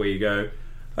stuff where you go,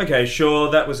 okay,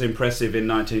 sure, that was impressive in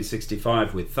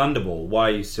 1965 with Thunderball. Why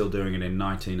are you still doing it in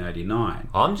 1989?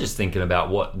 I'm just thinking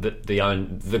about what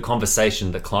the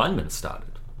conversation that Kleinman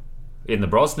started in the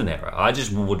Brosnan era. I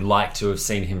just would like to have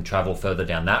seen him travel further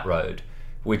down that road,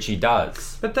 which he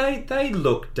does. But they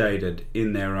look dated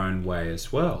in their own way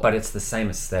as well. But it's the same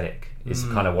aesthetic, is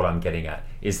kind of what I'm getting at.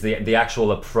 Is the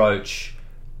actual approach.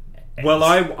 Well,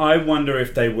 I wonder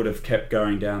if they would have kept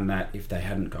going down that if they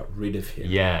hadn't got rid of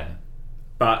him. Yeah.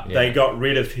 But they got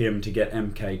rid of him to get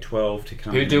MK12 to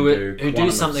come who in do and do who Quantum do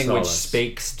of something which Solace.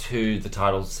 speaks to the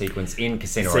title sequence in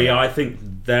Casino See, Royale. I think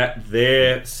that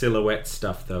their silhouette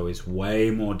stuff, though, is way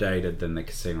more dated than the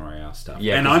Casino Royale stuff.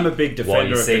 Yeah, and I'm a big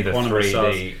defender of the Quantum of 3D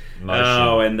Solace.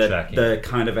 motion And tracking. the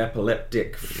kind of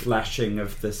epileptic flashing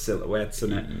of the silhouettes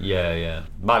in it. Yeah.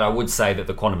 But I would say that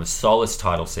the Quantum of Solace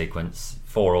title sequence,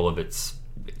 for all of its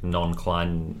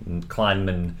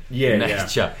non-Kleinman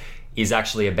nature, is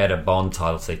actually a better Bond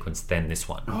title sequence than this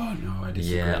one. Oh, no, I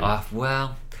disagree. Yeah,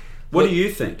 well... What do you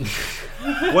think?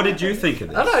 What did you think of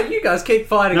this? I don't know, you guys keep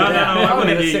fighting No, it out. I want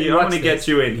to gonna hear sit you. and I watch want to this. get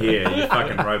you in here, you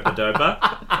fucking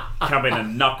rope-a-doper. Come in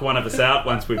and knock one of us out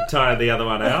once we've tired the other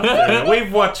one out. Yeah,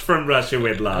 we've watched From Russia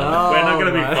with Love. We're not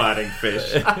going to be fighting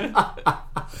fish.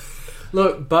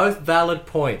 Look, both valid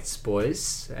points,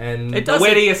 boys. And It doesn't-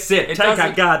 Where do you sit? it Take a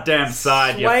doesn't- goddamn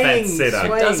side, you fat Swaying, sitter.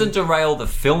 swaying. It doesn't derail the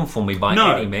film for me by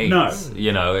No, any means. no.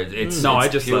 You know, it's No, it's I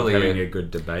just love purely having a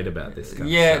good debate about this kind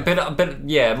Yeah, of stuff. but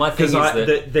yeah, my thing is Because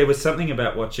that... there was something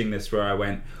about watching this where I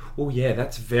went, oh yeah,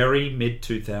 that's very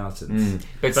mid-2000s.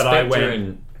 But I Spectre went,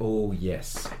 and- oh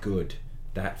yes, good.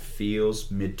 That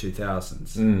feels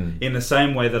mid-2000s. In the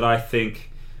same way that I think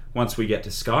once we get to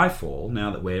Skyfall,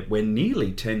 now that we're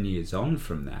nearly 10 years on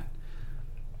from that,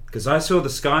 because I saw the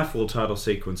Skyfall title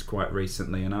sequence quite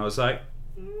recently and I was like,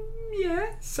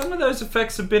 yeah, some of those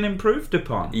effects have been improved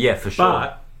upon. Yeah, for sure.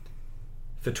 But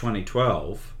for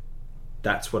 2012,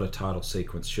 that's what a title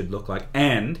sequence should look like,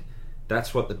 and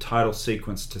that's what the title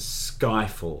sequence to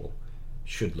Skyfall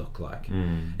should look like.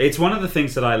 It's one of the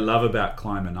things that I love about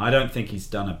Kleiman. I don't think he's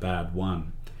done a bad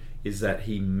one, is that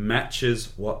he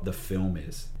matches what the film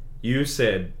is. You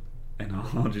said, and I'll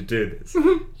hold you to this,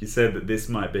 you said that this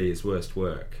might be his worst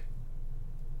work.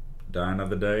 Die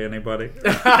Another Day, anybody?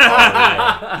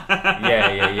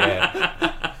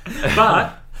 Yeah.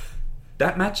 But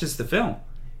that matches the film.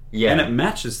 Yeah. And it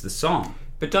matches the song.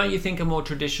 But don't you think a more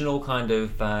traditional kind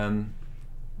of...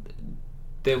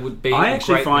 there would be I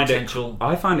actually great find potential...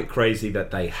 I find it crazy that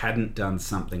they hadn't done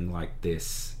something like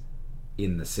this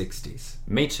in the 60s.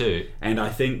 Me too. And I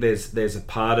think there's a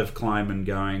part of Kleiman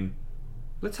going,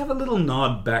 let's have a little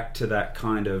nod back to that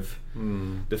kind of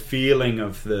the feeling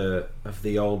of the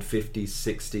old 50s,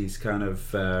 60s kind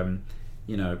of.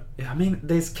 I mean,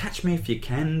 there's Catch Me If You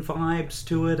Can vibes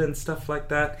to it and stuff like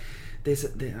that.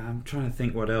 I'm trying to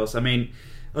think what else. I mean,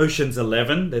 Ocean's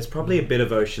 11. There's probably a bit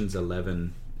of Ocean's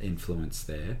 11 influence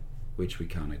there, which we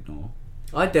can't ignore.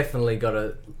 I definitely got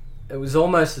it was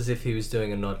almost as if he was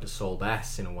doing a nod to Saul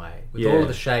Bass in a way, with all of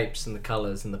the shapes and the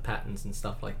colours and the patterns and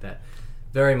stuff like that.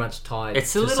 Very much tied.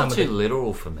 It's a little too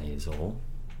literal for me, is all.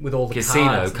 With all the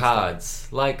casino cards.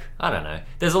 Like, I don't know.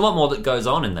 There's a lot more that goes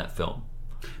on in that film.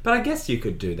 But I guess you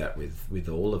could do that with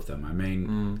all of them. I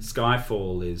mean,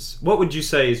 Skyfall is... What would you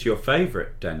say is your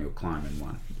favourite Daniel Kleinman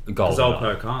one? Because I'll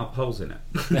poke holes in it.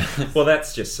 Well,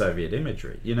 that's just Soviet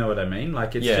imagery. You know what I mean?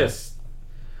 Like, it's just...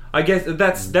 I guess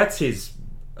that's his...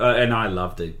 and I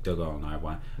love the GoldenEye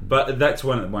one. But that's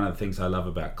one of the things I love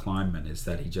about Kleinman is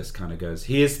that he just kind of goes,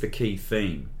 here's the key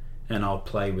theme, and I'll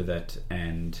play with it.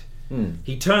 And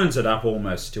he turns it up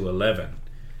almost to 11.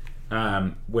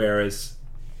 Whereas...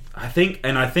 I think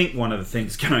one of the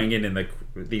things going in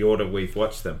the order we've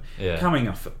watched them, coming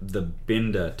off the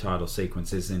Binder title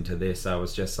sequences into this, I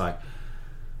was just like,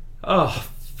 oh,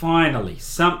 finally,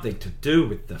 something to do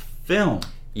with the film.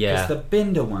 Yeah. Because the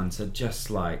Binder ones are just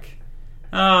like,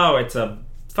 oh, it's a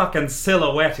fucking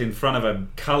silhouette in front of a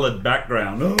coloured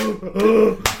background.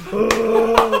 Oh,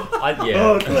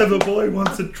 clever boy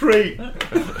wants a treat.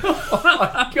 Oh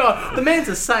my God, the man's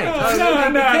a saint. No,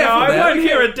 I won't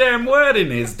hear a damn word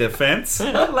in his defence.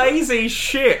 Lazy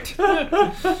shit.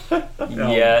 There's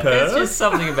just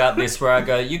something about this where I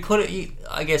go,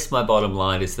 I guess my bottom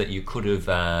line is that you could have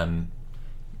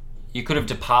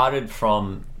departed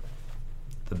from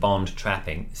the Bond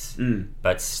trappings,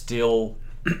 but still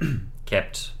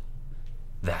kept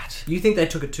that. You think they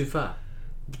took it too far?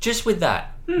 Just with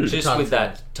that,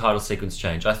 that title sequence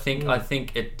change, I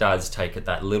think it does take it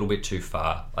that little bit too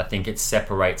far. I think it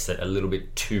separates it a little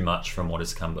bit too much from what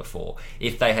has come before.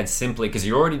 If they had simply, because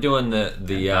you're already doing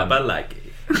you're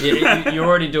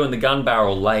already doing the gun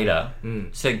barrel later,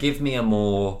 so give me a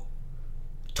more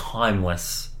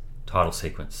timeless title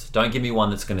sequence. Don't give me one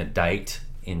that's going to date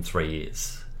in 3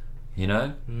 years. You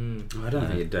know? I don't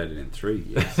think it dated in 3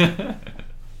 years.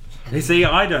 You see,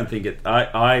 I don't think it...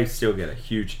 I still get a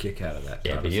huge kick out of that.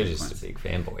 Yeah, but you're just a big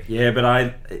fanboy. Yeah,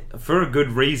 but for a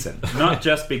good reason. Not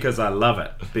just because I love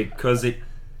it, because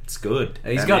it's good.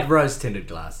 He's got rose-tinted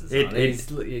glasses on.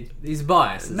 He's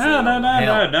biased.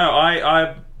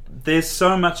 No. There's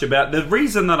so much about... The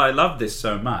reason that I love this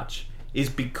so much is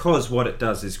because what it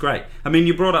does is great. I mean,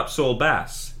 you brought up Saul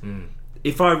Bass.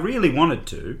 If I really wanted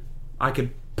to, I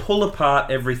could pull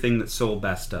apart everything that Saul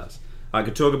Bass does. I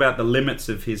could talk about the limits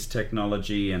of his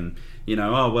technology and,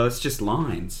 it's just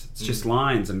lines. It's just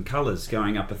lines and colours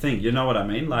going up a thing. You know what I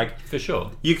mean? Like, for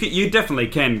sure. You definitely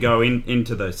can go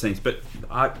into those things, but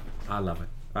I love it.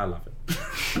 I love it.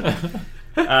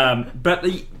 I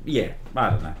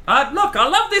don't know. Look, I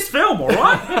love this film,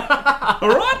 alright?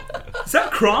 Alright? Is that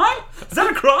a crime? Is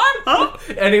that a crime? Huh?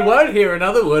 And he won't hear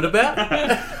another word about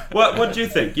it. What do you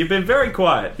think? You've been very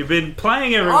quiet. You've been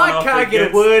playing everyone off. I can't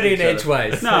get a word in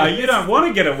edgeways. No, you don't want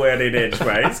to get a word in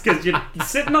edgeways because you're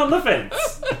sitting on the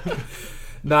fence.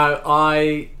 No,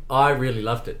 I really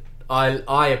loved it.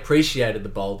 I appreciated the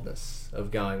boldness of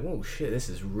going, oh shit, this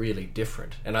is really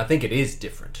different. And I think it is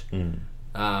different.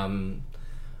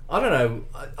 I don't know.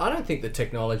 I don't think the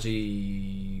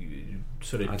technology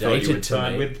sort of dated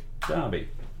to me. With Darby.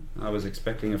 I was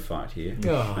expecting a fight here.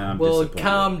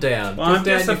 Calm down. Well, I'm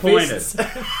disappointed.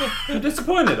 I'm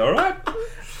disappointed, alright?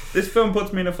 This film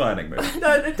puts me in a fighting mood.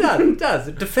 No, it does. It does.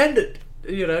 It defended,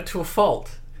 to a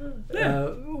fault.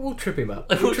 Yeah. We'll trip him up.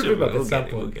 We'll trip him up at some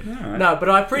point. Right. No, but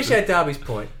I appreciate Darby's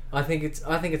point. I think it's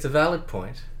a valid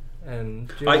point.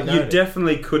 And you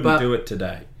definitely couldn't do it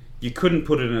today. You couldn't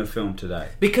put it in a film today.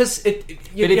 Because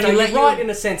you're right in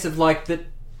a sense of like that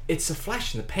it's a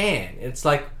flash in the pan. It's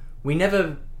like we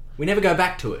never go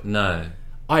back to it. No.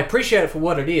 I appreciate it for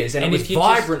what it is, and it was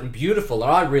vibrant and beautiful,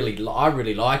 and I really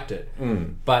liked it.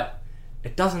 But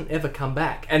it doesn't ever come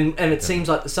back. And it seems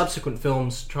like the subsequent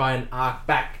films try and arc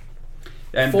back.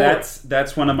 And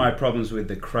that's one of my problems with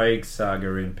the Craig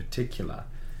saga in particular,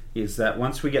 is that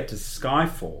once we get to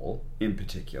Skyfall in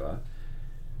particular,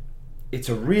 it's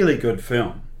a really good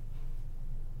film,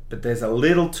 but there's a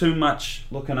little too much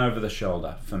looking over the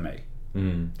shoulder for me.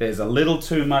 There's a little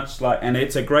too much and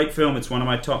it's a great film. It's one of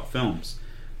my top films,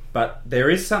 but there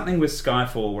is something with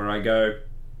Skyfall where I go,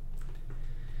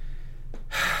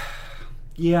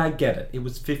 yeah, I get it. It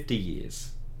was 50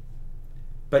 years,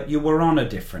 but you were on a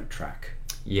different track.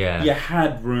 Yeah. you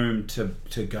had room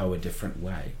to go a different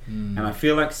way. And I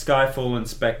feel like Skyfall and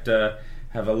Spectre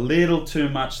have a little too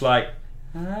much like,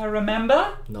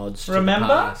 remember? Nods to the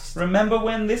past. Remember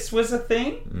when this was a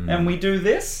thing and we do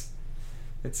this?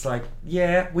 It's like,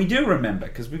 yeah, we do remember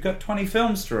because we've got 20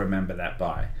 films to remember that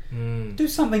by. Do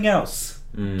something else.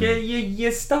 Yeah, you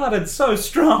started so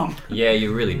strong. Yeah,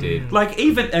 you really did. Like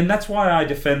and that's why I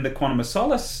defend the Quantum of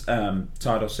Solace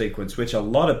title sequence, which a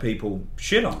lot of people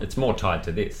shit on. It's more tied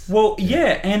to this. Well,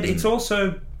 yeah, and it's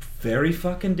also very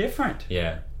fucking different.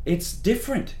 Yeah. It's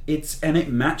different. And it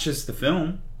matches the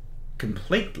film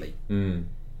completely.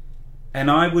 And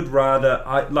I would rather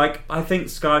I think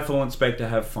Skyfall and Spectre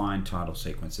have fine title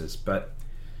sequences, but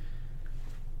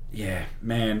yeah,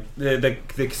 man, the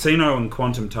Casino and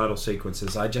Quantum title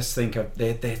sequences, I just think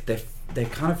they're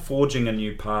kind of forging a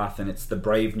new path, and it's the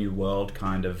Brave New World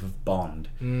kind of Bond.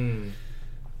 And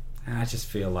I just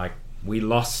feel like we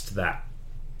lost that.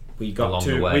 We got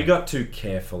too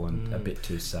careful and a bit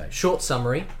too safe. Short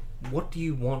summary. What do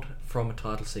you want from a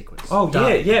title sequence? Oh,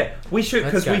 Done. yeah. We should,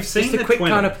 because we've seen just a the quick twin.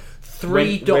 kind of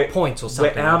 3 dot points or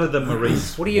something. We're out of the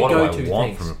Maurice. What are your What go-to do I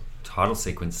want things? from a title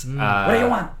sequence? What do you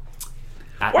want?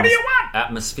 What do you want?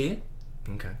 Atmosphere.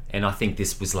 Okay. And I think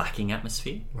this was lacking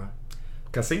atmosphere. Right.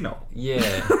 Casino.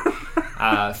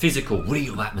 Yeah. Physical,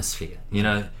 real atmosphere, you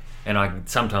know? And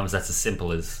sometimes that's as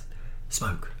simple as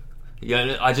smoke. You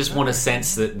know, I just want a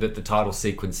sense that the title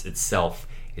sequence itself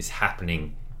is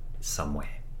happening somewhere.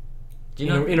 Do you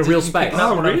know, In a real space.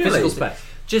 Oh, In a really? physical space.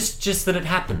 Just that it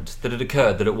happened, that it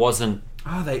occurred, that it wasn't.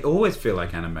 Oh, they always feel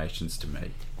like animations to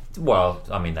me. Well,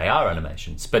 I mean, they are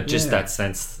animations, but just Yeah. that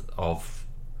sense of,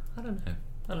 I don't know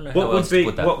What how would else be to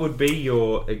put that. what would be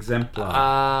your exemplar?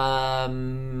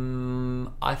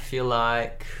 I feel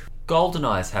like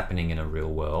GoldenEye's happening in a real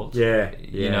world. Yeah.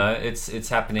 You know, it's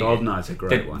happening. GoldenEye's a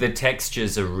great one. The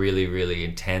textures are really, really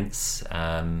intense.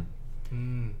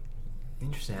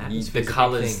 Interesting. The Atmosphere's a big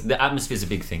colours, thing. the atmosphere's a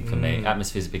big thing for me.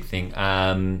 Atmosphere's a big thing.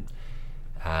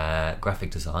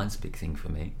 Graphic design's a big thing for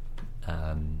me.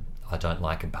 I don't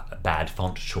like a bad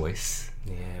font choice.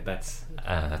 Yeah, that's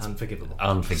That's unforgivable.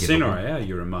 unforgivable. Casino Royale,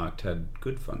 you remarked, had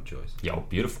good font choice. Yeah,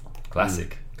 beautiful,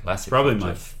 classic. Probably font my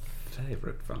choice.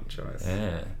 favourite font choice.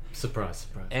 Yeah, Surprise.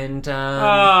 and Oh,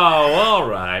 all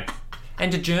right.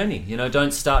 and a journey. You know,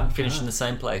 don't start and finish in the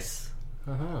same place.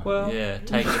 Well, Yeah,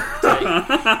 take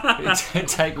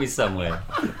me somewhere.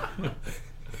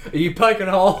 Are you poking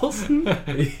holes?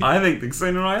 I think the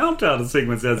Casino Royale title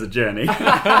sequence has a journey.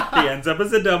 He ends up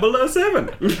as a 007.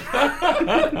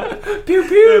 Pew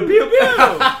pew. Pew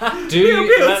pew. Do you,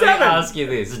 pew, let me 7. ask you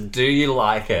this: do you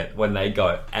like it when they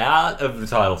go out of the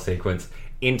title sequence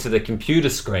into the computer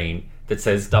screen that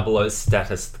says 00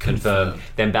 status confirmed,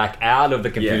 then back out of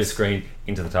the computer Yes. screen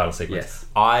into the title sequence? Yes.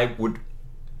 I would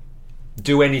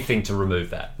do anything to remove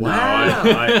that. No,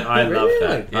 I love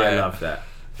that. Really? I Yeah. love that.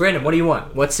 Brendan, what do you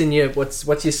want? What's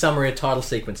your summary of title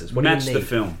sequences? What Match do you the need?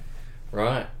 film.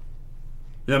 Right.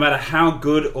 No matter how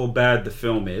good or bad the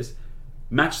film is,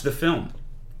 match the film.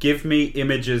 Give me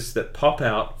images that pop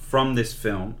out from this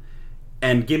film,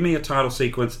 and give me a title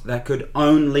sequence that could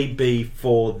only be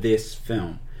for this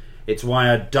film. It's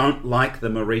why I don't like the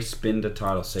Maurice Binder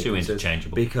title sequences.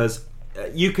 interchangeable. Because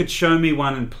you could show me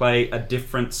one and play a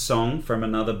different song from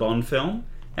another Bond film,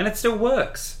 and it still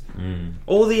works.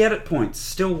 All the edit points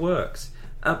still works.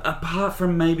 Apart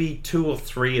from maybe 2 or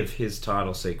 3 of his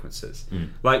title sequences.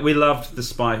 Like, we loved The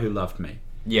Spy Who Loved Me.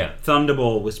 Yeah.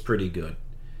 Thunderball was pretty good.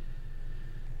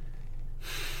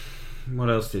 What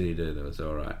else did he do that was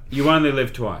alright? You Only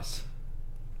Live Twice.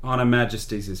 Honor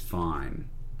Majesties is fine.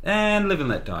 And Live and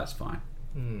Let Die is fine.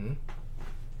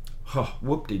 Oh,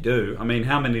 whoop-de-doo. I mean,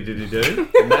 how many did he do?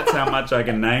 And that's how much I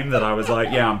can name that I was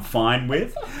like, yeah, I'm fine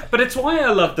with. But it's why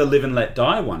I love the Live and Let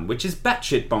Die one, which is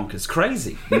batshit bonkers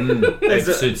crazy. It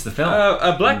suits the film.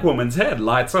 A black woman's head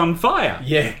lights on fire.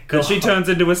 Yeah. And she turns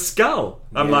into a skull.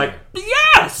 I'm like,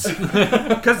 yes!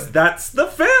 Because that's the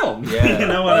film. Yeah. You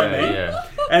know what I Yeah, mean? yeah.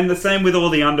 And the same with all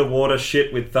the underwater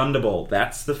shit with Thunderball.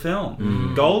 That's the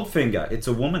film. Goldfinger, it's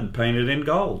a woman painted in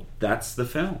gold. That's the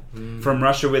film. From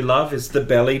Russia with Love is the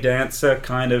belly dancer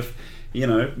kind of, you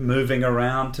know, moving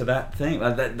around to that thing.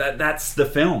 That's the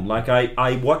film. Like,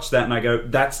 I watch that and I go,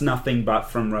 that's nothing but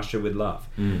From Russia with Love.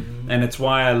 And it's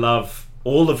why I love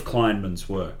all of Kleinman's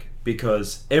work.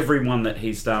 Because everyone that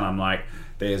he's done, I'm like,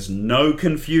 there's no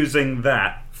confusing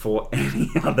that for any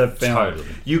other film. Totally.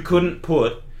 You couldn't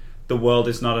put The World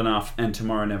Is Not Enough and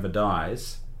Tomorrow Never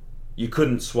Dies. You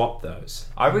couldn't swap those.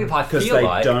 I Because feel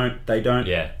like they don't,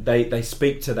 Yeah. they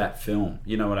speak to that film.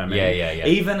 You know what I mean? Yeah.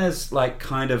 Even as, like,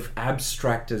 kind of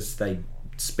abstract as they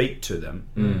speak to them,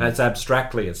 as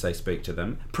abstractly as they speak to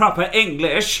them, proper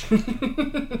English,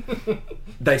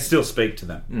 they still speak to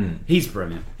them. He's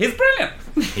brilliant. He's brilliant.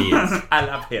 He is. I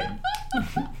love him.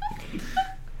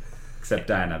 Except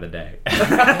Die Another Day.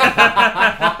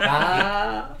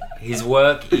 His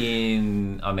work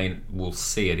in, I mean, we'll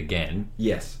see it again.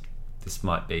 Yes. This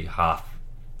might be half.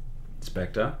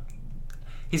 Spectre.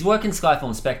 His work in Skyfall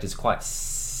and Spectre is quite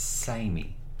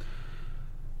samey.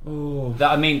 Oh.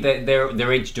 I mean,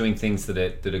 they're each doing things that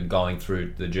are going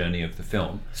through the journey of the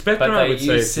film. Spectre, but I they would say,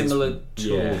 use is similar his,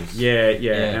 tools. Yeah,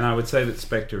 and I would say that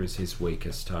Spectre is his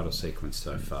weakest title sequence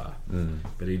so far.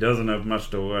 But he doesn't have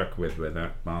much to work with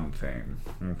that Bond theme.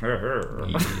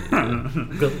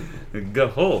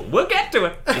 Go. We'll get to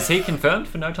it. Is he confirmed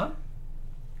for No Time?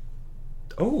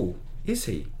 Oh, is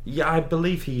he? Yeah, I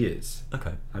believe he is.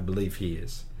 Okay. I believe he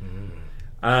is.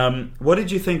 What did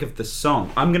you think of the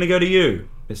song? I'm going to go to you,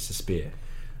 Mr. Spear.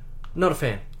 Not a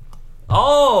fan.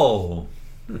 Oh!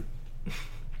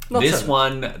 Not This so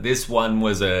one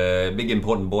was a big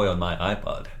important boy on my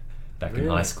iPod back in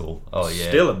high school. Oh yeah.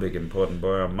 Still a big important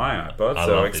boy on my iPod, I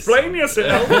so love this explain song.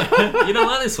 yourself. You don't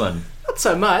like this one? Not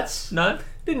so much. No?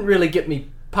 Didn't really get me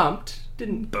pumped.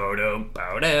 Didn't. Bodo,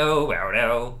 bodo,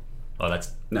 bodo. Oh,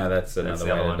 that's No, that's another the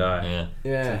way other to one. die. Yeah.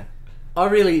 Yeah.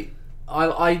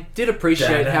 I did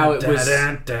appreciate how it was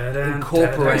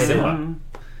incorporated.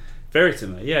 Very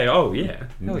similar. Yeah. Oh, yeah.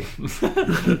 I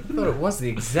thought it was the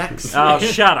exact same. Oh,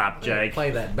 shut up, Jake.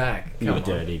 Play that back. You Come on.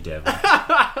 dirty devil.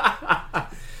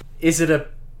 Is it a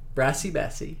brassy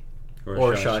bassy?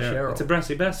 Or a shy Cheryl? It's a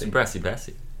brassy bassy. Brassy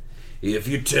Bassy. If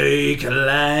you take a we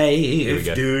life,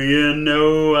 go. do you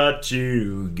know what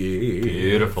you get?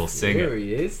 Beautiful singer. There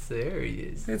he is. There he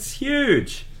is. It's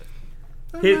huge.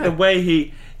 know. The way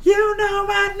he, you know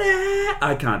my name.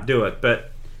 I can't do it, but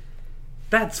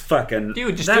that's fucking. You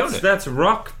were just doing it. That's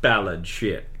rock ballad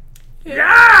shit.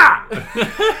 Yeah,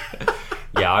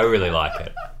 I really like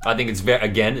it. I think it's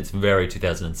it's very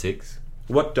 2006.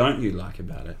 What don't you like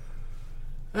about it?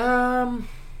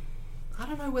 I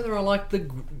don't know whether I like the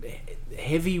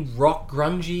heavy rock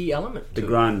grungy element. The to it.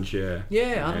 grunge, yeah.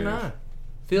 Yeah, I don't know.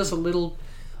 Feels a little.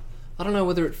 I don't know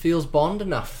whether it feels Bond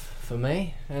enough for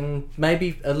me, and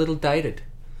maybe a little dated.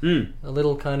 A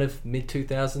little kind of mid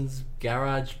 2000s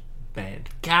garage band.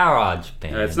 Garage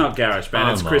band. It's not Garage Band,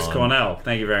 it's Come Chris on. Cornell.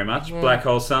 Thank you very much. Black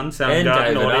Hole Sun, And Soundgarden,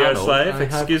 David Audio Arnold. Slave. I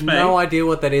Excuse have me. no idea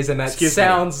what that is, and that Excuse me.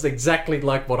 sounds exactly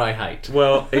like what I hate.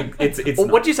 Well, it's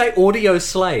What'd you say? Audio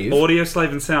Slave? Audio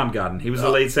Slave and Soundgarden. He was the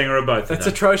lead singer of both of That's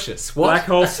them. atrocious. What? Black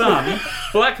Hole Sun.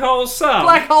 Black Hole Sun.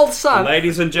 Black Hole Sun.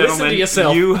 Ladies and Listen gentlemen, to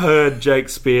yourself. you heard Jake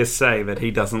Spear say that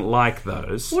he doesn't like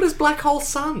those. What is Black Hole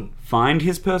Sun? Find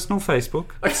his personal Facebook.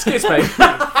 Excuse me.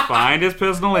 Find his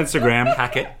personal Instagram.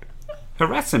 Hack it.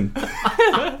 Harass him.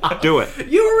 Do it.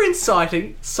 You are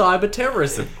inciting cyber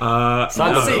terrorism.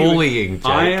 Cyber see. bullying, Jake.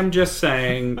 I am just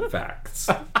saying facts.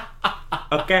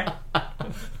 Okay?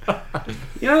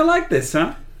 You don't like this,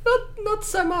 huh? Not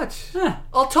so much. Huh.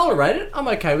 I'll tolerate it. I'm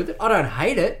okay with it. I don't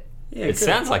hate it. Yeah, It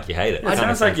sounds like you hate it. It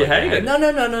sounds like you hate it. No.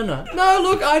 No,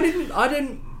 look, I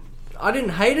didn't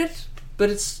hate it, but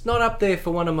it's not up there for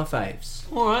one of my faves.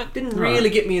 All right. Didn't really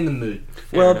get me in the mood.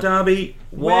 Well, enough. Darby,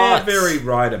 What? we're very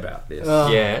right about this.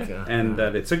 Yeah. Okay. And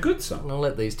that it's a good song. I'll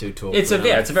let these two talk. It's for a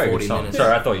very another good 40 song. minutes.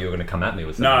 Sorry, I thought you were going to come at me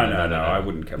with something. No, I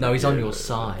wouldn't come. No, up he's here. on your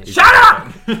side. Shut up!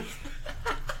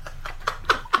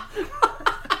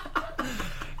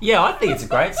 Yeah, I think it's a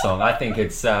great song. I think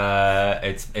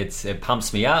it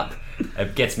pumps me up.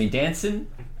 It gets me dancing.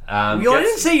 I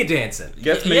didn't see you dancing.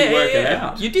 Gets me working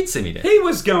out. You did see me dance. He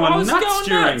was going I was nuts going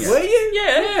during nuts. it. Were you?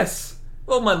 Yeah. Yes.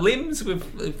 All my limbs were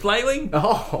flailing.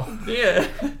 Oh. Yeah.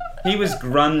 He was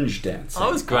grunge dancing. I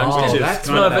was grunge Oh, dancing. that's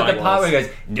no, what but that the part was. where he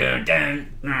goes, dun,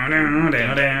 dun. No,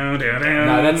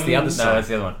 that's the other No, side. that's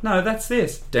the other one. No, that's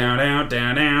this. Down, down,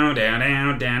 down, down, down,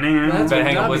 down, down, down. That's But what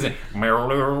hang on, Darby was it?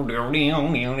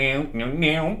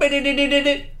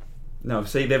 No,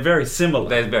 see, they're very similar.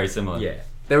 They're very similar. Yeah.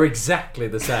 They're exactly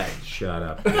the same. Shut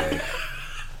up, Dave.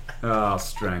 I'll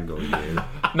strangle you.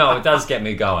 No, it does get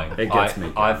me going. It gets me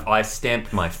going. I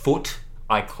stamp my foot.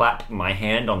 I clap my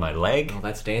hand on my leg. Oh,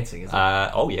 that's dancing, isn't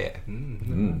it? Oh yeah.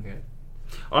 Okay.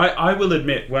 I will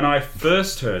admit, when I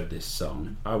first heard this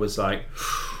song, I was like,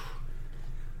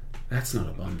 that's not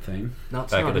a Bond thing. No,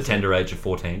 it's Back not, at the is it? tender age of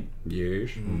 14. Yes.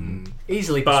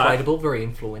 Easily But- persuadable, very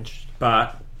influential.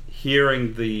 But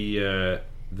hearing the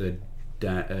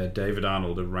David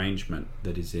Arnold arrangement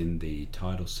that is in the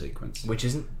title sequence. Which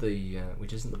isn't the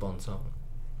Bond song.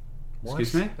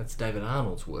 Excuse me? That's David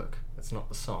Arnold's work. That's not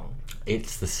the song.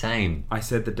 It's the same. I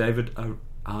said the David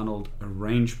Arnold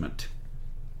arrangement.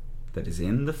 that is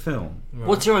in the film.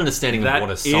 What's your understanding of That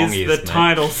what a song is, the mate?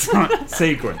 title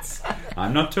sequence.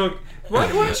 I'm not talking... Why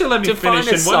don't you let me Define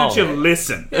finish a and why don't song. you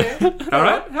listen? All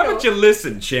right? How about you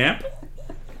listen, champ?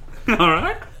 All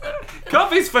right?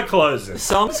 Coffee's for closers.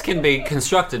 Songs can be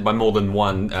constructed by more than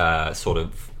one sort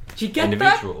of Do you get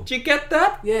individual. that? Do you get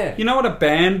that? Yeah. You know what a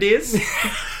band is?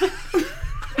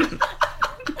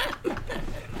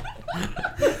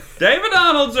 David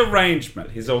Arnold's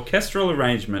arrangement, his orchestral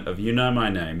arrangement of You Know My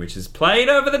Name, which is played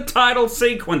over the title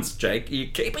sequence, Jake, are you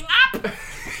keeping up?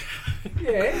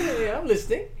 Yeah, I'm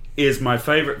listening. Is my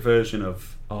favourite version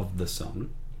of the song.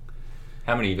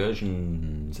 How many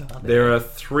versions are there? There are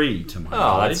 3 to my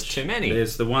knowledge. That's too many.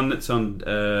 There's the one that's on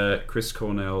Chris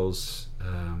Cornell's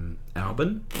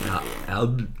album.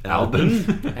 Album.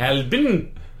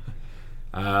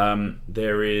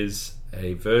 There is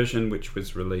a version which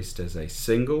was released as a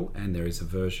single, and there is a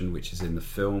version which is in the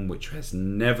film which has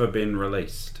never been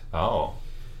released. Oh.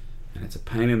 And it's a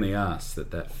pain in the ass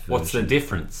that version... What's the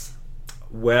difference?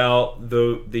 Well,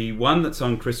 the one that's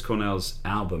on Chris Cornell's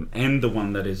album and the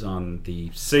one that is on the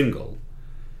single,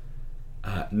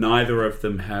 neither of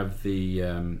them have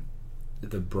the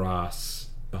brass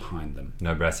behind them.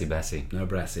 No brassy bassy. No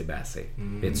brassy bassy.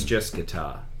 It's just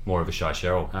guitar. More of a Shy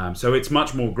Cheryl. So it's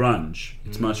much more grunge.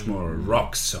 It's much more a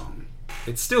rock song.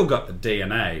 It's still got the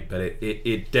DNA, but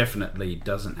it definitely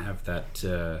doesn't have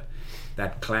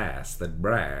that class that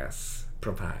brass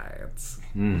provides.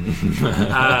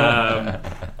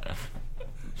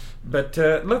 But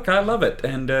look, I love it,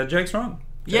 and Jake's wrong.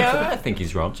 Yeah, I think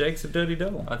he's wrong. Jake's a dirty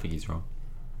devil. I think he's wrong.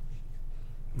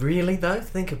 Really, though?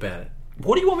 Think about it.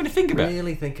 What do you want me to think about?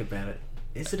 Really think about it.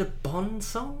 Is it a Bond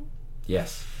song?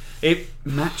 Yes. It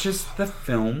matches the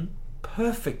film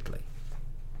perfectly.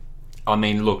 I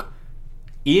mean, look,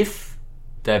 if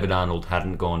David Arnold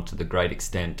hadn't gone to the great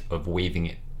extent of weaving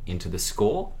it into the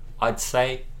score, I'd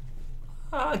say,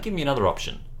 give me another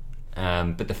option.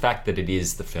 But the fact that it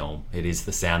is the film, it is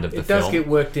the sound of the film. It does get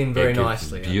worked in very It gets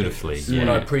nicely. beautifully, That's yeah.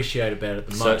 what I appreciate about it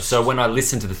the most. So when I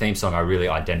listen to the theme song, I really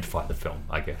identify the film,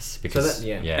 I guess. Because, So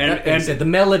that, yeah. And- That being said, the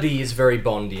melody is very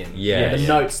Bondian. Yeah, the yeah.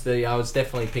 notes, I was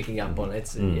definitely picking up on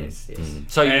it. Yes.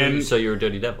 So And- so you're a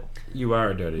dirty devil. You are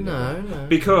a dirty devil. No.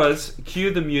 Because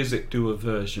Cue the Music do a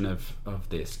version of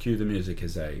this. Cue the Music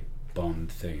is a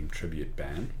Bond-themed tribute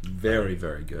band. Very,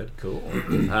 very good. Cool.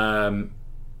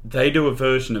 They do a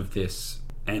version of this,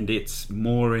 and it's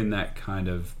more in that kind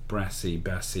of brassy,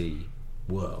 bassy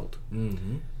world.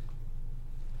 Mm-hmm.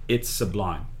 It's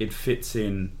sublime. It fits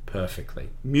in perfectly.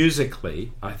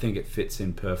 Musically, I think it fits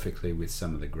in perfectly with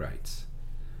some of the greats.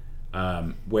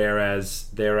 Whereas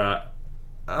there are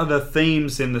other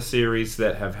themes in the series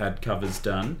that have had covers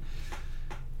done,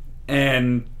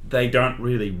 and they don't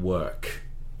really work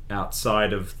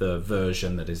outside of the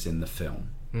version that is in the film.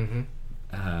 Mm-hmm.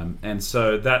 And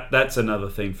so that's another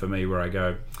thing for me where I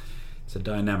go, it's a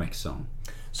dynamic song.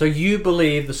 So you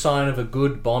believe the sign of a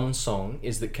good Bond song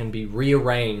is that can be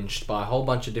rearranged by a whole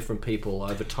bunch of different people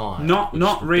over time? Not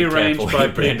rearranged careful, by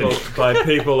Brandon.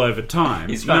 people over time.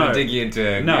 He's trying to dig you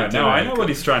into... No, I know what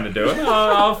he's trying to do.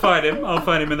 I'll fight him. I'll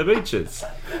fight him in the beaches.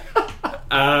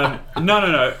 No.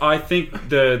 I think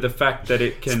the fact that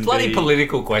it can It's bloody be...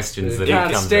 political questions that It he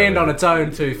can't comes stand up on with. its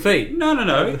own 2 feet. No.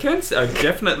 It can. It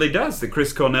definitely does. The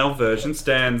Chris Cornell version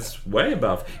stands way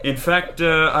above. In fact,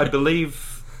 I believe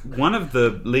one of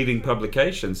the leading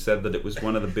publications said that it was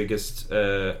one of the biggest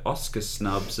Oscar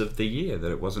snubs of the year,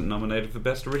 that it wasn't nominated for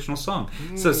Best Original Song.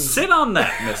 So sit on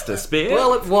that, Mr. Spear.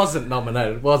 Well, it wasn't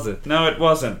nominated, was it? No, it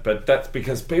wasn't, but that's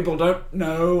because people don't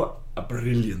know a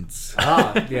brilliance.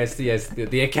 Yes,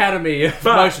 the Academy of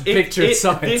But Motion Picture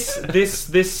Science.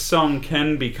 This song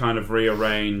can be kind of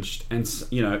rearranged, and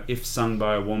if sung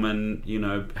by a woman,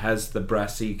 has the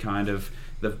brassy kind of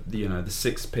the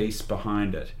 6-piece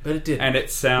behind it. But it didn't. and it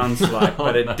sounds like,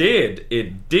 but it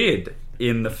did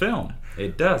in the film.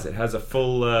 It does. It has a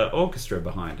full orchestra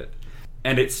behind it,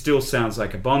 and it still sounds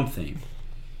like a Bond theme.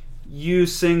 You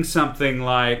sing something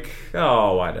like,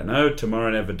 I don't know,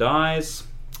 Tomorrow Never Dies,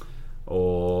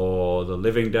 or The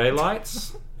Living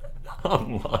Daylights.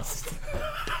 I'm lost.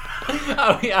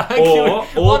 Are we Or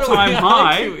arguing? What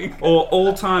are we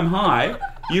All Time High.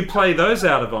 You play those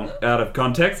out of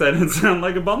context, they don't sound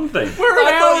like a Bond thing. We're an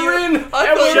hour in! Shut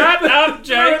up, We're in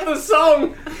Jake. the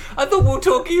song! I thought we were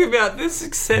talking about the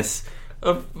success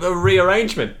of a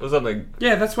rearrangement or something.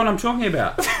 Yeah, that's what I'm talking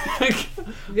about.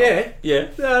 Yeah. Yeah.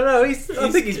 No, I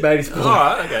think he's made his point.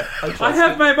 Alright, okay. I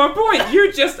have made my point.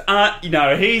 You just aren't,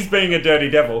 he's being a dirty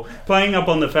devil, playing up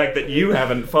on the fact that you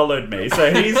haven't followed me.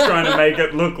 So he's trying to make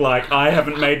it look like I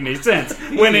haven't made any sense.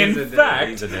 When in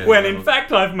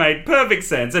fact I've made perfect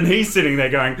sense, and he's sitting there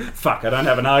going, fuck, I don't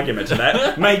have an argument to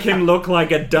that. Make him look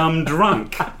like a dumb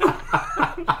drunk.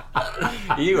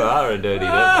 You are a dirty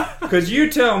devil. Because you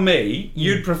tell me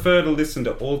you'd prefer to listen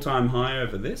to All Time High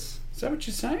over this. Is that what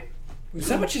you're saying? Is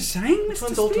that what you're saying,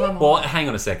 Mr. Spear? Well, hang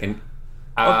on a second.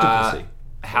 Octopussy.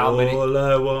 How many? All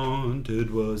I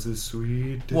wanted was a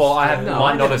sweet. Well, I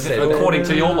might not have. said that. According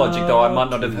to your logic, though, I might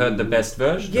not have heard the best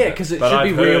version. Yeah, because it But should I've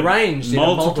be heard rearranged in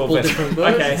multiple different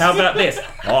versions. Okay, how about this?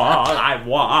 All I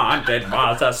wanted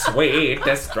was a sweet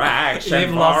distraction.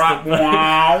 You've lost it.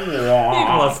 You've You've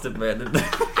lost it, Brandon.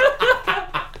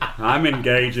 I'm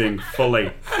engaging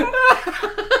fully.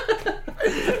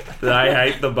 I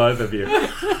hate the both of you.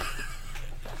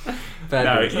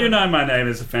 No, you know my name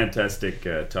is a fantastic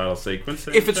title sequence.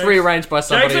 If it's rearranged by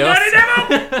somebody Jake's a else.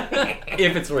 dirty devil!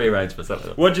 If it's rearranged for something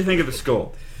else. What'd you think of the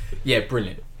score? Yeah,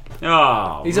 brilliant.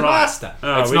 Oh, He's a master.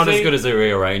 Oh, It's not as good as a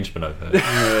rearrangement, I've heard.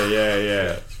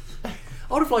 Yeah.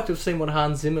 I would have liked to have seen what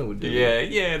Hans Zimmer would do.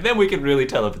 Yeah. Then we can really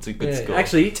tell if it's a good Yeah. score.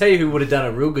 Actually, tell you who would have done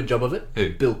a real good job of it? Who?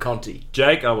 Bill Conti.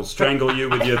 Jake, I will strangle you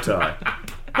with your tie.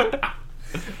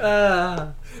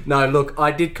 No, look,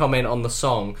 I did comment on the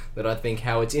song that I think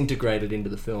how it's integrated into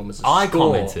the film as a I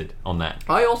score. commented on that.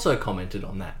 I also commented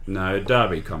on that. No,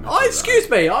 Darby commented. Oh, excuse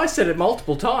me, I said it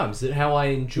multiple times that how I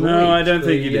enjoyed No, I don't the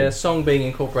think you did. song being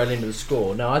incorporated into the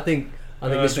score. No, I think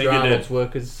Mr. think you Arnold's did.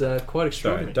 work is quite Sorry,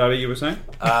 extraordinary. Darby, you were saying?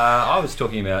 I was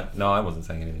talking about. No, I wasn't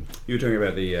saying anything. You were talking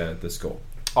about the score.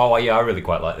 Oh, yeah, I really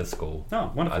quite like the score. Oh,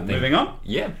 wonderful. I think- Moving on.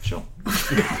 Yeah, sure.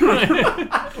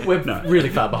 We're really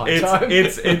far behind time.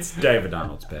 It's David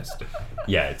Arnold's best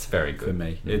Yeah, it's very good for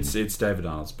me. It's David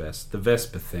Arnold's best. The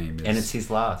Vesper theme is And it's his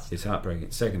last. it's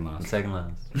heartbreaking. Second last. Second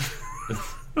last.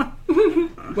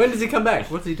 When does he come back?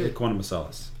 What does he do? Quantum of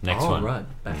Solace. Next oh, one. right.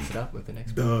 Backs it up with the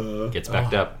next one. Gets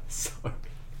backed up. Sorry.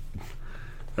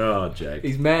 Oh, Jake.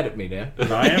 He's mad at me now.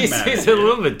 I am mad He's at a you.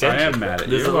 little bit I am tension. mad at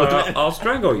There's you. a little bit- I'll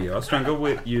strangle you. I'll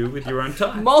strangle you with your own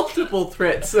tie. Multiple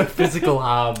threats of physical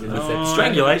harm in this episode.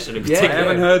 Strangulation in Yeah. I particular.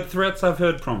 haven't heard threats, I've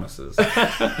heard promises.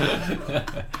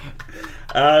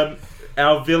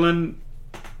 Our villain,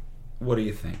 what do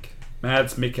you think?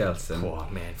 Mads Mikkelsen. Oh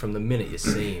man, from the minute you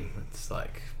see him, it's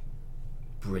like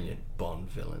brilliant Bond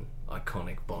villain,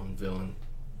 iconic Bond villain.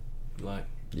 Like,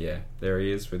 Yeah, there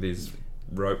he is with his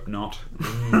rope knot.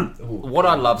 What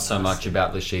I love so much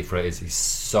about Le Chiffre is he's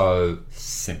so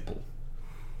simple.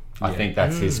 I think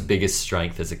that's his biggest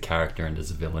strength as a character and as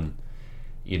a villain.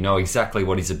 You know exactly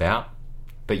what he's about,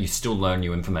 but you still learn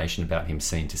new information about him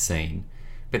scene to scene.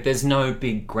 But there's no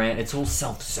big grand... It's all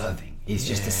self-serving. He's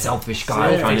just a selfish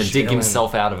guy trying to Selfish dig villain.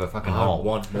 himself out of a fucking I hole.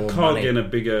 want more Cog money. in a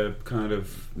bigger kind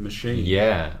of machine.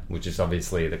 Yeah, which is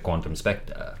obviously the Quantum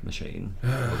Spectre machine. Or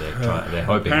they're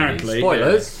hoping Apparently. it is.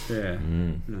 Spoilers. Yeah.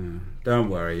 No, don't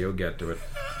worry, you'll get to it.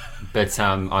 But,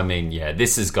 I mean, yeah,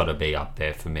 this has got to be up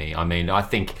there for me. I mean, I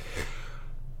think...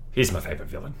 He's my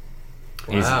favourite villain.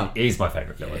 Wow. He's my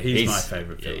favourite villain. he's my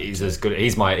favourite villain He's too. as good.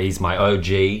 He's my OG.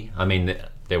 I mean,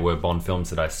 there were Bond films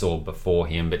that I saw before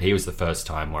him, but he was the first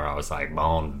time where I was like,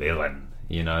 Bond villain,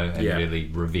 you know, and Yeah. really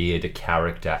revered a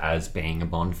character as being a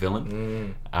Bond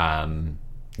villain.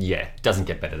 Yeah, doesn't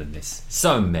get better than this.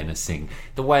 So menacing.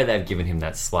 The way they've given him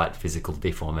that slight physical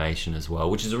deformation as well,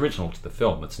 which is original to the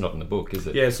film. It's not in the book, is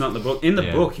it? Yeah, it's not in the book. In the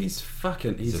Yeah. book, he's like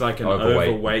an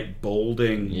overweight,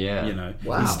 balding, Yeah. you know.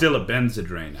 Wow. He's still a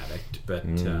Benzedrine addict, but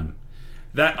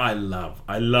that I love.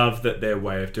 I love that their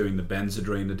way of doing the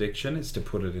Benzedrine addiction is to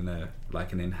put it in an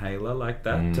inhaler like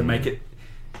that, to make it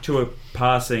to a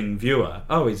passing viewer,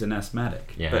 oh, he's an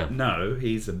asthmatic. Yeah. But no,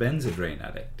 he's a Benzedrine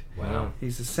addict. Wow.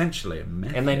 He's essentially a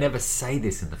meth And they head. never say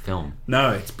this in the film.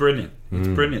 No, it's brilliant. It's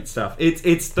brilliant stuff.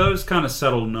 It's those kind of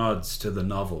subtle nods to the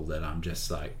novel that I'm just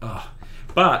like, oh.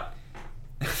 But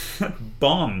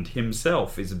Bond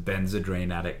himself is a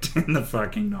Benzedrine addict in the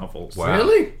fucking novels. Wow.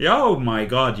 Really? Oh my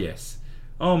god, yes.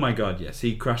 Oh my god, yes.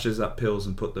 He crushes up pills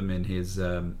and put them in his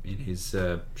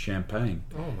champagne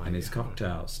and his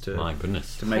cocktails to My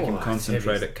goodness. to make him that's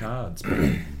concentrate heavy. at cards.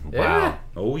 Wow.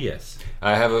 Oh yes.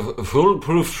 I have a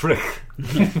foolproof trick.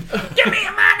 Give me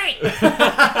your money.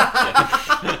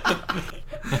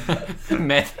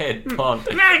 Meth head Bond.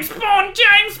 James Bond,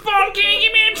 can you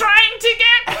give me a train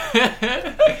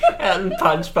ticket? Out in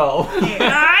Punch Bowl. It's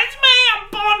me, I'm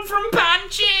Bond from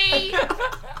Punchy.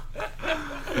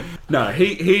 No,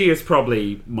 he is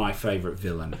probably my favourite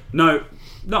villain. No,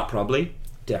 not probably.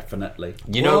 Definitely.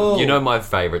 You Whoa. know my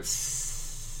favourite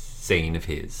scene of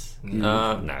his.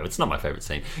 No, it's not my favourite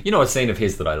scene. You know a scene of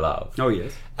his that I love? Oh,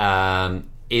 yes.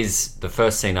 Is the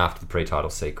first scene after the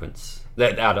pre-title sequence.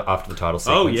 After the title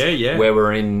sequence. Oh, yeah. Where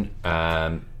we're in...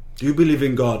 Do you believe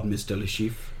in God, Mr.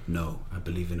 Lashif? No, I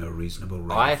believe in a reasonable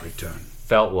rate of return.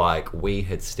 Felt like we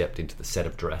had stepped into the set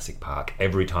of Jurassic Park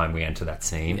every time we enter that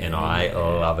scene, and I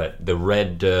love it. The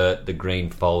red dirt, the green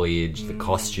foliage, the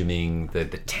costuming, the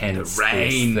tense, the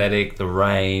aesthetic, the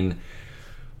rain.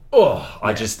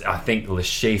 I think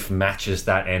Lashif matches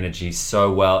that energy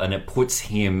so well, and it puts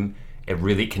him, it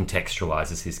really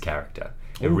contextualizes his character.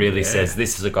 It really says,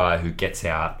 this is a guy who gets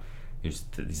out, he's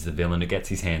the villain who gets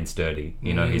his hands dirty.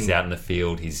 You know, he's out in the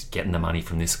field, he's getting the money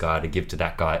from this guy to give to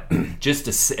that guy.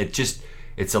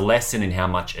 It's a lesson in how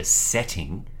much a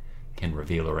setting can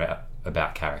reveal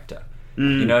about character.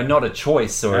 You know, not a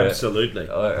choice or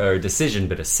a decision,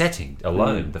 but a setting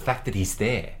alone. The fact that he's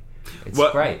there. It's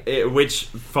great. Which,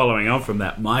 following on from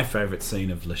that, my favourite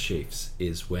scene of Lashif's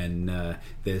is when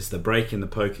there's the break in the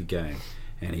poker game,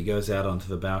 and he goes out onto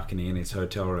the balcony in his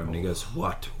hotel room, and he goes,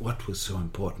 "What was so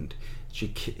important?"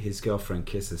 His girlfriend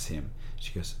kisses him.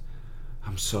 She goes,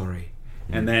 "I'm sorry."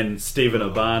 And then Stephen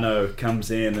Urbano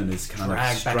comes in and is kind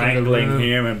of strangling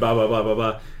him and blah, blah, blah, blah,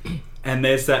 blah. And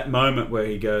there's that moment where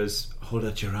he goes, "Hold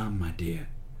out your arm, my dear."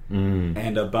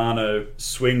 And Urbano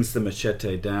swings the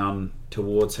machete down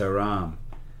towards her arm.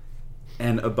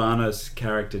 And Urbano's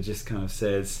character just kind of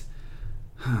says,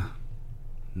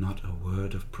 "Not a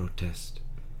word of protest.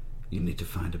 You need to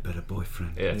find a better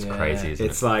boyfriend." Yeah, it's crazy, isn't it?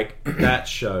 It's like, that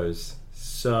shows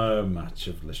so much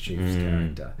of Lashif's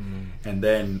character. And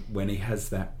then when he has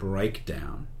that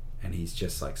breakdown and he's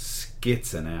just like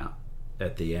skitzing out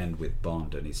at the end with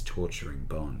Bond and he's torturing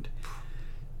Bond,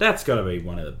 that's got to be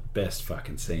one of the best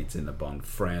fucking scenes in the Bond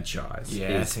franchise.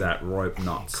 Is that rope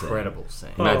knot incredible scene.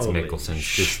 Mads Mikkelsen's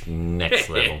just next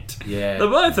level. The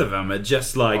both of them are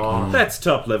just like, that's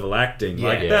top level acting.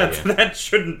 That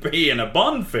shouldn't be in a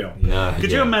Bond film.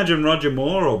 Could you imagine Roger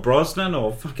Moore or Brosnan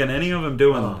or fucking any of them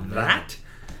doing that?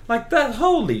 Like that,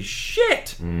 holy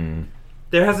shit!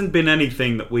 There hasn't been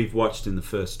anything that we've watched in the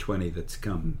first 20 that's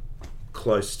come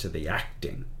close to the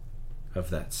acting of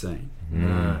that scene.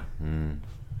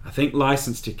 I think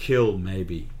License to Kill,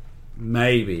 maybe.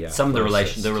 Some of the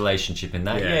relationship in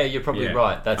that. Yeah, you're probably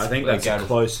right. I think that's the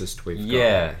closest we've got.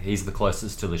 Yeah, he's the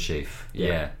closest to Lashif.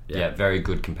 Yeah, very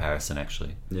good comparison,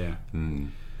 actually. Yeah.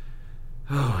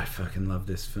 Oh, I fucking love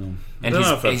this film. And I don't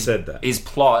know if I've said that. His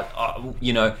plot,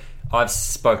 you know, I've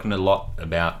spoken a lot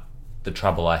about the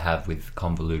trouble I have with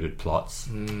convoluted plots.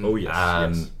 Oh,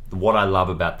 yes. What I love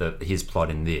about his plot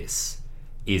in this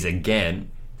is,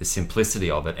 again, the simplicity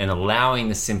of it and allowing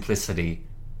the simplicity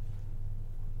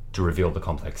to reveal the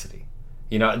complexity.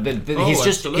 You know, he's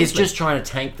just trying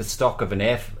to tank the stock of an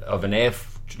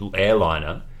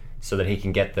airliner so that he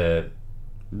can get the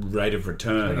rate of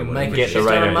return, make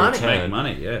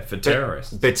money, for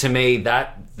terrorists. But to me,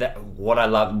 that what I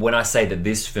love when I say that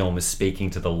this film is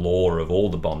speaking to the lore of all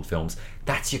the Bond films,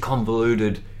 that's your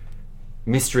convoluted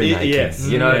mystery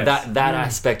making. You know, that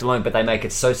aspect alone. But they make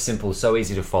it so simple, so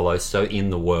easy to follow, so in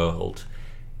the world,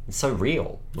 it's so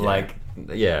real. I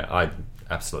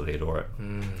absolutely adore it.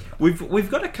 We've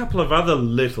got a couple of other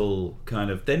little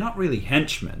kind of, they're not really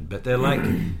henchmen, but they're like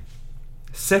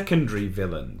secondary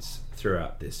villains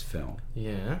throughout this film.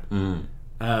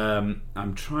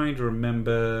 I'm trying to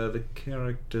remember the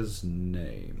character's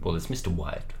name. Well, there's Mr.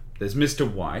 White. There's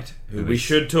Mr. White, who we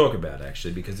should talk about,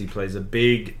 actually, because he plays a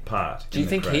big part. Do you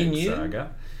think he knew?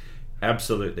 Saga.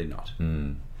 Absolutely not.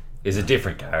 Is a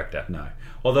different character. No.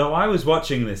 Although I was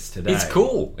watching this today. He's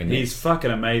cool. He's fucking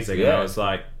amazing. Yeah. And I was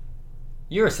like,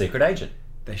 you're a secret agent.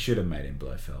 They should have made him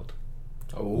Blofeld.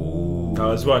 Oh. I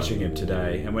was watching him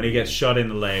today, and when he gets shot in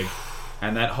the leg,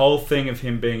 and that whole thing of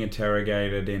him being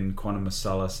interrogated in Quantum of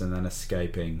Solace and then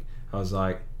escaping, I was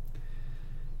like,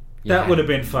 that would have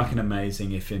been fucking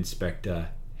amazing if Inspector,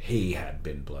 he had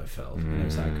been Blofeld. And it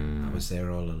was like, I was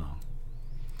there all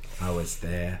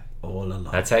along.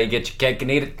 That's how you get your cake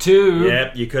and eat it too.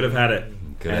 Yep, you could have had it.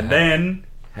 Then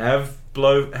have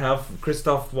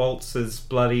Christoph Waltz's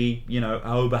bloody,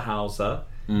 Oberhauser,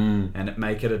 and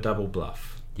make it a double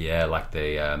bluff. Yeah, like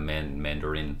the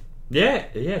Mandarin. Yeah,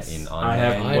 yes. In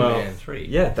Iron Man 3.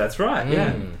 Yeah, that's right.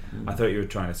 Yeah, I thought you were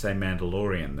trying to say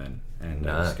Mandalorian then, and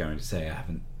I was going to say I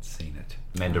haven't seen it.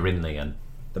 Mandarinlian.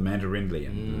 The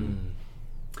Mandarinlian.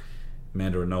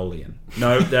 Mandarinolian.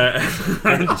 No,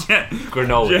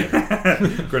 granola.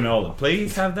 Granola.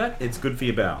 Please have that. It's good for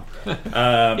your bowel.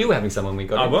 You were having some when we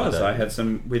got. I was. I had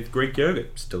some with Greek yogurt.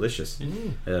 It's delicious.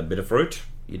 A bit of fruit.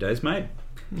 Your day's made.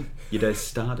 Your day's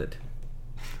started.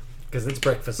 Because it's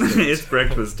breakfast. It's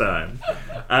breakfast time.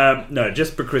 No,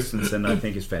 Jesper Christensen, I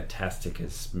think, is fantastic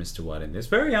as Mr. White in this.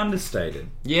 Very understated.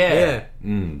 Yeah.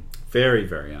 Very,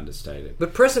 very understated.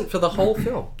 But present for the whole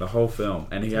film. The whole film.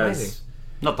 And he amazing. has...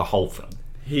 Not the whole film.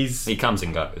 He comes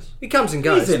and goes. He comes and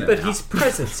goes, He's in it but now. he's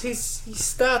present.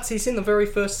 He's in the very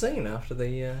first scene after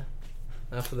the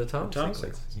title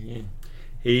sequence. Yeah.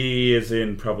 He is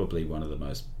in probably one of the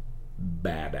most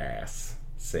badass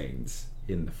scenes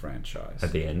in the franchise.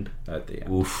 At the end.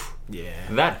 Oof. Yeah.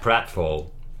 That pratfall.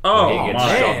 Oh, where he gets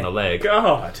my shot in the leg.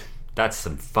 God. That's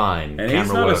some fine And camera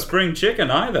he's not work. a spring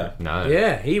chicken either. No.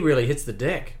 Yeah, he really hits the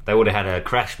deck. They would have had a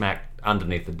crash mat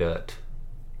underneath the dirt.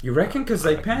 You reckon? Because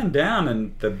they pan down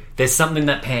and the... There's something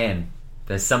that pan.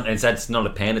 There's something. It's not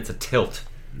a pan. It's a tilt.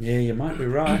 Yeah, you might be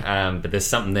right. But there's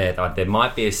something there. There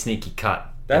might be a sneaky cut.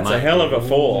 That's a hell of a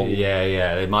fall.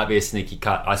 Yeah. There might be a sneaky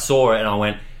cut. I saw it and I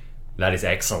went, "That is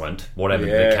excellent." Whatever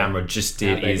Yeah. the camera just did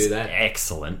How'd they do is that?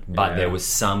 excellent. But Yeah. there was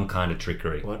some kind of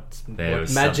trickery. What There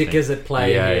was magic something. is at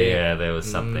play Yeah, here? yeah. There was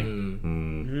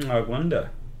something. I wonder.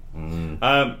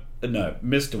 No,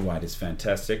 Mr. White is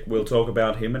fantastic. We'll talk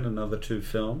about him in another 2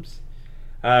 films.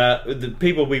 The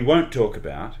people we won't talk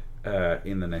about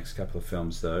in the next couple of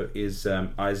films, though, is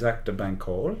Isaac de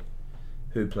Bancourt,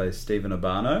 who plays Stephen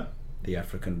Urbano, the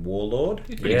African warlord.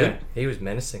 Pretty Yeah, good. he was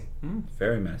menacing.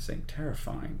 Very menacing,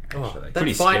 terrifying, actually. That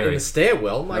Pretty fight scary. in the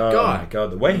stairwell, my Oh God. my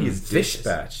God, the way he's Vicious.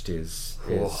 dispatched is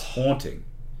haunting.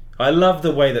 I love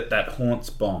the way that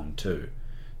haunts Bond too.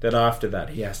 That after that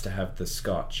he has to have the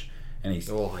scotch and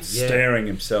he's staring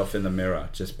himself in the mirror,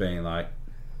 just being like,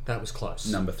 That was close.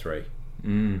 number 3.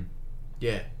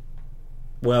 Yeah.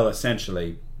 Well,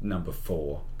 essentially number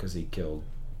 4, because he killed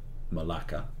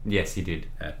Malacca Yes, he did.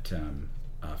 at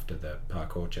after the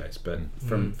parkour chase. But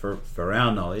for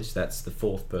our knowledge, that's the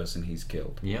 4th person he's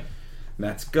killed. Yep.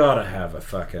 That's gotta have a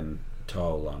fucking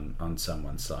toll on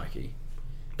someone's psyche.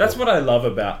 That's what I love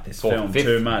about this Fourth, film fifth.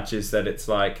 too much, is that it's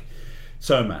like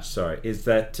so much, sorry, is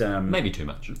that Maybe too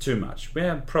much. too much.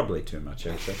 Yeah, probably too much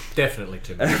actually. Definitely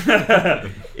too much.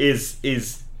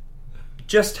 is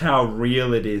just how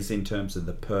real it is in terms of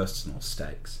the personal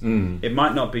stakes. It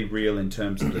might not be real in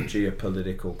terms of the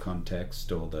geopolitical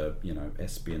context or the,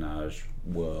 espionage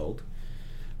world.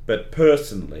 But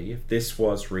personally, if this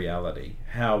was reality,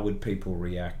 how would people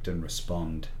react and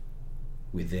respond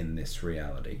within this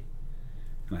reality?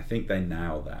 And I think they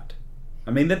nail that.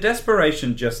 I mean, the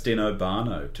desperation just in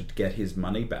Urbano to get his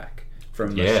money back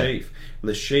from Lashif.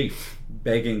 Lashif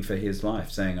begging for his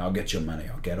life, saying, "I'll get your money,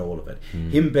 I'll get all of it."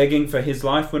 Him begging for his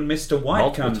life when Mr. White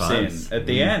Multiple comes times. in at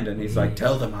the end, and he's like,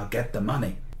 "Tell them I'll get the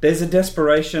money." There's a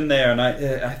desperation there, and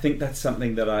I think that's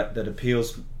something that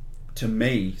appeals to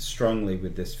me strongly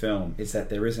with this film, is that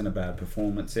there isn't a bad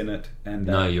performance in it. And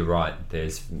No, you're right.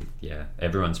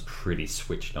 Everyone's pretty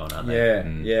switched on, aren't they?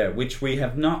 yeah, which we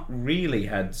have not really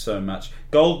had so much.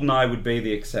 GoldenEye would be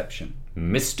the exception.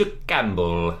 Mr.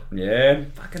 Campbell. Yeah,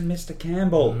 fucking Mr.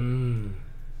 Campbell.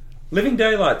 Living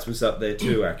Daylights was up there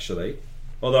too, actually.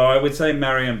 Although I would say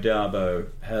Mariam Darbo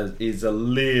is a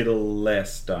little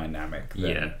less dynamic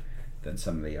than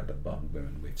some of the other Bond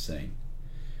women we've seen.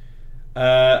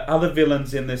 Other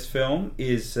villains in this film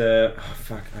is I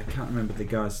can't remember the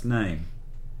guy's name.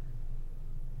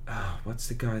 What's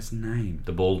the guy's name?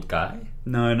 The bald guy?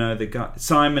 No, the guy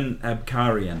Simon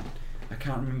Abkarian. I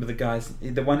can't remember the guy's.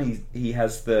 The one he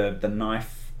has the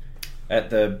knife at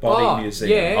the body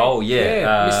museum. Yeah. Oh,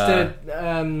 yeah.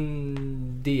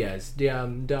 Mr. Diaz.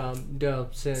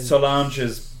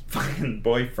 Solange's fucking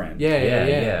boyfriend.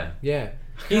 Yeah.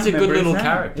 He's a good Remember his little name.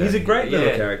 character. He's a great little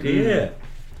Yeah. character. Yeah.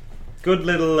 Good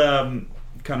little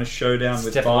kind of showdown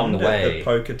with Step along Bond the at way. the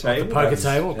poker table. poker That's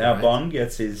table, How great. Bond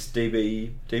gets his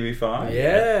DB5.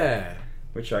 Yeah.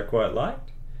 Which I quite liked.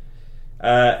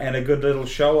 And a good little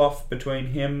show off between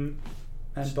him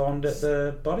and Bond at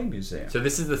the body museum. So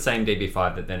this is the same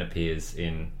DB5 that then appears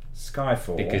in...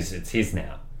 Skyfall. Because it's his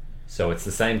now. So it's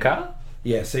the same car?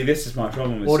 Yeah, see, this is my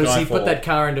problem with Or does Skyfall. he put that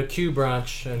car into Q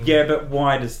branch? And... Yeah, but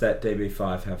why does that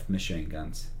DB5 have machine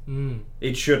guns?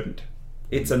 It shouldn't.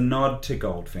 It's a nod to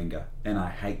Goldfinger, and I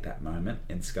hate that moment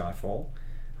in Skyfall.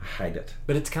 I hate it.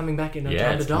 But it's coming back in No Yeah,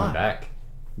 Time to it's coming Die. back.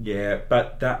 Yeah,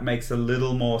 but that makes a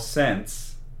little more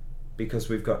sense because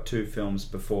we've got 2 films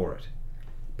before it.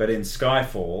 But in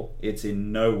Skyfall, it's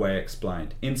in no way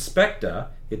explained. In Spectre,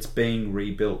 it's being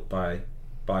rebuilt by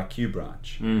Q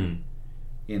Branch. In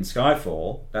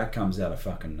Skyfall, that comes out of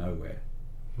fucking nowhere.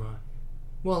 Right.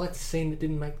 Well, that's the scene that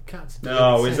didn't make the cuts.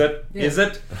 No, is it? Yeah. Is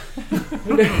it?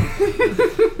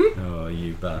 Oh,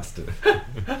 you bastard.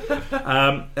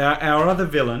 Our other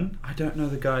villain, I don't know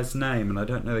the guy's name and I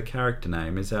don't know the character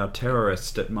name, is our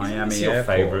terrorist at Miami Isn't this your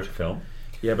Airport. favourite film?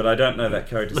 Yeah, but I don't know that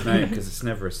character's name because it's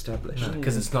never established.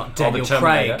 Because it's not the Daniel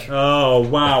Terminator. Craig. Oh,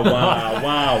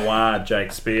 wow,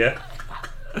 Jake Spear.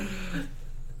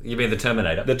 You mean the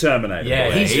Terminator? The Terminator. Yeah,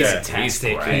 boy. he's yeah.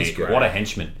 fantastic. Great. He's great. What a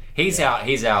henchman. He's our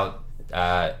Henchman.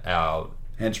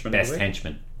 best of the week.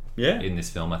 henchman Yeah. in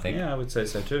this film, I think. Yeah, I would say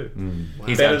so too.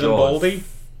 He's Better our than Jaws. Baldy?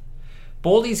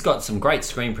 Baldy's got some great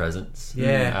screen presence.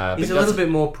 Yeah, but he's a little doesn't- bit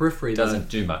more periphery, Doesn't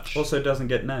do much. Also doesn't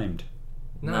get named.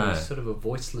 though. no. He's sort of a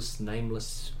voiceless,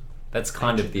 nameless... That's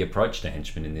kind of the approach to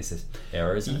henchmen in this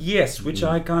era, isn't it? Yes, which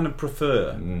I kind of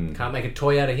prefer. Can't make a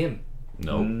toy out of him.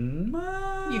 No.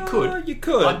 You could. You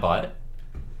could. I'd buy it.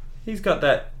 He's got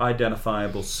that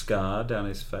identifiable scar down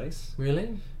his face.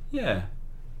 Really? Yeah.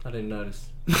 I didn't notice.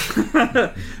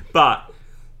 But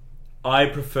I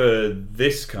prefer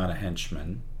this kind of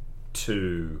henchman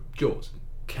to Jaws.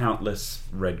 countless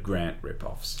Red Grant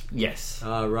rip-offs. Yes.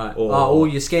 Oh, right. Or- all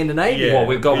your Scandinavian. Yeah. Well,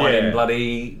 we've got one Yeah. in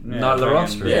bloody Night of the fucking-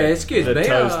 Roster. Yeah, excuse the me.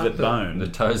 toes uh, that bone, The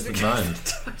toes that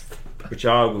moaned. which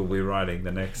I will be writing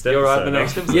the next episode. You're right, the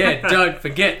next episode. Yeah, don't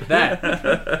forget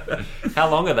that. How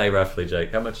long are they roughly,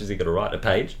 Jake? How much has he got to write? A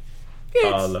page?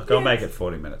 Oh, look, I'll make it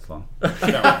 40 minutes long. Don't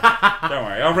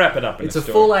worry. I'll wrap it up in It's a a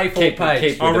story. full A4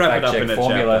 page. Keep I'll with the wrap it up fact-check in a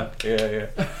formula.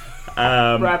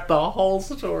 Yeah. Wrap the whole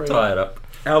story. Tie it up.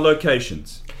 Our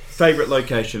locations. Favourite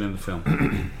location in the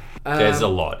film? There's a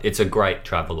lot. It's a great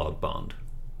travelogue Bond.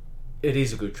 It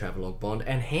is a good travelogue Bond,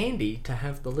 and handy to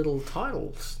have the little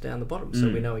titles down the bottom so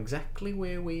we know exactly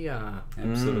where we are.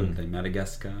 Absolutely.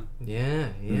 Madagascar, Yeah,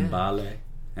 yeah. Bale,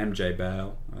 MJ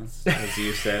Bale, as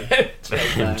you said.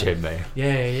 MJ Bay.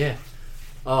 Yeah.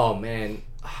 Oh, man.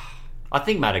 I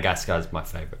think Madagascar is my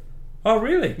favourite. Oh,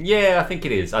 really? Yeah, I think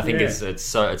it is. I think Yeah.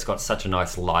 it's got such a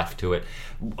nice life to it.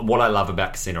 What I love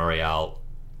about Casino Royale,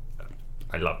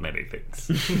 I love many things.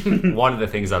 One of the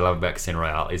things I love about Casino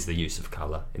Royale is the use of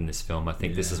colour in this film. I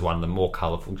think this is one of the more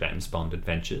colourful James Bond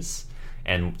adventures.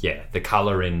 And yeah, the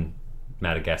colour in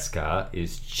Madagascar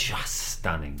is just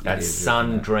stunning. That is, isn't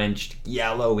sun-drenched,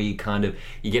 yellowy kind of...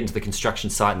 You get into the construction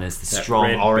site and there's the That strong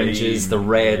red oranges, beam, the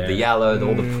red, yeah. the yellow,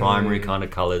 all the primary kind of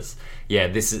colours. Yeah,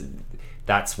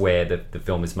 that's where the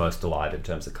film is most alive in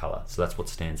terms of colour. So that's what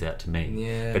stands out to me.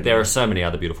 Yeah. But there are so many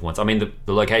other beautiful ones. I mean,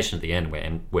 the location at the end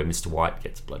where Mr. White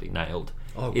gets bloody nailed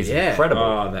is incredible.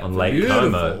 Oh, that on Lake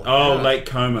beautiful. Como. Oh, Lake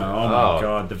Como. Oh, my Oh.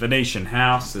 God. The Venetian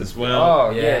house as well. Oh,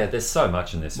 yeah, there's so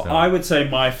much in this film. I would say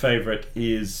my favourite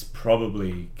is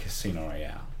probably Casino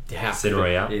Royale. Yeah. Casino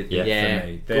Royale. Yeah. For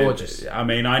me. Gorgeous. I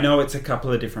mean, I know it's a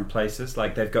couple of different places.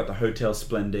 Like, they've got the Hotel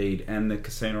Splendide and the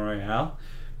Casino Royale.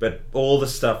 But all the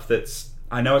stuff that's...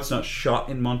 I know it's not shot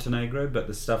in Montenegro, but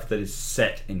the stuff that is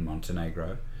set in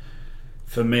Montenegro,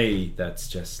 for me, that's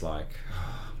just like,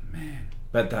 oh, man.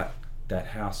 But that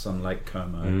house on Lake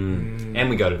Como. And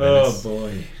we go to Oh, Venice.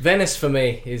 boy. Venice for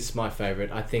me is my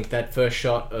favourite. I think that first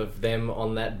shot of them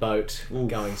on that boat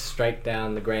going straight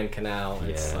down the Grand Canal,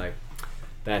 it's Yeah. like,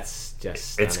 that's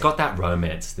just It's stunning. got that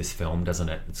romance, this film, doesn't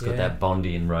it? It's got Yeah. that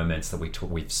Bondian romance that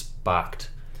we've sparked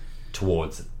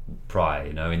towards prior,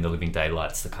 in The Living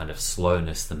Daylights, the kind of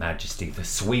slowness, the majesty, the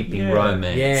sweeping Yeah.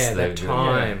 romance. Yeah, the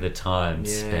time. The time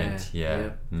Yeah, spent, yeah.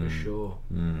 for sure.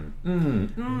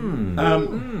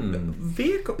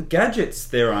 Vehicle gadgets,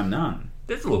 there are none.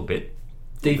 There's a little bit.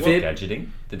 Defib. Gadgeting.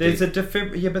 There's a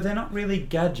defib... Yeah, but they're not really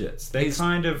gadgets. They're These-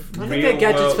 kind of I think they're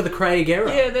gadgets world- for the Craig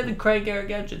era. Yeah, they're the Craig era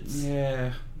gadgets.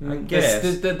 Yeah, I This-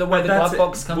 guess. the way But the that's glove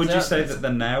box comes Would you out, say that's- that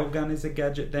the nail gun is a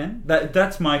gadget then?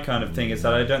 That's my kind of thing, is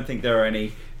that I don't think there are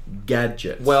any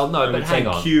gadgets. Well, no, I but would hang say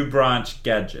on. Q branch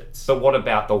gadgets. But what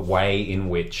about the way in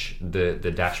which the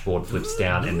dashboard flips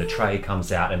down and the tray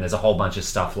comes out and there's a whole bunch of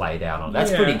stuff laid out on it?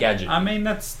 That's Yeah, pretty gadgety. I mean,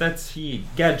 that's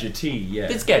gadgety, yeah.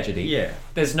 It's gadgety. Yeah.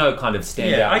 There's no kind of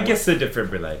standout. Yeah, I guess the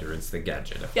defibrillator is the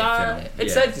gadget of the Yeah, film. it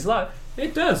Yeah. saves his life.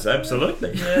 It does,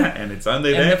 absolutely. Yeah. And it's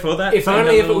only And there the- for that. If kind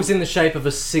only of if it was in the shape of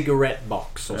a cigarette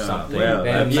box or Oh, something. well,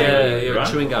 then that's- maybe- Yeah, Right.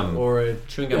 chewing gum. Or a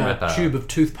Chewing gum wrapper. tube of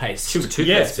toothpaste. Tube of toothpaste.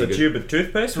 Yes, a would be tube of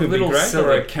toothpaste would be little great, or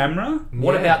silly- a camera. good.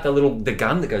 What Yeah. about the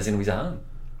gun that goes into his arm?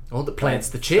 Or that plants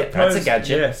the chip. That's a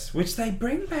gadget. Yes, which they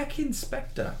bring back in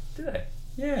Spectre. Do they?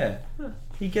 Yeah,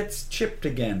 he gets chipped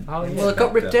again. Oh, in yeah. Well, it got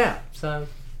Spectre. ripped out, so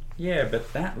Yeah,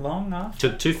 but that long after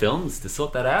Took 2 films to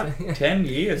sort that out. 10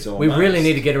 years almost. we really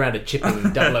need to get around to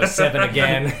chipping 007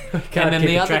 again. Can't And then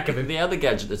keep track of him. the other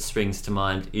gadget that springs to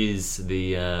mind is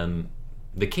the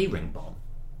keyring bomb.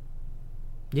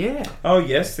 Yeah. Oh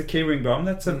yes, the keyring bomb.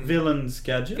 That's a villain's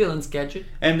gadget. Villain's gadget.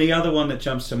 And the other one that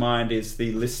jumps to mind is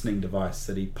the listening device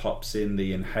that he pops in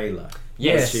the inhaler.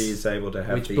 Yes. She's able to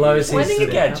have Which the blows his... Wedding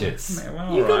gadgets.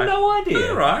 Well, You've got alright. no idea.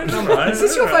 All right. Is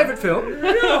this your favourite film?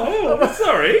 Oh,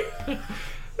 sorry.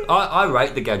 I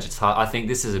rate the gadgets high. I think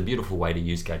this is a beautiful way to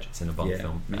use gadgets in a Bond Yeah,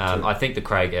 film. me too. I think the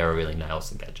Craig era really nails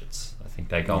the gadgets. I think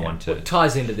they go on to... It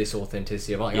ties into this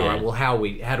authenticity of like, Yeah. all right, well, how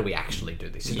do we actually do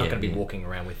this? He's not Yeah, going to be yeah. walking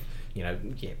around with,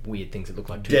 weird things that look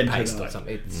like Dented toothpaste or items.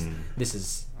 something.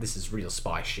 It's this is real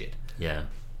spy shit. Yeah.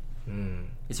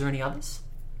 Is there any others?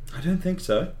 I don't think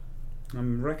so.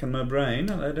 I'm racking my brain.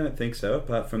 I don't think so,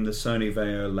 apart from the Sony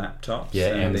Vaio laptops.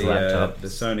 Yeah, and M's the, laptops. the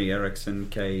Sony Ericsson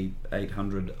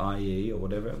K800IE or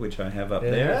whatever, which I have up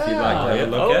Yeah. there. If you'd like to have Yeah. a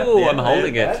look at. Oh, Yeah, I'm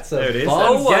holding it. That's There it is.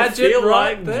 Bond I gadget feel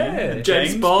right like there.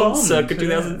 James Bond, circa yeah.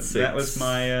 2006. That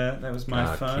was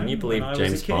my phone. Can you believe when I was a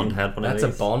James kid. Bond had one That's of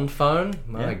a these? Bond phone?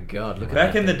 My Yeah. God, look at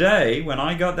Back that in the thing. day when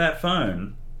I got that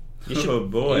phone. Oh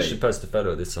boy! You should post a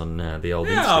photo of this on the old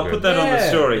Instagram. Yeah, I'll put that on the Yeah.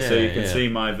 story so Yeah, you can yeah. see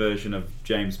my version of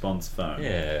James Bond's phone.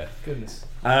 Yeah. Goodness.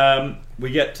 We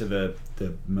get to the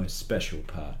most special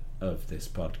part of this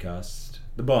podcast,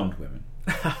 the Bond women.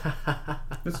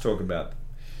 Let's talk about them.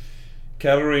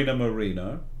 Caterina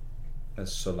Marino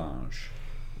as Solange.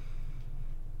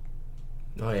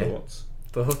 Oh yeah.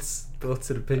 Thoughts? Thoughts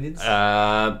and opinions.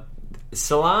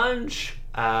 Solange.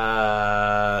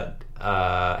 How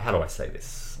do I say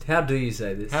this? How do you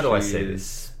say this? How do I She say is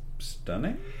this?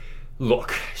 Stunning.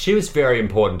 Look, she was very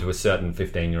important to a certain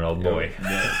 15-year-old boy.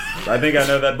 Yeah. I think I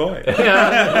know that boy.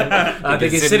 I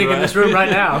think he's sitting in this room right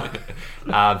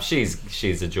now.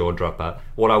 She's a jaw dropper.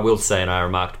 What I will say, and I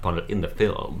remarked upon it in the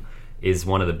film, is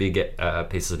one of the big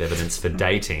pieces of evidence for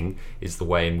dating is the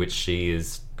way in which she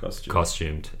is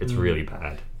costumed. It's really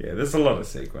bad. Yeah, there's a lot of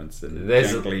sequence and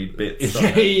There's jangly bits.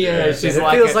 Yeah, she's it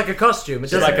like feels a- like a costume.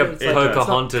 She's like a it's it's not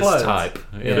Pocahontas clothes. type.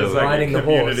 Yeah, You know, it's like riding a the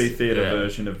horse. community theatre Yeah.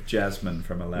 version of Jasmine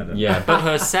from Aladdin. Yeah, but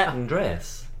her satin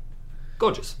dress,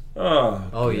 gorgeous. Oh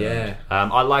Oh God. yeah.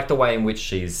 I like the way in which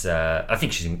she's. I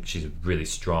think she's really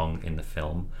strong in the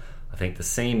film. I think the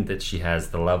scene that she has,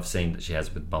 the love scene that she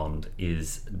has with Bond,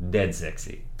 is dead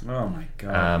sexy. Oh my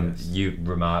God. Yes. You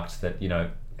remarked that,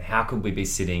 how could we be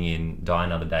sitting in Die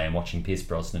Another Day and watching Pierce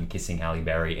Brosnan kissing Halle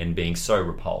Berry and being so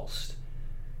repulsed,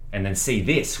 and then see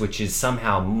this, which is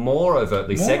somehow more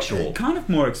overtly sexual, kind of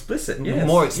more explicit. Yes.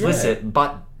 more explicit,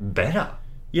 but better,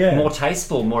 Yeah. more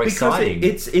tasteful, more Because exciting.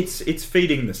 it's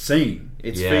feeding the scene.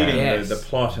 It's Yeah. feeding Yes. the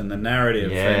plot and the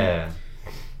narrative. yeah,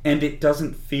 And it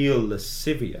doesn't feel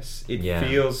lascivious. It Yeah.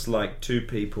 feels like two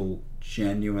people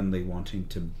genuinely wanting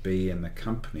to be in the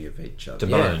company of each other. To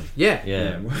Yeah. bone. Yeah.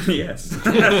 Yeah. Well, yes.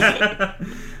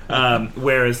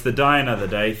 Whereas the Die Another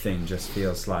Day thing just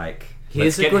feels like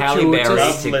Here's Let's a get Halle Berry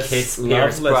gratuitous. to kiss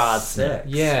Pierce Brosnan. sex.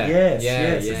 Yeah. Yes, Yeah,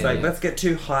 yes. yeah, It's like, yeah. let's get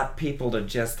two hot people to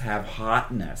just have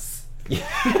hotness.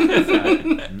 It's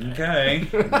like, okay,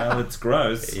 well, it's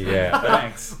gross. Yeah.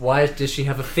 Thanks. Why does she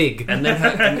have a fig? And then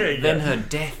then her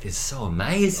death is so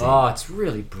amazing. Oh, it's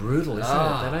really brutal, isn't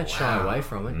it? They don't shy wow. away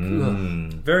from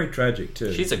it. Ugh. Very tragic,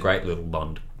 too. She's a great little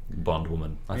Bond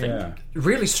woman, I think. Yeah.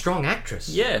 Really strong actress.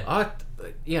 Yeah.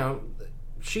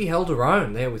 She held her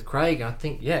own there with Craig. I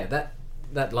think,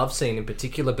 that love scene in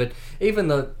particular, but even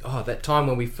that time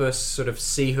when we first sort of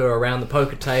see her around the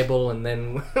poker table, and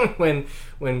then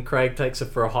when Craig takes her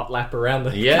for a hot lap around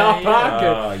the car park,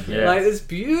 Oh, yes. like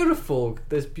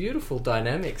there's beautiful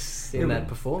dynamics in that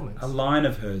performance. A line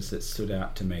of hers that stood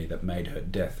out to me that made her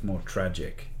death more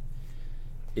tragic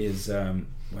is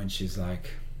when she's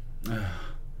like,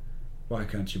 why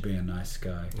can't you be a nice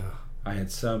guy? I had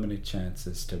so many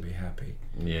chances to be happy.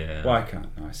 Yeah. Why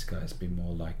can't nice guys be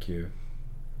more like you?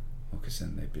 Well, because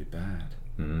then they'd be bad.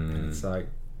 And it's like,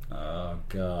 oh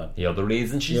God. You're the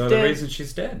reason she's You're dead. the reason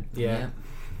she's dead. Yeah.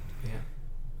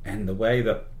 And the way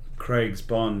that Craig's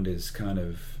Bond is kind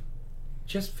of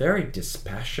just very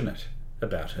dispassionate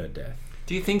about her death.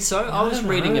 Do you think so? I was don't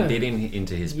reading know. a bit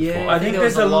into his Yeah. before. I think there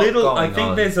was there's a lot little. going I think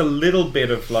on. there's a little bit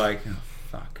of like, oh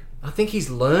fuck. I think he's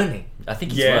learning. I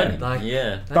think he's Yeah. learning. Like-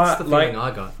 yeah. That's But, the feeling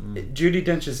like- I got. Judi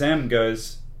Dench's M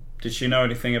goes, did she know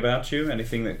anything about you?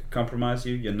 Anything that compromised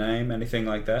you? Your name? Anything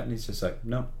like that? And he's just like,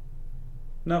 nope,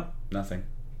 nothing.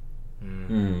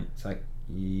 Mm. It's like,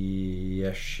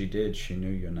 yes, she did. She knew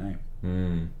your name.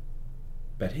 Mm.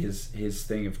 But his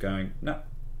thing of going, no,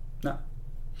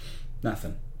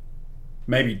 nothing.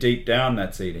 Maybe deep down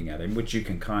that's eating at him, which you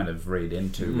can kind of read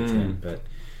into with him, but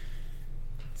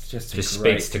it's just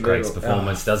Speaks to Craig's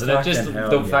performance, doesn't it? Just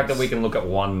the fact that we can look at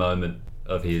one moment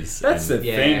of his. That's and- the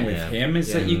thing with yeah. him,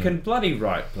 is that Yeah. you can bloody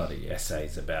write bloody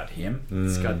essays about him.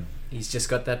 It's got he's just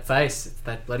got that face. It's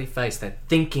that bloody face, that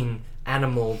thinking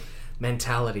animal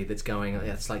mentality that's going on.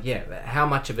 It's like, yeah, how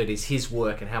much of it is his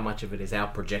work and how much of it is our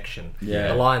projection? Yeah.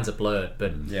 The lines are blurred,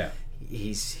 but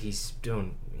It's he's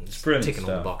ticking brilliant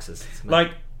all the boxes. It's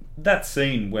like that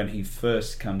scene when he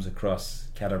first comes across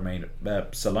Katerina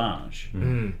Solange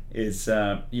is,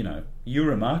 you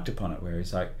remarked upon it, where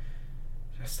he's like,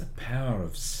 just the power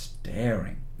of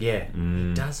staring. Yeah,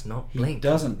 he does not blink. He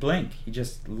doesn't blink. He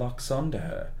just locks onto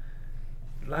her.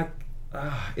 Like,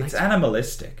 it's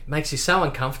animalistic. Makes you so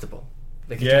uncomfortable.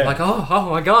 Yeah. Like, oh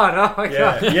my god,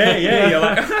 god. Yeah. You're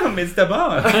like, Mr.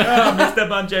 Bond. Mr.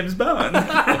 Bond, James Bond.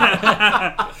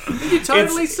 You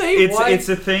totally see why. It's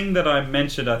a thing that I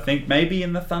mentioned, I think, maybe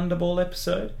in the Thunderball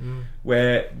episode,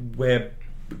 where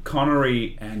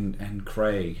Connery and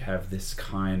Craig have this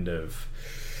kind of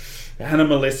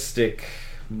animalistic,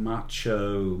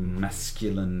 macho,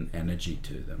 masculine energy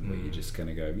to them, where you're just going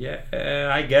to go, yeah,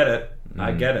 I get it.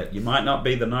 I get it. You might not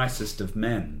be the nicest of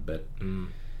men, but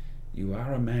you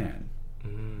are a man.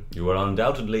 You are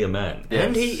undoubtedly a man.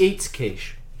 And he eats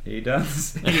quiche. He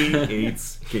does. He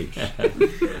eats quiche.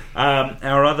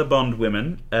 Our other Bond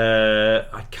women,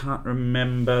 I can't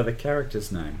remember the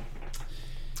character's name.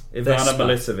 Ivana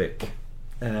Milicevic.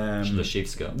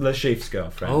 Lashif's girl. Lashif's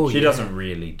girlfriend. Oh, she yeah. doesn't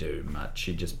really do much.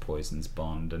 She just poisons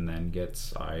Bond and then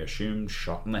gets, I assume,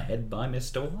 shot in the head by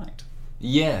Mr. White.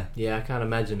 Yeah. Yeah, I can't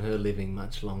imagine her living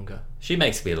much longer. She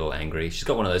makes me a little angry. She's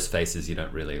got one of those faces you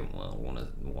don't really want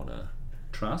to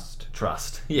trust.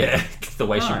 Yeah, the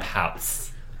way she Right.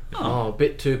 pouts. Oh, a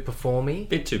bit too performy.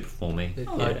 Bit too performy.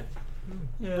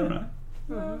 Yeah.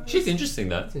 Yeah. She's interesting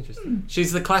though. That's interesting.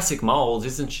 She's the classic mold,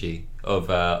 isn't she? Of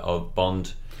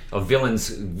Bond, of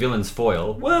villain's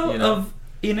foil. Well, you know?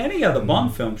 in any other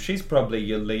Bond film, she's probably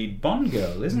your lead Bond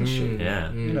girl, isn't she?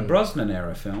 Yeah. In a Brosnan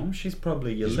era film, she's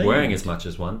probably your She's lead. wearing as much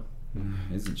as one.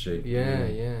 Isn't she? Yeah,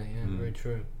 very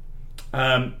true.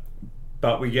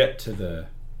 But we get to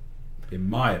in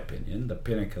my opinion, the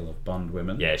pinnacle of Bond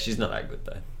women. Yeah, she's not that good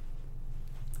though.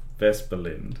 Vesper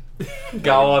Lynd.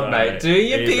 Go on, mate. Do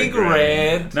your big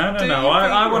red. No. Do your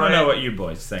I big want to know red. what you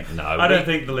boys think. No, I don't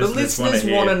think the listeners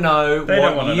want to know They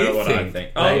don't what want to you know what think. I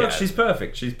think. Oh, look, she's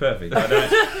perfect. She's perfect. I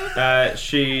don't.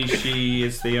 She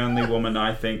is the only woman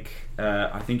I think.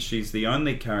 I think she's the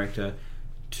only character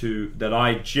that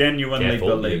I genuinely Careful,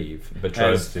 believe you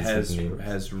betrothed this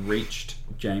has reached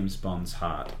James Bond's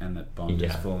heart and that Bond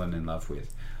Yeah. has fallen in love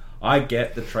with. I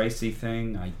get the Tracy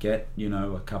thing. I get,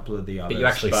 a couple of the others. But you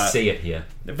actually see it here.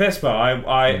 Vesper,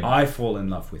 I fall in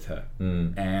love with her.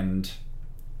 And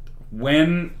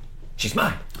when... She's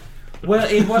mine. Well,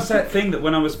 it was that thing that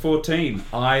when I was 14,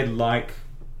 I, like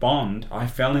Bond, I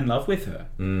fell in love with her.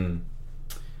 And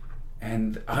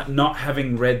not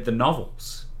having read the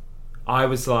novels, I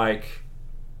was like,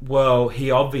 well,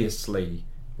 he obviously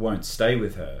won't stay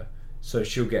with her, so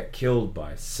she'll get killed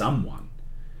by someone.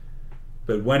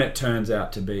 But when it turns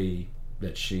out to be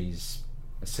that she's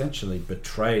essentially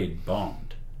betrayed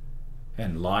Bond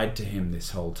and lied to him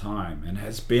this whole time and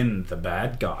has been the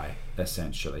bad guy,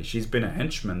 essentially. She's been a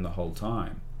henchman the whole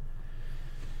time.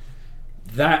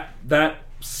 That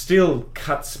still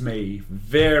cuts me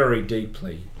very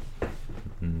deeply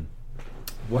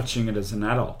watching it as an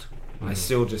adult. I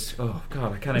still just, oh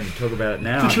God, I can't even talk about it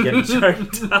now. I'm getting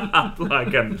choked up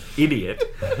like an idiot.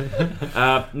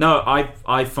 No,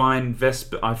 I find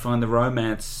the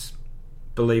romance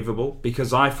believable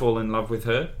because I fall in love with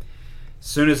her. As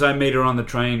soon as I meet her on the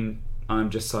train, I'm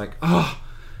just like, oh.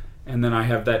 And then I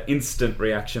have that instant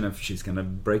reaction of she's going to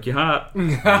break your heart.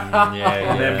 And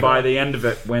then by the end of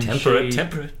it,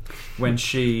 when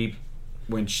she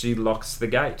locks the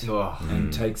gate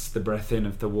and takes the breath in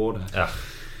of the water.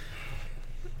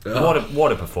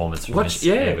 What a performance from Miss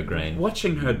Evergreen.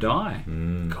 Watching her die.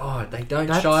 God, they don't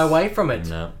shy away from it.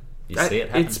 No. You see it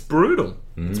happen. It's brutal.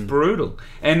 It's brutal.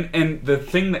 And the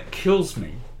thing that kills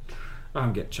me,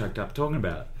 I'm getting choked up talking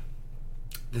about it.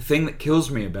 The thing that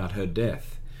kills me about her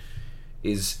death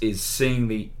is seeing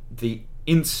the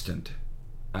instant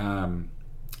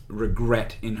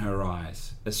regret in her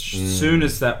eyes as soon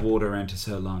as that water enters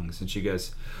her lungs, and she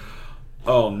goes,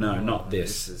 "Oh no, not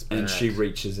this!" And she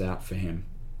reaches out for him,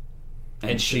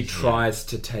 and she tries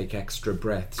to take extra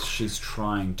breaths. She's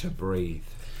trying to breathe.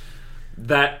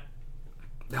 That.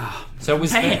 So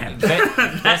was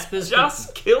Vesper's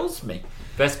just kills me.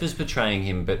 Vesper's betraying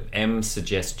him, but M's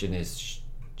suggestion is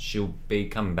she'll be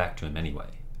coming back to him anyway,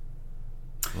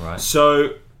 right?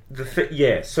 So the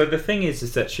thing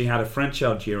is that she had a French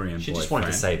Algerian boyfriend. She just wanted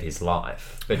to save his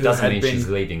life, but it doesn't mean she's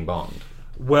leaving Bond.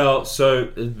 Well,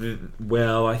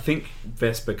 I think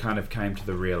Vesper kind of came to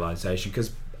the realization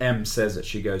because M says it.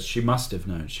 She goes, she must have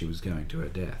known she was going to her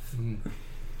death.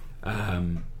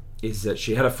 Is that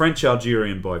she had a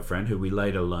French-Algerian boyfriend who we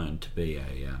later learned to be a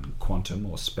Quantum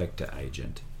or Spectre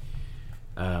agent.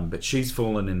 But she's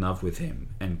fallen in love with him,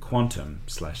 and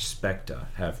Quantum/Spectre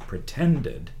have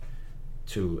pretended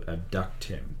to abduct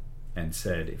him and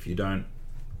said, if you don't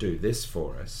do this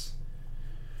for us,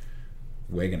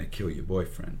 we're going to kill your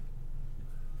boyfriend.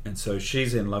 And so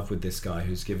she's in love with this guy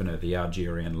who's given her the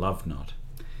Algerian love knot.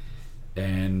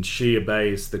 And she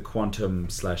obeys the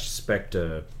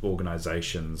Quantum/Spectre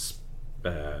organization's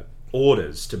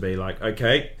orders to be like,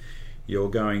 okay, you're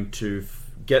going to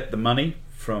get the money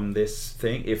from this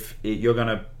thing. If you're going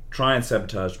to try and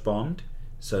sabotage Bond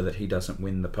so that he doesn't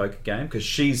win the poker game, because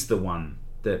she's the one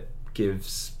that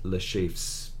gives Le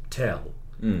Chiffre's tell,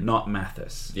 not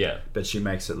Mathis. Yeah. But she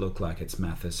makes it look like it's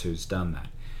Mathis who's done that.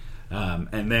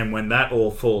 And then when that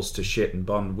all falls to shit and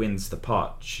Bond wins the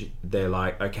pot, they're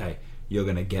like, okay, you're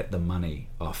going to get the money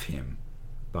off him.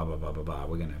 Blah, blah, blah, blah, blah.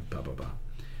 We're going to blah, blah, blah.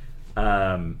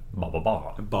 Blah, blah,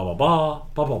 blah. Blah, blah, blah.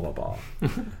 Blah, blah, blah,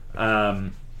 blah.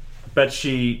 But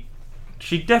she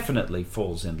definitely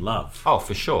falls in love. Oh,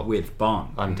 for sure. With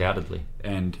Bond. Undoubtedly.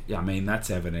 And, I mean, that's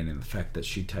evident in the fact that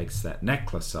she takes that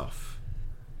necklace off.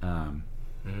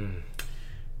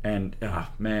 And,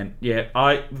 man,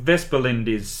 yeah, Vesper Lynd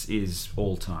is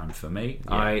all-time for me.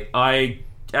 Yeah. I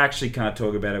actually can't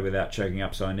talk about it without choking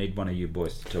up, so I need one of you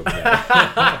boys to talk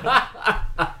about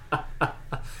it.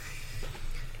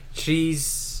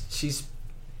 She's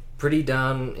pretty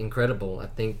darn incredible. I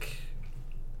think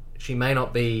she may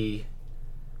not be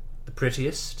the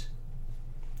prettiest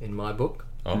in my book.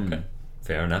 Okay.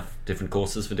 Fair enough. Different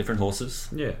courses for different horses.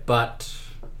 Yeah. But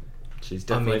she's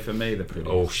definitely, for me, the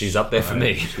prettiest. Oh, she's up there for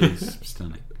me. She's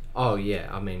stunning. Oh, yeah.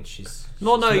 I mean, she's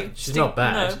No, she's not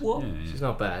bad. No, what? Yeah. She's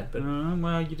not bad, but...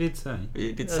 well, you did say.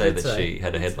 You did say that she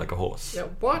had a head like a horse. Yeah,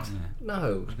 what? Yeah.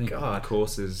 No, I think God.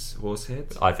 Courses, horse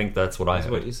heads. I think that's what I That's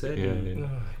heard. what you said. Yeah.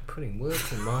 Oh, putting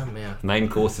words in my mouth. Main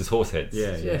course is horse heads.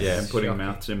 Yeah, Yes. and putting Shocking.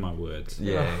 mouths in my words.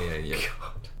 Yeah.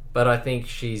 God. But I think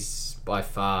she's by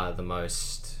far the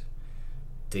most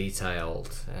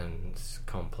detailed and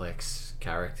complex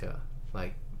character,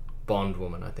 like Bond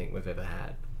woman, I think we've ever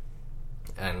had,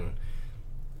 and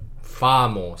far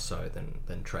more so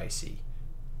than Tracy.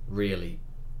 Really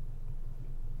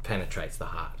penetrates the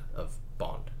heart of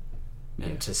Bond,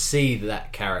 and to see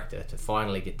that character, to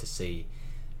finally get to see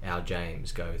our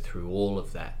James go through all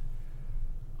of that,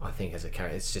 I think as a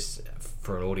character, it's just,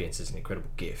 for an audience, it's an incredible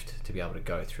gift to be able to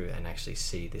go through and actually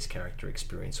see this character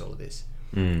experience all of this.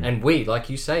 And we, like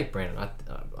you say, Brandon,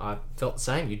 I felt the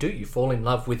same. You fall in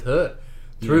love with her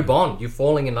through Bond. You're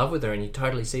falling in love with her, and you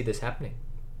totally see this happening.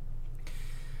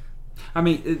 I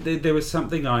mean, there was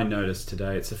something I noticed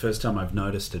today. It's the first time I've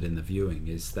noticed it in the viewing,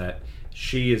 is that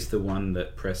she is the one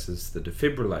that presses the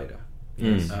defibrillator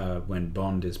when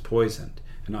Bond is poisoned.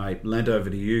 And I leant over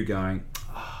to you going,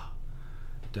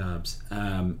 Dubs,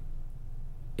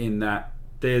 in that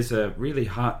there's a really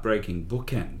heartbreaking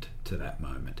bookend to that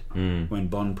moment when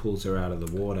Bond pulls her out of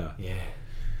the water. Yeah.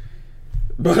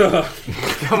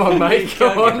 Come on, mate.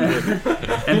 Come on.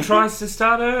 And tries to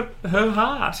start her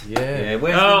heart. Yeah.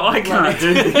 I can't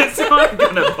do this. I'm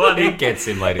gonna bloody. It gets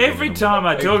him later. Every time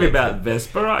I talk about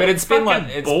Vesper, but it's been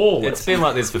like ball. it's been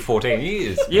like this for 14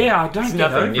 years. Yeah, I don't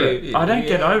get over new. it. I don't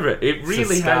get over it. It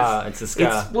really has. It's a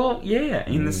scar.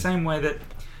 In the same way that.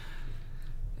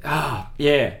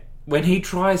 When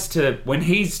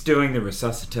he's doing the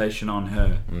resuscitation on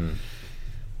her,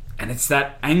 and it's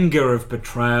that anger of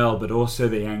betrayal, but also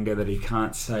the anger that he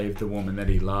can't save the woman that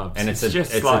he loves. And it's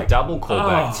just a double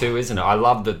callback too, isn't it? I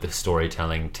love the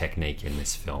storytelling technique in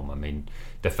this film. I mean,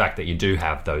 the fact that you do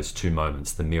have those two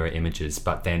moments, the mirror images,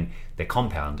 but then they're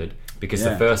compounded because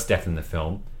the first death in the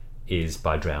film is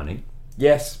by drowning.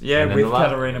 Yes, yeah, And then with the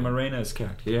Caterina Marino's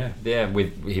character, Yeah,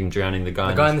 with him drowning the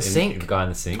guy in the sink. The guy in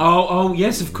the sink. Oh,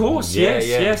 yes, of course, yes.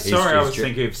 He's Sorry, I was just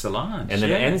thinking of Solange. And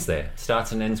then it ends there.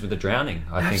 Starts and ends with a drowning.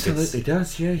 I think Absolutely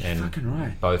does, yeah, you're and fucking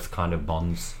right. both kind of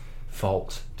Bond's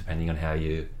fault, depending on how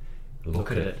you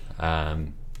look at it.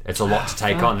 It's a lot to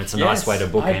take on. It's a nice way to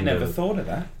bookend I'd never thought of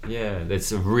that. Yeah,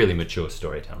 it's a really mature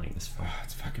storytelling, this film. Oh,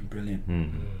 it's fucking brilliant.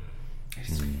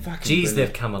 It's fucking Jeez, brilliant.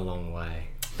 they've come a long way.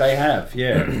 They have,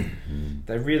 yeah.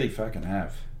 They really fucking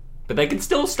have. But they can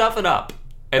still stuff it up.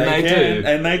 And they can, do.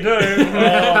 and they do.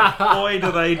 Oh, boy,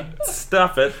 do they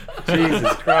stuff it.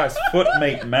 Jesus Christ. Foot,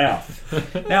 meat,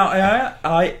 mouth. Now,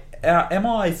 our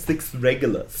MI6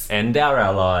 regulars. And our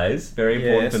allies. Very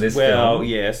important for this film. Well,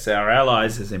 yes, our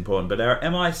allies is important, but our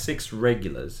MI6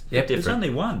 regulars, Yep, there's different. only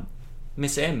one.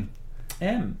 Miss M.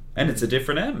 M. And it's a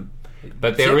different M.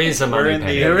 But there is a money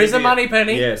penny. There is a money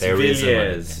penny. Yes, There is a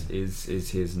Villiers is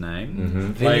his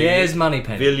name. Villiers money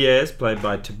penny. Villiers, played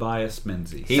by Tobias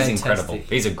Menzies. He's Fantastic.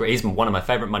 incredible. He's one of my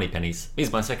favourite money pennies.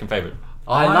 He's my second favourite.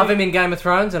 I love him in Game of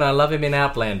Thrones and I love him in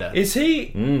Outlander. Is he?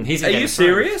 He's in Are Game you of Thrones.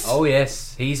 serious? Oh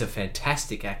yes, he's a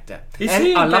fantastic actor. Is and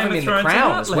he in I love Game him of in The Thrones and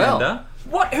Crown as well. Outlander?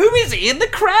 What? Who is in The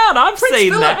Crown? I've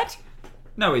seen Philip. that.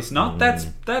 No, he's not. That's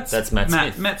Matt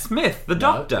Smith. Matt Smith, the No,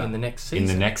 Doctor. in the next In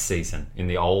season. the next season, in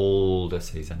the older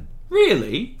season.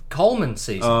 Really? Coleman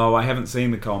season. Oh, I haven't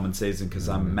seen the Coleman season because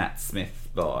I'm Matt Smith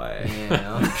boy.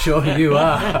 Yeah, I'm sure you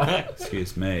are.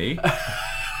 Excuse me.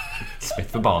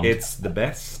 Smith for Bond. It's the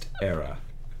best era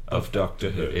of Doctor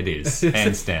Who. It is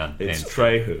hands down. It's hands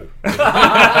Trey Who.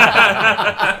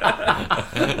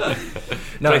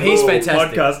 No, he's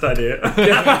fantastic. Podcast idea.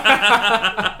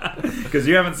 Because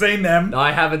you haven't seen them.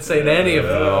 I haven't seen any of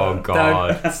them. Oh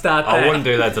God! Don't start that. I wouldn't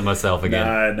do that to myself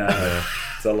again. No.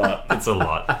 It's a lot. It's a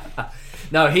lot.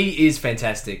 No, he is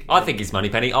fantastic. I think he's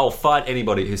Moneypenny. I'll fight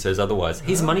anybody who says otherwise.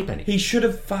 He's Moneypenny. He should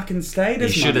have fucking stayed He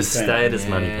as should have Moneypenny. stayed as Yeah.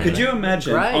 Moneypenny. Could you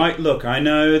imagine? Great. Look, I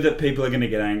know that people are going to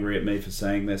get angry at me for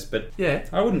saying this, but Yeah.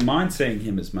 I wouldn't mind seeing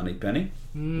him as Moneypenny.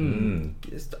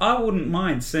 I wouldn't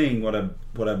mind seeing what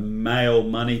a male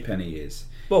Moneypenny is.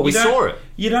 Well, we You don't- saw it.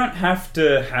 You don't have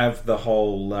to have the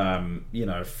whole,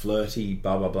 flirty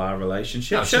blah blah blah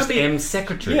relationship. No, it's just M's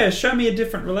secretary. Yeah, show me a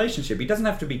different relationship. He doesn't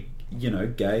have to be,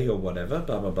 gay or whatever.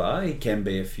 Blah blah blah. He can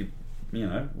be if you,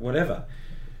 whatever.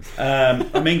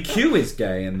 I mean, Q is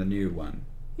gay in the new one.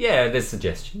 Yeah, there's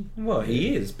suggestion. Well,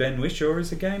 he is. Ben Whishaw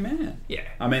is a gay man. Yeah.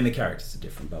 I mean, the characters are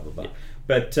different, blah, blah, blah.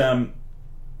 But,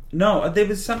 no, there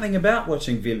was something about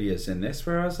watching Villiers in this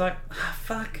where I was like,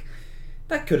 fuck,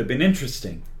 that could have been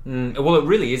interesting. Well, it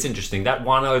really is interesting. That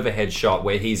one overhead shot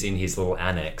where he's in his little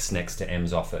annex next to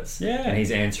M's office. Yeah. And he's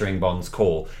answering Bond's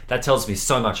call. That tells me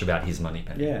so much about his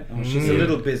Moneypenny. Yeah. Oh, she's a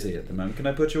little busy at the moment. Can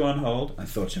I put you on hold? I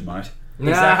thought you might.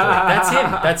 Exactly. That's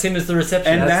him. That's him as the receptionist.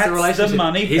 And That's the that's the relationship.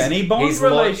 Moneypenny Bond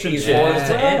relationship. He's loyal as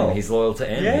to well. M. He's loyal to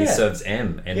M. Yeah. He serves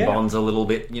M. And Yeah. Bond's a little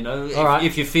bit, if, All right.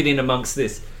 if you fit in amongst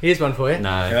this. Here's one for you.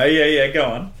 No. Oh, yeah, go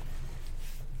on.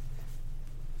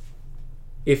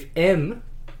 If M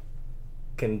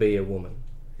can be a woman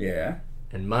Yeah.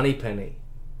 and Moneypenny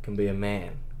can be a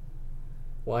man,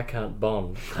 why can't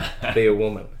Bond be a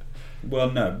woman?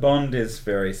 Well, no, Bond is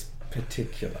very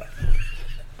particular.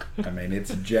 I mean,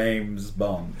 it's James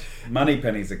Bond.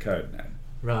 Moneypenny's a code name.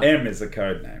 Right. M is a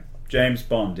code name. James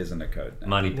Bond isn't a code name.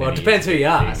 Moneypenny. Well, it depends who you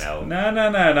ask. female. No,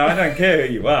 I don't care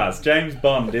who you ask. James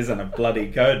Bond isn't a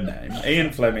bloody code name.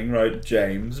 Ian Fleming wrote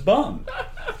James Bond.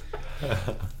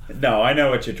 No, I know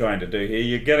what you're trying to do here.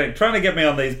 You're trying to get me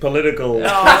on these political...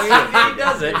 Oh, he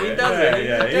does it. He does it.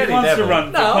 Yeah, He's a he wants devil. to run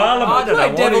for No, Parliament. I don't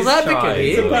know. Devil's advocate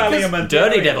He's here. a parliamentarian.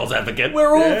 Dirty devil's advocate.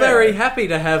 We're all Yeah. very happy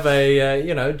to have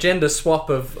a gender swap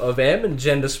of M and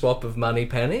gender swap of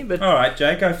Moneypenny, but All right,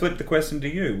 Jake, I flipped the question to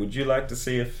you. Would you like to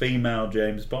see a female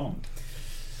James Bond?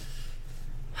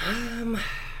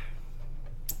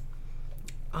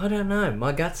 I don't know.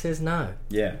 My gut says no.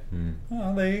 Yeah.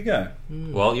 Well, there you go.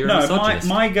 Well, you're a No, misogynist.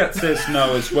 my gut says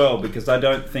no as well because I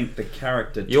don't think the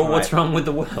character You're type, what's wrong with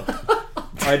the world.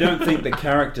 I don't think the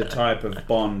character type of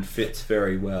Bond fits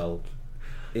very well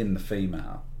in the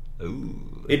female.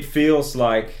 Ooh. It feels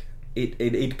like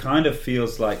it kind of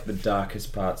feels like the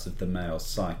darkest parts of the male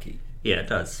psyche. Yeah, it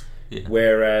does. Yeah.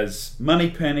 Whereas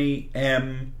Moneypenny,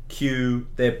 M, Q,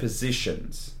 they're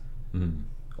positions.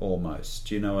 Almost.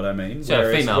 Do you know what I mean? So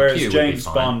a female whereas Q would James be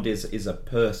fine. Bond is a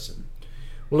person.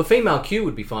 Well, a female Q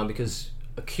would be fine because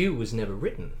a Q was never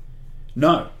written.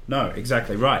 No,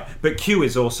 exactly right. But Q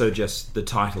is also just the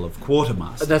title of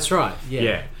quartermaster. That's right.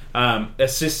 Yeah.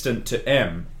 Assistant to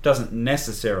M doesn't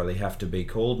necessarily have to be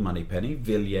called Moneypenny.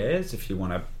 Villiers, if you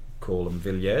want to call him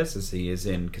Villiers, as he is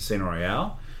in Casino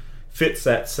Royale, fits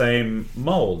that same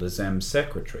mould as M's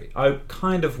secretary. I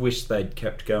kind of wish they'd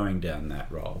kept going down that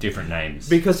role. Different names.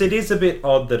 Because it is a bit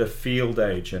odd that a field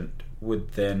agent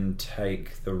would then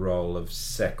take the role of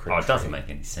secretary. Oh, it doesn't make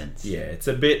any sense. Yeah, it's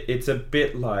a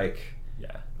bit like,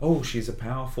 Yeah. oh, she's a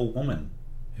powerful woman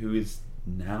who is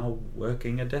now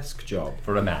working a desk job.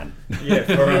 For a man. Yeah,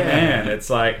 for a Yeah. man, it's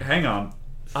like, hang on,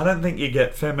 I don't think you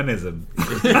get feminism.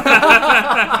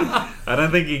 I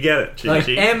don't think you get it, Chi Like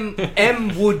Chi.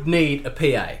 M would need a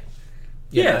PA.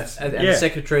 You Yes, know, and yeah. a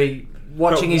secretary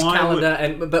watching But his why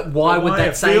calendar. But why but would why that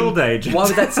a same field agent? Why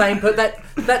would that same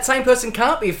that same person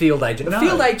can't be a field agent? A No.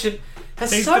 field agent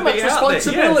has Needs so to much be out there.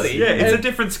 responsibility. Yes, yeah, it's a And,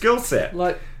 different skill set.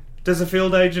 like Does a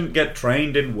field agent get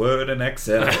trained in Word and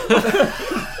Excel?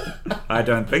 I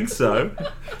don't think so.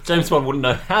 James Bond wouldn't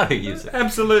know how to use it.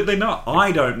 Absolutely not.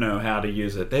 I don't know how to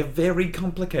use it. They're very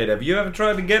complicated. Have you ever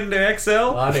tried to get into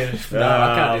Excel? I can't do That's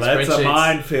a spreadsheets.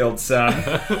 minefield, son.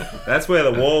 That's where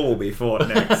the war will be fought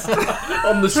next.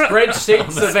 On the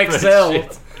spreadsheets of Excel.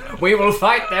 We will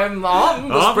fight them on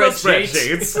the On the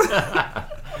spreadsheets. spreadsheets.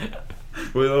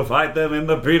 We will fight them in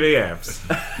the PDFs.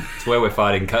 It's where we're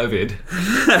fighting COVID.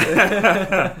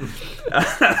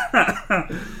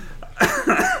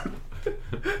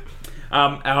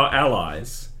 Our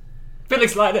allies.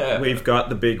 Felix Leiter. We've got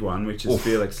the big one, which is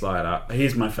Felix Leiter.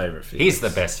 He's my favourite Felix. He's the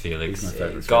best Felix. He's my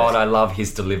favourite God, Felix. I love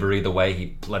his delivery. The way he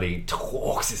bloody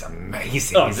talks is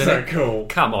amazing, Oh, isn't so it? cool.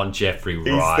 Come on, Jeffrey He's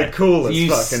Wright. the coolest You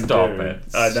fucking stop dude. it.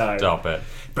 I know. Stop it.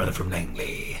 Brother from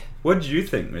Langley. What did you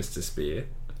think, Mr. Spear?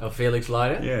 Oh, Felix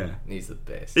Leiter? Yeah. He's the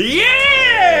best.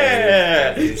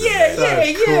 Yeah! He's Yeah, so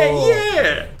yeah, cool.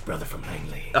 yeah. Brother from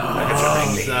Langley.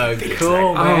 Oh, so cool,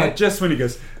 Oh, man. just when he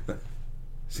goes,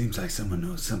 seems like someone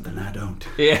knows something I don't.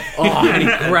 Yeah. Oh, and he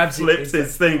grabs it. Flips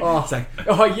his thing. Oh. It's like,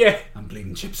 Oh, yeah. I'm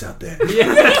bleeding chips out there.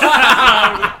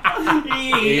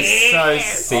 He's so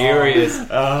serious.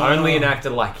 Only an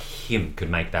actor like him could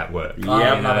make that work. Yeah,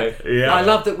 I you love know? it. Yeah. I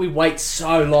love that we wait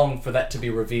so long for that to be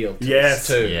revealed. To Yes.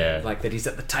 us too. Yeah. Like that he's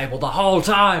at the table the whole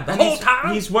time. The whole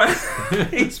time.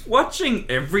 He's watching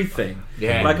everything.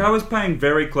 Yeah. Like I was paying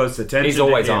very close attention. He's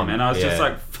always to him, on. and I was just Yeah.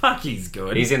 like, "Fuck, he's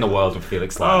good." He's in the world of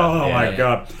Felix Leiter. Oh Yeah. my yeah.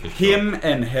 god, For sure. him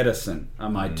and Hedison are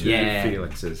my two Yeah.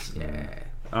 Felixes. Yeah.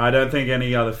 I don't think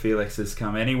any other Felixes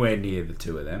come anywhere near the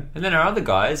two of them. And then our other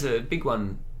guys, a big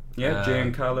one. Yeah,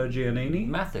 Giancarlo Giannini.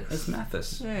 Mathis. It's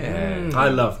Mathis. Yeah. I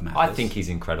love Mathis. I think he's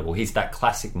incredible. He's that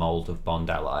classic mold of Bond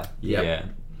ally. Yep. Yeah.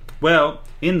 Well,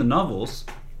 in the novels,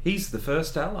 he's the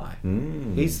first ally.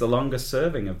 Mm. He's the longest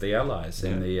serving of the allies.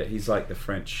 In Yeah. the he's like the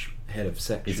French head of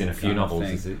section. He's in a few kind of novels,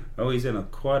 thing. is he? Oh, he's in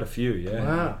quite a few. Yeah.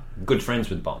 Wow. Good friends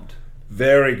with Bond.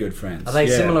 Very good friends. Are they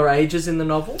yeah. similar ages in the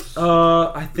novels?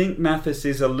 I think Mathis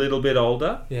is a little bit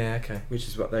older, Yeah, okay. which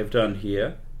is what they've done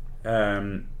here.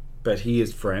 But he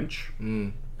is French.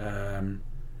 Mm.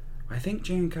 I think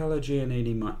Giancarlo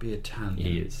Giannini might be Italian.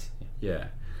 He is. Yeah.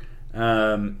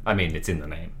 I mean, it's in the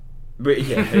name. But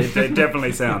yeah, it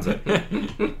definitely sounds it.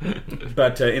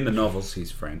 But in the novels,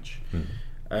 he's French.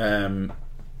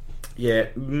 Yeah,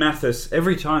 Mathis,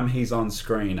 every time he's on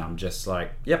screen, I'm just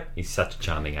like, yep, He's such a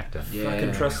charming actor. I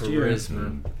can trust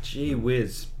charisma. you. Gee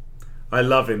whiz. I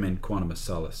love him in Quantum of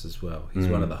Solace as well. He's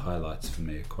one of the highlights for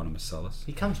me, Quantum of Solace.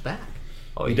 He comes back.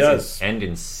 Oh, He he's does. and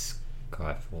in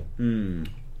Skyfall.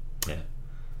 Yeah.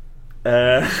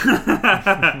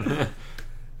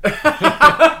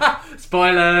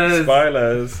 Spoilers!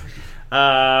 Spoilers.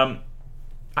 I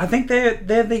think they're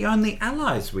the only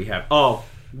allies we have. Oh,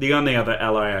 the only other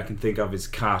ally I can think of is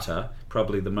Carter,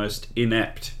 probably the most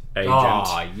inept agent.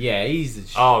 Oh, yeah,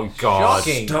 he's Oh, God.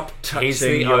 shocking. Stop He's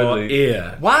touching the your only-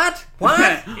 ear. What?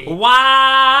 What?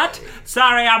 What?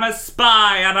 Sorry, I'm a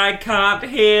spy and I can't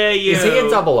hear you. Is he a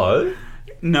 00?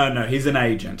 No, he's an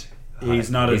agent. He's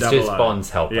not a He's double just O. Bond's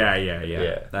helper. Yeah.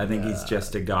 Yeah. I think he's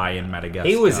just a guy in Madagascar.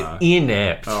 He was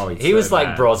inept. Oh, he's he so was like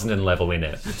bad. Brosnan level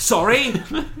inept. Sorry,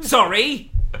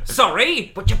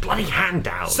 Put your bloody hand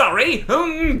down. sorry,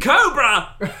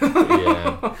 Cobra.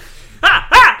 Yeah.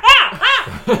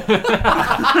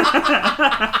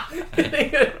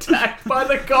 Getting attacked by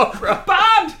the cobra.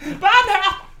 Bond,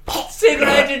 help! Secret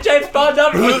Agent James Bond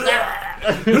up.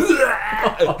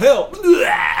 Help!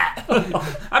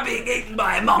 I'm being eaten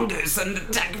by a mongoose and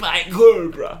attacked by a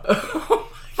cobra.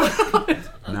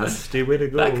 Nasty way to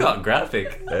go. That got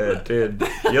graphic. It did.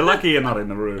 You're lucky you're not in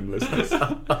the room, listeners.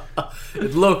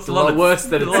 It looks a lot worse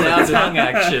than it A lot of sounds. tongue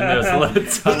action. There was a lot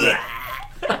of tongue.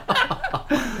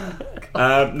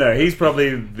 No, he's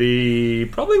probably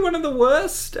one of the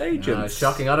worst No, agents.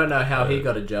 shocking. I don't know how he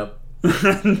got a job.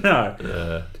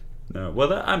 No. No,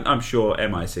 well, I'm sure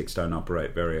MI6 don't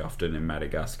operate very often in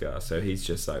Madagascar, so he's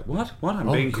just like, what? I'm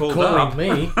being you're called calling up.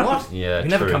 me? What? Yeah, You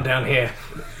never true. come down here.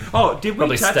 Oh, did we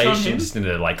Probably touch on him? stationed just in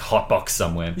a like hot box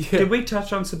somewhere. Did we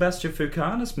touch on Sebastian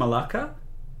Foucan as Malacca?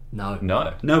 No.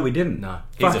 No. No, we didn't. No.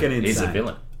 Fucking insane. He's a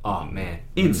villain. Oh, man.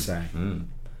 Insane.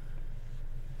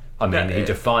 I mean, he Yeah.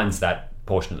 defines that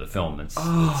portion of the film. It's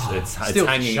Still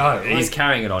hanging. show, He's like-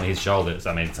 carrying it on his shoulders.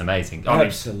 I mean, it's amazing. I mean,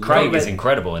 Absolutely. Craig is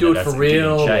incredible in Do it. it for as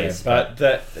real. Gideon Chase, But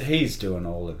that he's doing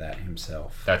all of that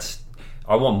himself. that's.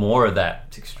 I want more of that.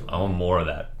 I extraordinary. want more of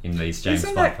that in these James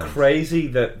Isn't Bond that films. crazy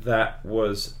that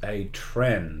was a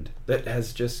trend that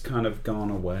has just kind of gone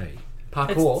away?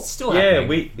 Parkour. It's still Yeah,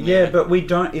 happening. but we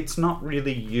don't. It's not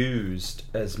really used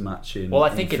as much in. Well, I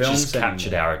in think it films just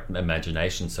captured anymore. our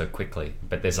imagination so quickly,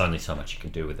 but there's only so much you can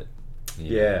do with it.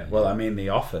 Yeah, well, I mean, The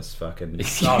Office fucking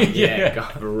Yeah.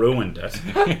 God, ruined it.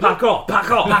 Pack up.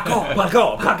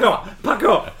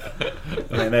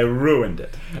 I mean, they ruined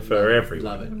it for everyone.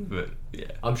 Love it. But, yeah.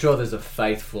 I'm sure there's a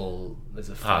faithful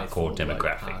Hardcore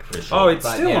demographic, for sure. Oh, it's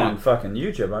But, still yeah. on fucking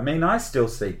YouTube. I mean, I still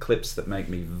see clips that make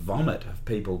me vomit of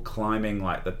people climbing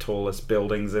like the tallest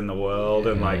buildings in the world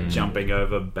and like jumping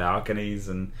over balconies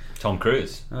and Tom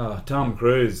Cruise. Tom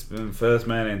Cruise, first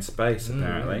man in space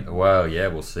apparently. Well, yeah,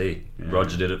 we'll see.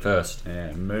 Roger did it first.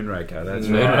 Yeah, Moonraker. That's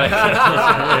Moonraker.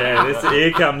 right.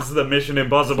 Here comes the Mission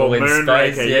Impossible Full in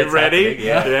Moonraker. space. Yeah, You ready? happening,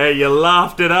 yeah. You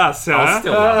laughed at us, huh? I'll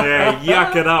still laugh. Yeah,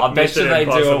 yuck it up. I bet you Mission they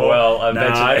do it Impossible. well.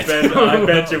 I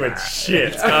bet you it's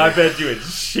shit. I bet you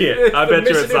it's shit. I bet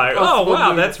you it's like, oh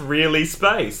wow, that's really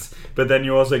space. But then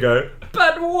you also go,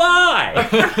 but why?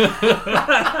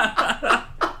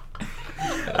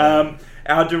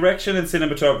 Our direction and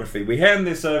cinematography. We hand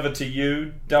this over to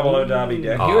you, 00 Derby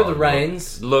Deck. Here are the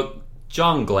reins. Look,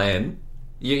 John Glenn.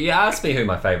 You asked me who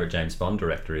my favourite James Bond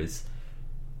director is.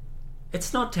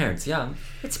 It's not Terrence Young.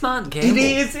 It's Martin Campbell.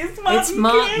 It's Martin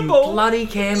Campbell. Bloody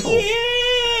Campbell.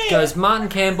 Yeah. Goes Martin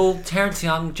Campbell, Terrence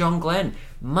Young, John Glenn.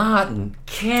 Martin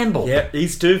Campbell. Yeah,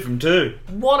 he's 2 from 2.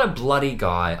 What a bloody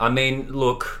guy. I mean,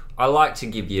 look, I like to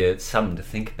give you something to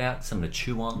think about, something to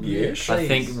chew on. Yeah, I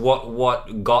think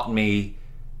what got me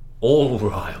all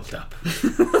riled up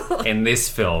in this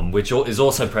film, which is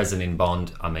also present in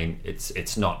Bond. I mean,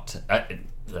 it's not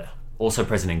also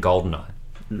present in GoldenEye.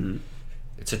 Mm-hmm.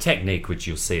 It's a technique which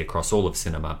you'll see across all of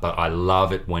cinema, but I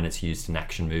love it when it's used in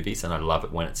action movies, and I love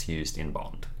it when it's used in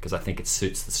Bond, because I think it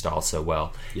suits the style so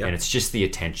well. Yep. And it's just the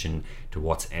attention to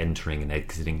what's entering and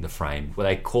exiting the frame. Well,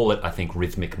 they call it, I think,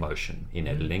 rhythmic motion in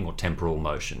editing, or temporal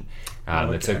motion.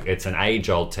 It's an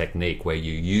age-old technique where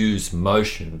you use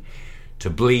motion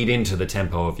to bleed into the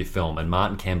tempo of your film, and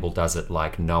Martin Campbell does it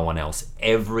like no one else.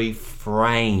 Every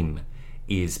frame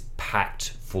is packed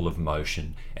full of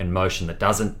motion, and motion that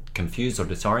doesn't confuse or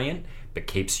disorient, but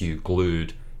keeps you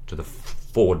glued to the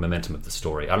forward momentum of the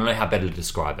story. I don't know how better to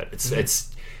describe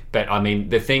it. But I mean,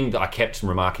 the thing that I kept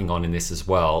remarking on in this as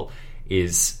well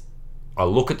is I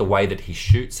look at the way that he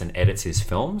shoots and edits his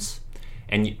films,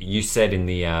 and you said in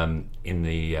the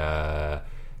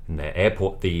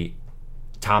airport, the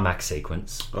tarmac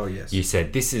sequence. Oh yes. You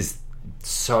said this is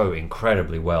so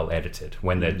incredibly well edited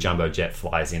when the jumbo jet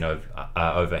flies in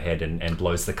overhead and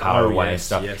blows the car away and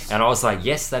stuff. Yes. And I was like,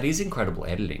 yes, that is incredible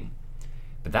editing,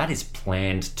 but that is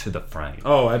planned to the frame.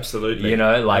 Oh, absolutely. You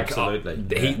know, like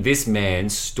absolutely. this man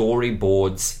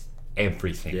storyboards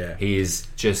everything. Yeah. He is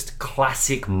just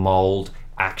classic mold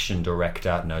action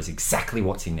director, knows exactly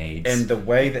what he needs. And the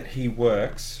way that he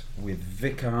works with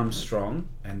Vic Armstrong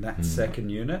and that second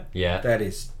unit, Yeah.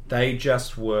 they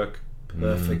just work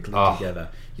perfectly together.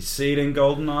 You see it in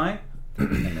GoldenEye,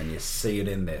 and then you see it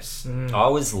in this. I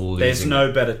was losing. There's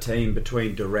no better team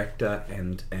between director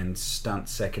and stunt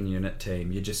second unit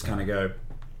team. You just kind of go,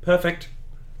 perfect.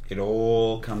 It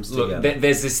all comes together.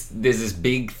 There's this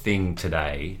big thing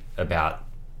today about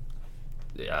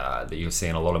that you'll see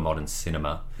in a lot of modern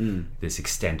cinema. This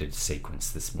extended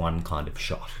sequence, this one kind of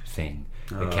shot thing.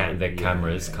 The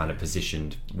camera's kind of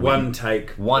positioned One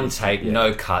take,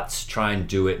 no cuts. Try and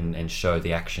do it and show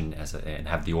the action and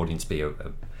have the audience be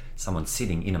someone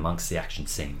sitting in amongst the action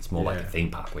scene. It's more like a theme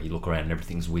park where you look around and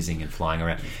everything's whizzing and flying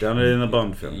around. Done it in the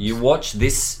Bond films. You watch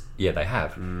this. Yeah, they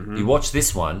have. You watch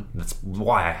this one. That's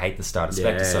why I hate the Star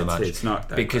Spectre so much. It's not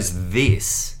that because great.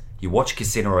 this. You watch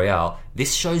Casino Royale.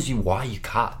 This shows you why you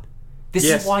cut. This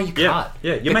is why you cut.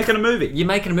 Yeah, you're making a movie. You're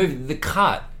making a movie. The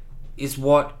cut is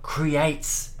what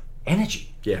creates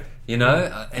energy. Yeah. You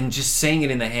know, and just seeing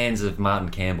it in the hands of Martin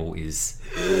Campbell is.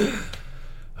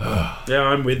 Yeah,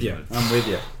 I'm with you.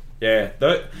 Yeah,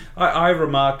 I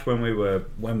remarked when we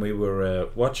were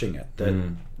watching it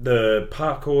that the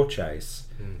parkour chase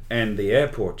and the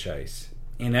airport chase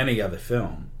in any other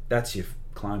film, that's your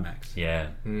climax. Yeah.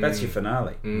 That's your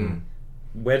finale.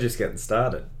 We're just getting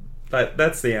started.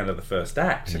 That's the end of the first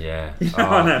act. Yeah. You know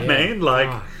what I mean?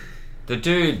 Like the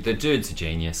dude's a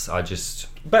genius. I just.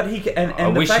 But he and I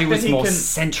the wish fact he was that more can,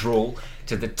 central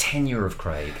to the tenure of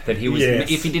Craig. That he was. Yes,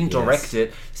 If he didn't direct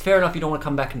it, it's fair enough. You don't want to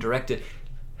come back and direct it.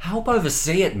 Help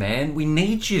oversee it, man. We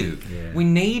need you. Yeah. We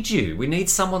need you. We need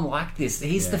someone like this.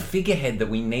 He's the figurehead that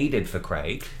we needed for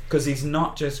Craig. because he's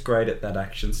not just great at that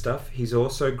action stuff. He's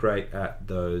also great at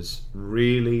those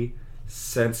really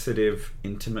sensitive,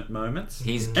 intimate moments.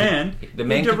 The he man could do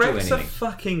directs a anything.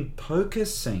 fucking poker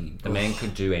scene. The man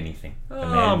could do anything. The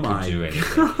Oh man my could do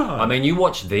anything. God. I mean, you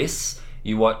watch this.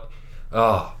 You watch.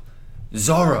 Oh,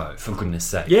 Zorro, for goodness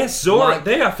sake. Yes, Zorro. Like-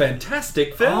 They are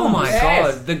fantastic films. Oh my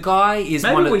god, the guy is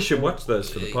Maybe one of... we should watch those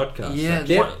for the podcast. Yeah,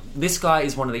 actually. this guy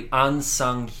is one of the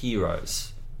unsung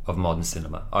heroes of modern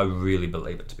cinema. I really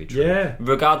believe it to be true. Yeah.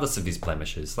 Regardless of his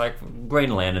blemishes. Like,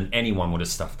 Green Lantern, anyone would have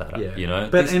stuffed that up, Yeah. you know?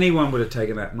 But This- anyone would have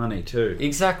taken that money too.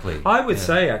 Exactly. I would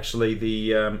say, actually,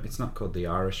 the it's not called The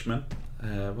Irishman.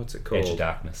 What's it called? Edge of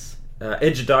Darkness.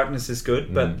 Edge of Darkness is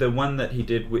good, but the one that he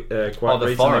did quite The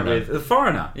recently Foreigner. with The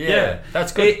Foreigner, Yeah,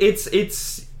 that's good.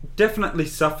 It's definitely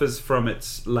suffers from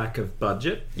its lack of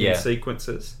budget Yeah. in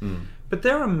sequences, but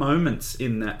there are moments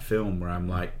in that film where I'm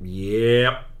like,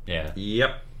 yep,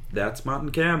 that's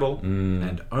Martin Campbell,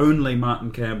 and only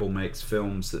Martin Campbell makes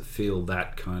films that feel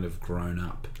that kind of grown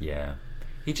up. Yeah.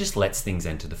 He just lets things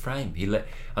enter the frame.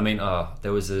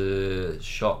 There was a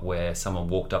shot where someone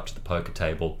walked up to the poker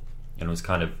table and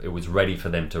it was ready for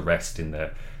them to rest in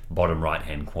the bottom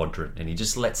right-hand quadrant, and he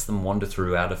just lets them wander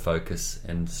through out of focus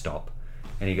and stop.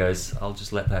 And he goes, I'll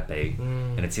just let that be.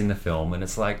 And it's in the film, and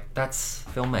it's like, that's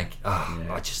filmmaking.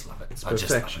 I just love it. It's I just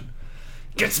love perfection.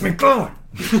 it. Gets me going.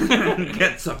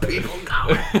 Get some people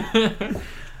going.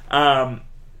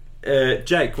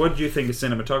 Jake, what do you think of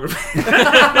cinematography?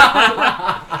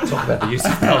 Talk about the use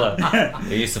of colour.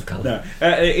 The use of colour. No,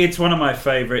 it's one of my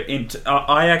favourite.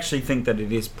 I actually think that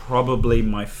it is probably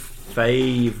my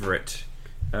favourite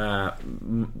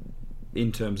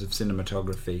in terms of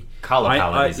cinematography. Colour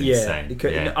palette is insane.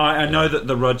 Yeah. I know that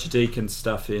the Roger Deakins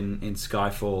stuff in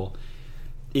Skyfall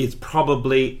is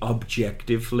probably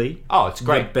objectively it's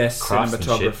great the best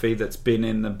craftsmanship. cinematography that's been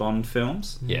in the Bond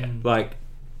films. Yeah. Like,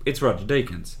 it's Roger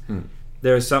Deakins.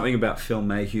 There is something about Phil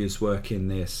Mayhew's work in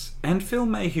this, and Phil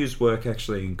Mayhew's work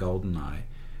actually in GoldenEye,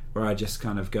 where I just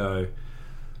kind of go,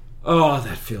 oh,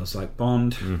 that feels like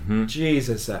Bond.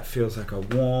 Jesus, that feels like a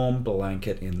warm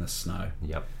blanket in the snow.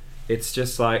 Yep. It's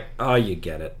just like, oh, you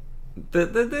get it.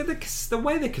 The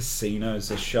way the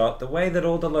casinos are shot, the way that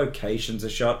all the locations are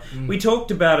shot. We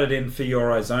talked about it in For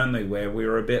Your Eyes Only, where we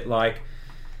were a bit like,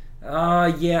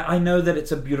 yeah, I know that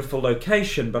it's a beautiful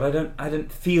location, but I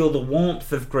don't feel the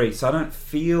warmth of Greece. I don't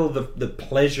feel the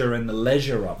pleasure and the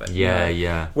leisure of it. Yeah, you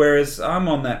know? yeah. Whereas I'm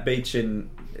on that beach in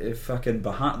fucking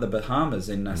the Bahamas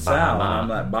in Nassau, and I'm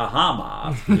like,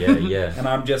 Bahama. Yeah. And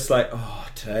I'm just like, oh,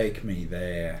 take me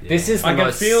there. This is the I can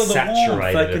most feel the warmth.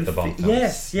 saturated of the Bond films.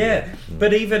 Yes, yeah.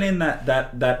 But even in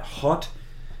that hot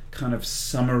kind of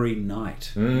summery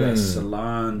night where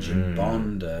Solange and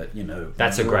Bond are,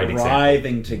 That's a great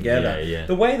arriving example. together. Yeah.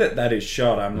 The way that is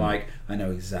shot, I'm like, I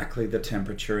know exactly the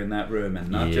temperature in that room, and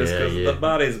not just because of the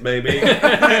bodies, baby.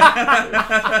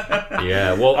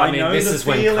 Yeah, well, I mean, know this the is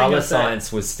when feeling colour of that.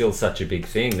 science was still such a big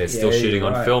thing. They're still Yeah, shooting you're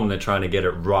on right. film. They're trying to get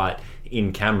it right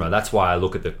in camera. That's why I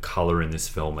look at the colour in this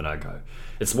film and I go,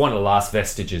 it's one of the last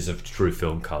vestiges of true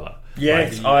film colour.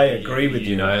 Yes, Like, I agree with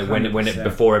you. You know, when it 100%.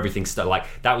 before everything started, like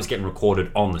that was getting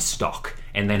recorded on the stock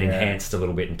and then enhanced a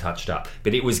little bit and touched up.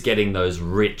 But it was getting those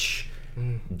rich,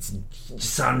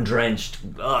 sun-drenched.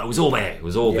 It was all there. It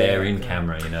was all there in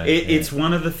camera. You know, It's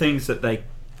one of the things that they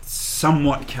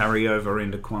somewhat carry over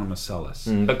into Quantum of Solace.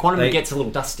 But Quantum gets a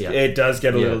little dustier. It does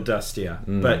get a little dustier,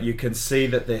 but you can see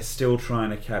that they're still trying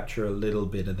to capture a little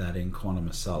bit of that in Quantum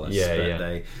of Solace.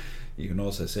 You can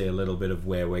also see a little bit of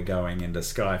where we're going into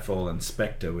Skyfall and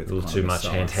Spectre with A little Quantum too of much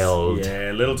Solace. handheld.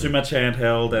 Yeah, a little too much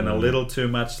handheld and a little too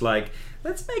much like,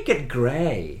 let's make it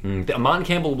grey. Martin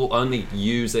Campbell will only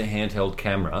use a handheld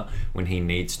camera when he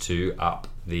needs to up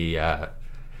the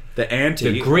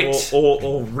ante, The grit.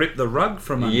 or rip the rug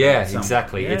from under. someone.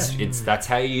 exactly. Yeah. It's that's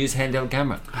how you use handheld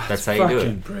camera. That's how you do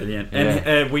Fucking it. brilliant. Yeah.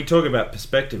 And we talk about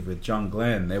perspective with John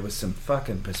Glenn. There was some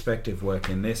fucking perspective work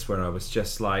in this where I was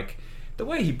just like, the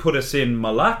way he put us in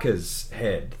Malaka's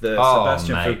head, the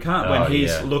Sebastian mate. Foucault, when Oh, he's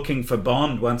yeah. looking for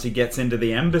Bond once he gets into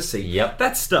the embassy. Yep.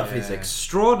 That stuff is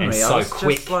extraordinary. And I so was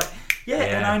quick. Just like, and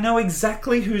Yeah. I know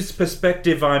exactly whose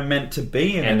perspective I'm meant to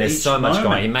be in. And at there's each so much moment.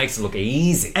 going. He makes it look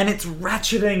easy. And it's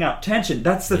ratcheting up tension.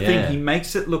 That's the Yeah. thing. He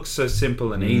makes it look so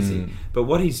simple and easy. But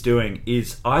what he's doing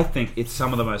is, I think, it's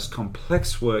some of the most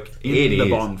complex work in the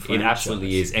Bond It franchise.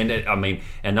 absolutely is. And I mean,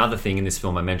 another thing in this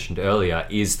film I mentioned earlier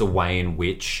is the way in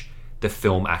which the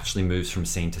film actually moves from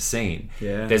scene to scene.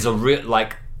 Yeah. There's a real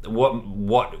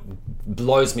what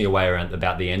blows me away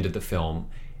about the end of the film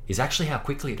is actually how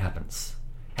quickly it happens.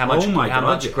 How much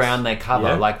yes. ground they cover.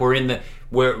 Yeah. Like we're in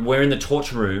the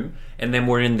torture room, and then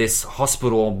we're in this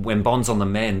hospital when Bond's on the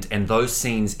mend, and those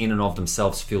scenes in and of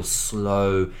themselves feel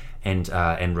slow and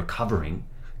recovering.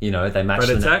 You know, they match. But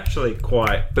it's actually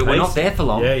quite. But we're not there for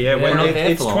long. Yeah. We're not there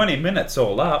it's for long. 20 minutes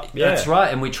all up. Yeah. That's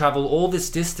right, and we travel all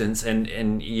this distance,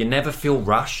 and you never feel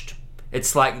rushed.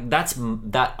 It's like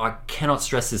that. I cannot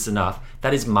stress this enough.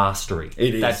 That is mastery.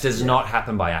 It is, That does not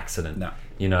happen by accident. No.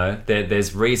 You know,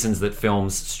 there's reasons that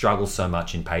films struggle so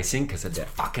much in pacing because it's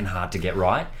fucking hard to get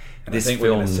right. And I think we're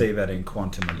going to see that in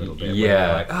Quantum a little bit. Yeah.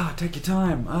 Where they're like, take your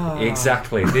time.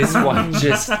 Exactly. This one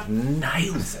just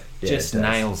nails it. Yeah, Just it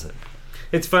does. nails it.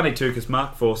 It's funny too because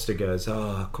Mark Forster goes,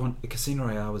 Casino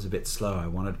Royale was a bit slow. I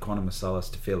wanted Quantum of Solace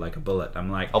to feel like a bullet.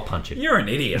 I'm like, I'll punch it. You're an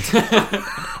idiot.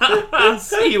 I'll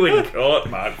see you in court,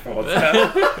 Mark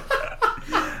Forster.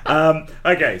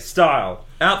 Okay, style.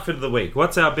 Outfit of the week.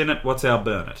 What's our bin it? What's our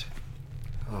burn it?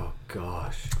 Oh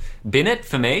gosh. Bin it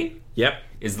for me Yep.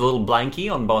 is the little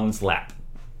blankie on Bond's lap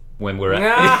when we're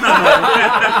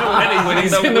at when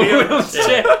he's in the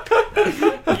wheelchair.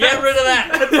 Get rid of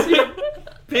that.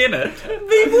 Bin it.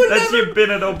 That's your bin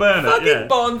it or burn it. Fucking Yeah.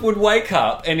 Bond would wake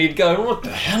up and he'd go, "What the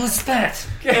hell is that?"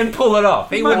 and pull it off.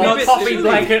 He Might would be a not bit poppy chilly.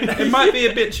 blanket. It might be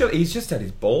a bit chilly. He's just had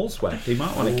his balls whacked. He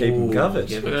might want to keep them covered.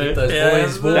 Keep those Yeah,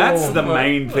 boys warm. That's the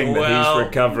main thing that Well, he's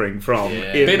recovering from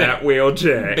Yeah. in Bin it. that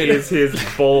wheelchair Bin it. is his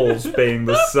balls being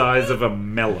the size of a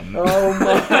melon. Oh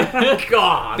my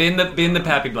god. Bin the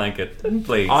pappy blanket,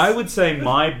 please. I would say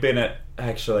my binnet,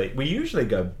 actually, we usually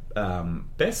go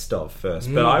best of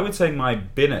first, but I would say my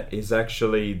binnet is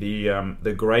actually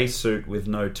the grey suit with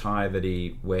no tie that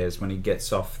he wears when he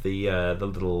gets off the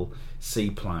little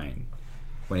seaplane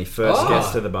when he first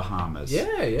gets to the Bahamas. Yeah.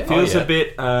 Feels Oh, yeah. a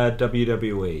bit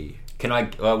WWE Can I?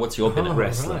 What's your bin?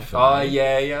 wrestler. right. for Oh me.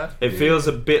 yeah. It feels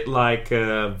a bit like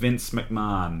Vince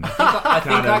McMahon. I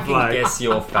think Kind I of can like- guess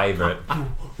your favourite.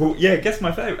 Well, yeah, guess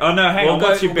my favourite. Oh no, hang We'll on. go-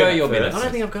 What's your we'll go binnet your first? binnet. I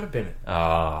don't think I've got a bin it.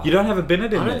 Ah, You don't have a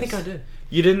binnet in I don't this? think I do.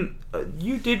 You didn't.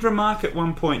 You did remark at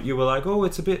one point. You were like, "Oh,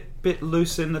 it's a bit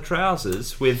loose in the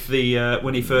trousers." With the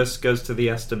when he first goes to the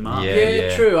Aston Martin. Yeah,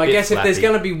 Yeah, true. I Bit guess if there's flappy.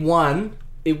 going to be one,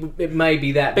 it may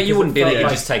be that. but you because wouldn't bin felt it. You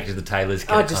like- just take it to the tailor's.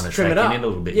 Oh, just trim it up. in a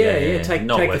little bit. Yeah. Take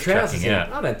Not the worth trousers tracking in.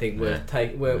 out. I don't think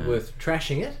worth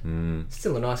trashing it.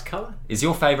 Still a nice colour. Is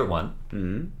your favourite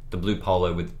one the blue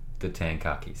polo with the tan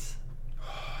khakis?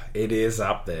 It is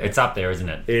up there. It's up there, isn't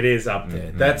it? It is up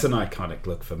there. That's an iconic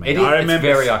look for me. It is. It's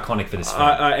very iconic for this film.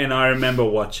 And I remember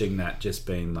watching that, just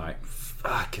being like,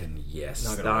 "Fucking yes,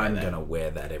 Not gonna wear I'm that." going to wear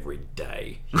that every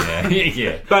day." yeah,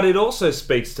 yeah. But it also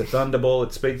speaks to Thunderball.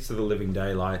 It speaks to the Living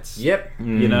Daylights. Yep.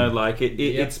 You know, like it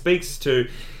Yep. speaks to.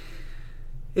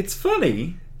 It's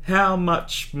funny how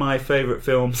much my favourite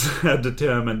films are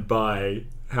determined by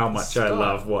how much I Style.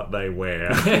 love what they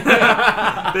wear.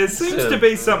 There seems to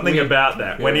be something about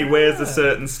that. When he wears a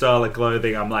certain style of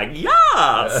clothing, I'm like,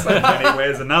 yes! And when he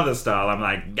wears another style, I'm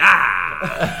like,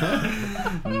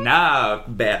 yeah! No,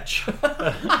 bitch.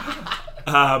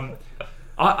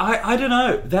 I don't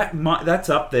know. That's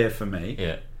up there for me.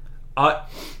 Yeah.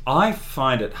 I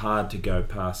find it hard to go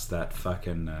past that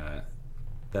fucking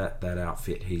that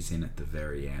outfit he's in at the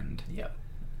very end. Yep.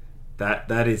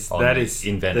 That is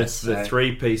In Venice. the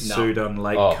 3-piece No. suit on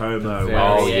Lake Oh, Como. the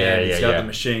where very end. he's Yeah, got yeah. the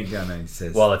machine gun and he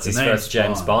says, Well, it's "The his name's first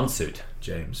James Bond suit.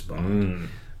 James Bond.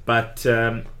 But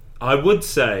I would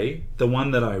say the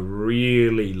one that I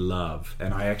really love,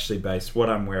 and I actually base what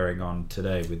I'm wearing on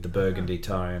today with the burgundy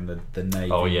tie and the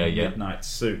navy midnight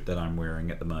suit that I'm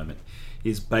wearing at the moment,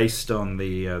 is based on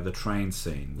the train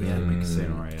scene with him in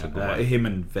Casino Royale. Him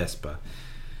and Vespa.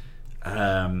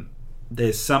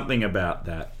 There's something about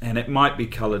that, and it might be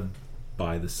coloured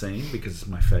by the scene because it's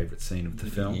my favourite scene of the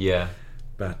film. Yeah.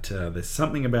 But there's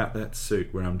something about that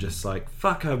suit where I'm just like,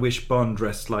 fuck, I wish Bond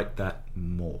dressed like that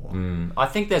more. I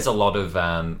think there's a lot of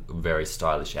very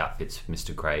stylish outfits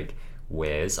Mr. Craig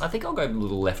wears. I think I'll go a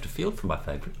little left of field for my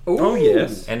favourite. Oh,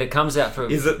 yes. And it comes out from...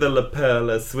 Is it the La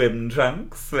Perla swim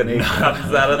trunks when he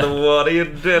comes out of the water, you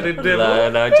dirty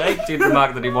devil? No, Jake did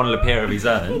remark that he wanted a pair of his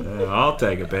own. I'll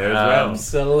take a pair as well.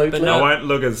 Absolutely. But I no, won't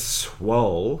look as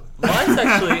swole.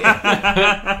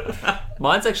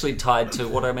 mine's actually tied to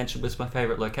what I mentioned was my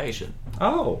favourite location.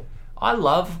 Oh.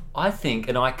 I think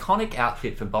an iconic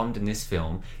outfit for Bond in this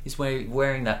film is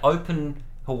wearing that open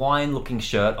Hawaiian-looking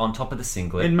shirt on top of the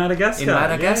singlet. In Madagascar.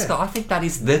 Yeah. I think that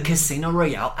is the Casino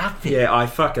Royale outfit. Yeah, I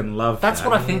fucking love that. That's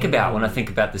what I think about when I think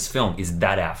about this film, is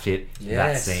that outfit, that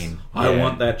Yes. scene. I Yeah.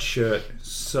 want that shirt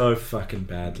so fucking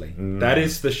badly. That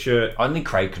is the shirt. Only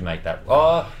Craig could make that.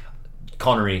 Oh,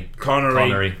 Connery. Yeah,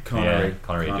 Connery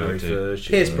do it too. for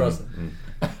sure. Pierce Brosnan.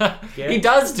 He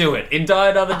does do it in Die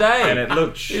Another Day. And it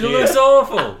looks shit. It looks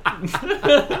awful.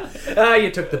 Ah, you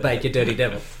took the bait, you dirty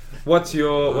devil. What's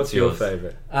your yours?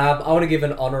 favourite? I want to give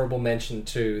an honourable mention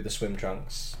to the swim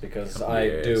trunks because I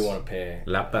yes. do want a pair.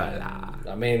 La Perla.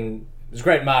 I mean, it was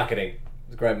great marketing.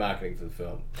 It's great marketing for the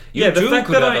film. Yeah, the fact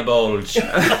could that have I- a bulge.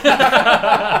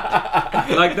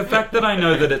 Like the fact that I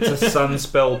know that it's a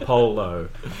Sunspell polo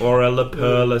or a La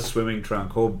Perla swimming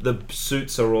trunk or the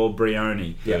suits are all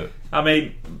Brioni. Yeah. I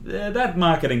mean, that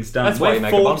marketing's done. That's why We're you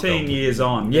make a Bond 14 film. years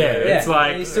on. Yeah, it's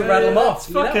like... you still rattle them off.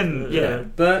 It's fucking... Yeah.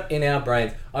 But in our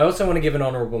brains. I also want to give an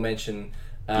honourable mention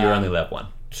You're only allowed one.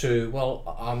 to,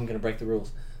 well, I'm going to break the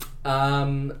rules,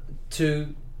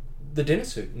 to the dinner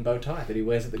suit and bow tie that he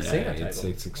wears at the casino table.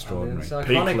 It's extraordinary. It's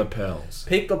Peak iconic. lapels.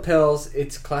 Peak lapels,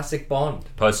 it's classic Bond.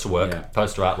 Poster work, Yeah.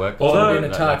 poster artwork. Although, in a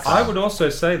tux. I would also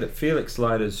say that Felix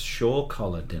Leiter's shawl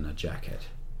collar dinner jacket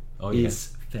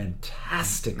is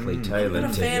fantastically I'm tailored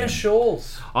not a to fan him. of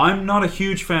shawls. I'm not a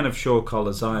huge fan of shawl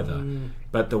collars either,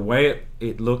 but the way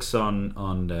it looks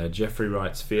on Jeffrey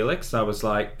Wright's Felix, I was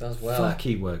like, Does well. fuck,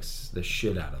 he works the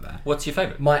shit out of that. What's your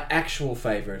favourite? My actual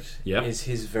favourite Yep. is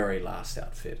his very last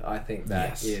outfit. I think that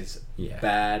Yes. is Yeah.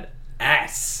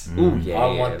 badass. Ooh, yeah.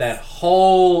 I want that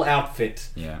whole outfit.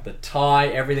 Yeah. The tie,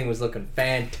 everything was looking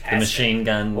fantastic. The machine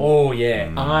gun. Oh, yeah.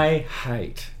 I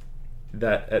hate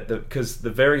that because the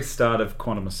very start of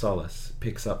Quantum of Solace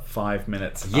picks up 5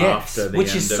 minutes Yes, after the which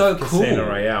end is of so Casino cool.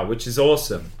 Royale, which is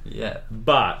awesome. Yeah.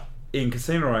 But in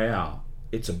Casino Royale,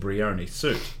 it's a Brioni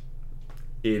suit.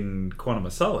 In Quantum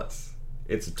of Solace,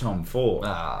 it's a Tom Ford.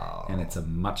 Oh. And it's a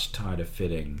much tighter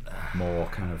fitting, more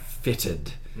kind of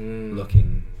fitted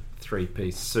looking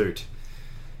 3-piece suit.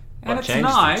 And What it's changed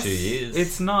in nice. 2 years?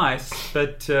 It's nice,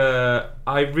 but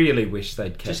I really wish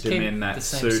they'd kept Just him keep in that the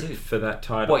same suit. for that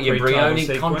title. What, your pre-title Brioni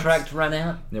sequence. contract ran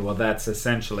out? Yeah, well, that's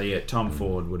essentially it. Tom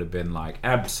Ford would have been like,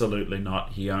 absolutely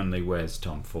not. He only wears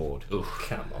Tom Ford,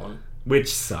 Come on.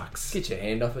 which sucks. Get your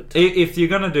hand off it. If you're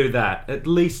gonna do that, at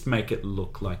least make it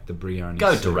look like the Brioni.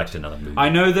 Go suit. direct another movie. I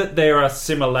know that there are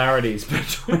similarities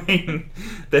between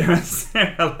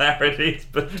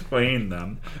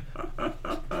them.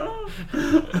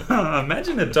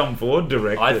 Imagine a Tom Ford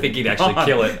director. I think he'd actually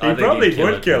kill it. I He think probably he'd kill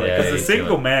would it. kill it Yeah, because he'd a single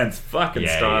kill it. man's fucking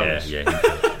stylish.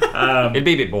 Yeah. It'd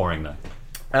be a bit boring though.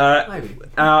 Maybe.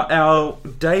 Our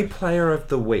day player of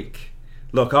the week.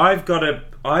 Look, I've got a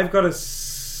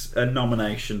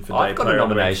nomination for I've day got a player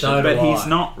nomination. of the week, So but do he's I.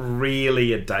 not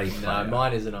really a day player. No,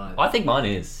 mine isn't either. I think mine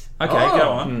is. Okay, Oh. go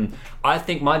on. I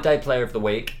think my day player of the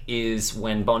week is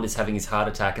when Bond is having his heart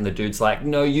attack and the dude's like,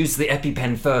 no, use the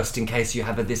EpiPen first in case you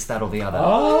have a this, that, or the other.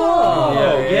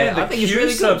 Oh, yeah, the I think he's Q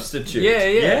really good. substitute. Yeah,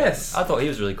 yeah. Yes. I thought he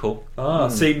was really cool. Oh,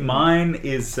 see, mine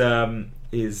is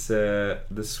the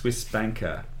Swiss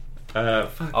banker.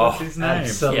 What's his name?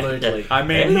 Absolutely. I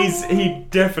mean,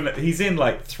 he's in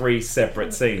like 3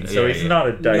 separate scenes, so Yeah, he's yeah. not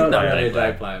a day Not player. really a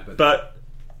day player, but But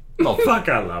fuck,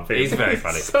 I love him. He's very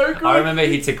funny. so good. I remember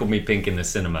he tickled me pink in the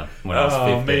cinema when I was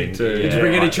 15. me too. Did you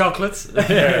bring any chocolates?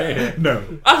 No.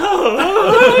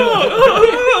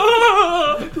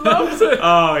 Loves it.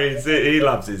 Oh, he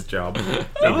loves his job. does.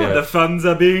 The funds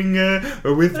are being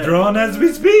withdrawn as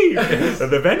we speak.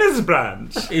 The Venice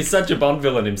branch. He's such a Bond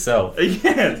villain himself.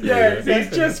 Yeah, he's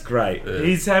just great.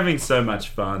 He's having so much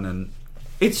fun, and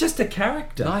it's just a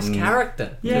character. Nice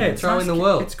character. Yeah, to it's throw nice in the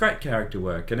world. It's great character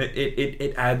work, and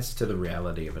it adds to the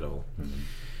reality of it all.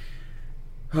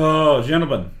 Oh,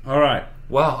 gentlemen, all right.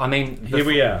 Well, I mean, Here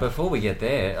we are. Before we get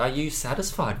there, are you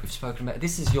satisfied? We've spoken about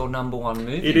this is your number one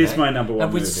movie. It is mate. my number one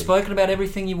Have we movie. spoken about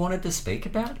everything you wanted to speak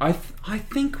about? I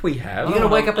think we have. You're gonna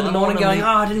wake up in the morning going, "Oh,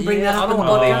 I didn't bring that up I in don't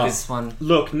the want to podcast." leave this one.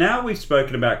 Look, now we've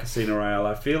spoken about Casino Royale,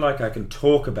 I feel like I can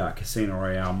talk about Casino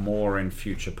Royale more in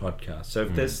future podcasts. So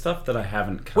if there's stuff that I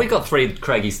haven't covered... We got 3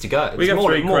 Craigies to go. We It's got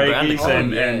 3 branding.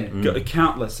 Craigies Oh, and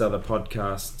countless other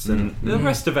podcasts and the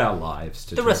rest of our lives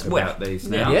to The talk rest- about well, these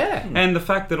now. yeah. And the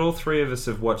fact that all 3 of us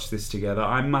have watched this together,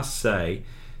 I must say,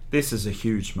 this is a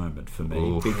huge moment for me.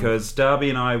 Oof. Because Darby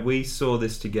and I, we saw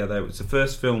this together. It was the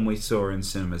first film we saw in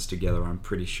cinemas together, I'm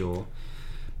pretty sure.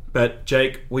 But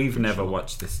Jake, we've never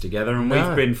watched this together, and No.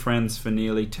 we've been friends for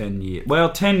nearly 10 years.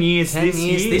 Well, 10 years 10 this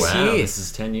years year. this Wow, year. this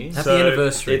is 10 years. Happy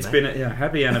anniversary, It's mate. been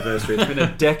happy anniversary. It's been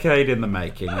a decade in the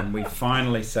making, and we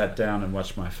finally sat down and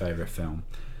watched my favourite film.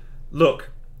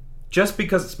 Look, just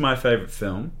because it's my favourite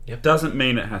film doesn't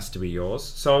mean it has to be yours.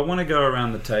 So I want to go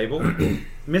around the table.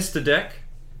 Mr. Deck,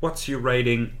 what's your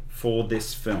rating for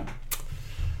this film?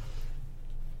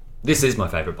 This is my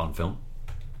favourite Bond film.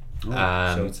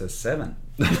 Oh, so it's a 7.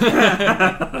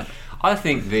 I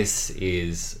think this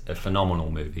is a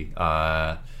phenomenal movie.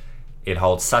 It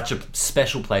holds such a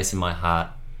special place in my heart.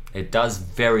 It does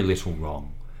very little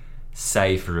wrong,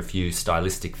 save for a few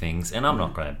stylistic things. And I'm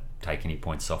not going to take any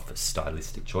points off for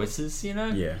stylistic choices, you know?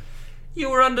 Yeah. You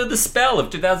were under the spell of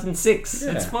 2006.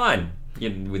 Yeah. It's fine.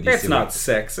 with your It's not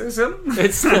sexism.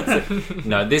 It's not,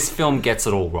 no, this film gets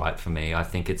it all right for me. I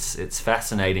think it's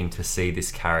fascinating to see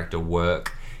this character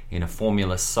work in a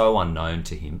formula so unknown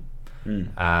to him,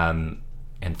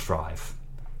 and thrive.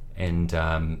 And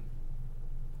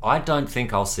I don't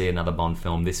think I'll see another Bond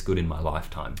film this good in my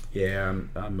lifetime. Yeah,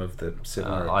 I'm of the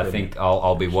similar I opinion. think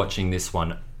I'll be watching this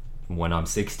one when I'm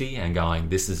 60 and going,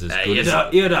 this is as good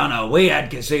as... You don't know. We had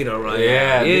Casino Royale.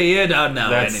 Yeah, you don't know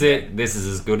That's anything. it. This is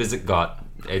as good as it got.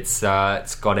 It's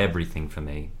got everything for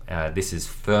me. This is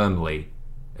firmly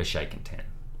a shaken 10.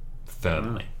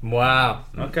 Firmly. Wow.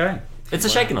 Okay. It's a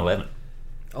shaken 11.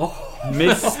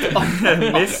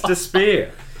 Mr.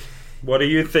 Spear, what do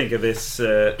you think of this?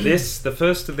 The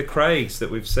first of the Craigs that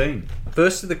we've seen.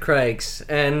 First of the Craigs,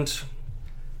 and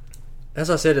as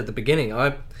I said at the beginning,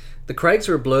 the Craigs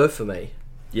are a blur for me.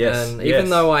 Yes. And even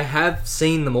though I have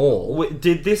seen them all...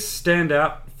 Did this stand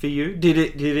out for you? Did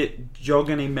it jog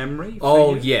any memory for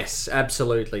Oh, you? yes,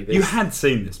 absolutely. You had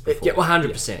seen this before. Yeah,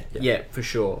 100%. Yeah, for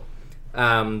sure.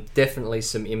 Definitely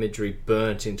some imagery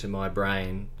burnt into my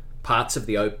brain. Parts of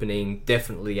the opening,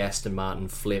 definitely Aston Martin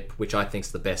flip, which I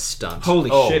think's the best stunt. Holy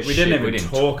shit, we didn't even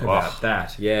talk talk- about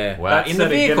that. Yeah. Wow. In the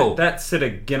vehicle. That set a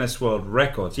Guinness World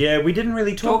Records. Yeah, we didn't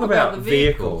really talk Talk about about the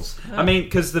vehicles. vehicles. I mean,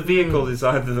 because the vehicle is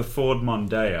either the Ford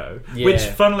Mondeo, Yeah. which,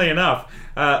 funnily enough,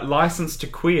 Licensed to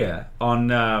Queer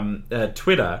on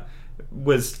Twitter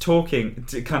was talking,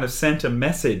 to sent a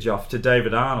message off to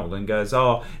David Arnold and goes,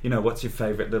 what's your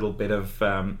favourite little bit of,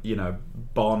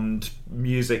 Bond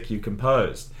music you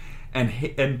composed?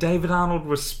 And David Arnold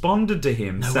responded to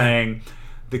him saying,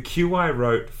 the cue I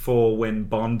wrote for when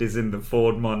Bond is in the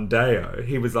Ford Mondeo,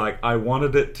 he was like, I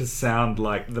wanted it to sound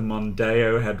like the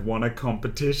Mondeo had won a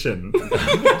competition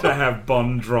to have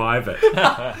Bond drive it.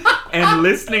 And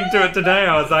listening to it today,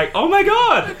 I was like, oh my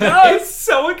god, I'm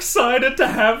so excited to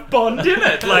have Bond in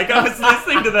it. Like, I was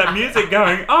listening to that music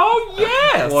going, oh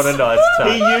yes! What a nice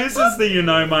touch. He uses the You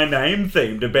Know My Name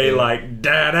theme to be like,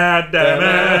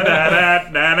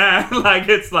 da-da-da-da-da-da-da-da. Like,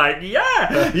 it's like,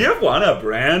 yeah, you've won a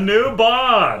brand new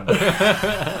Bond.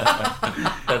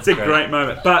 That's It's a great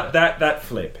moment. But that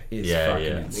flip is fucking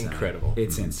insane. Incredible.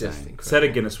 It's Just insane. incredible. Set a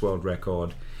Guinness World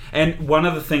Record. And one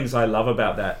of the things I love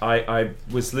about that, I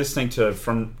was listening to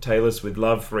From Taylors with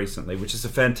Love recently, which is a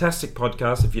fantastic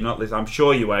podcast. If you're not listening, I'm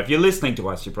sure you are. If you're listening to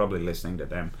us, you're probably listening to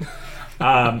them.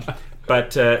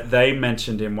 But they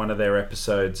mentioned in one of their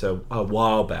episodes a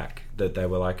while back that they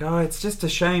were like, oh, it's just a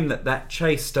shame that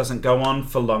chase doesn't go on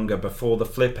for longer before the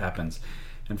flip happens.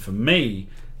 And for me,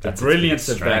 the That's its brilliance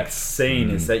biggest of that strength. scene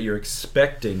is that you're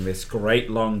expecting this great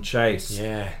long chase,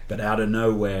 Yeah. but out of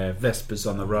nowhere, Vesper's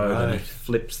on the road and Right. it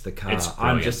flips the car. It's I'm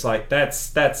brilliant. just like, that's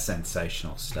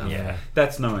sensational stuff. Yeah.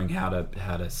 That's knowing how to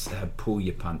pull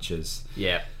your punches.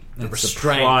 Yeah. The And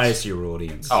restraint. surprise your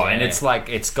audience. Oh, and it's like,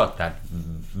 it's got that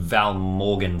Val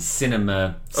Morgan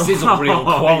cinema sizzle reel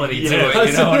quality to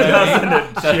it, you know what I mean?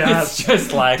 Doesn't it It's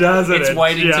just like, Doesn't it's it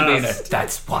waiting to be in just? it.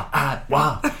 That's what I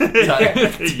want.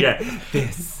 yeah,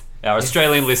 this. Our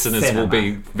Australian listeners cinema. will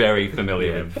be very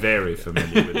familiar Yeah, with. very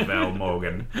familiar with Val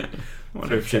Morgan. I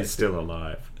wonder if she's still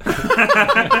alive.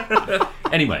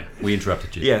 Anyway, we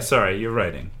interrupted you. Yeah, sorry, your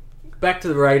rating. Back to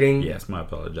the rating. Yes, my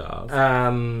apologies.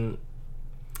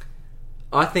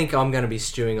 I think I'm going to be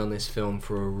stewing on this film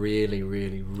for a really,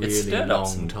 really, It really stirred up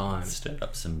long time. Stirred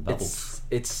up some bubbles.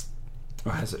 It's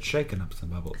Or has it shaken up some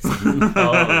bubbles?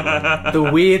 the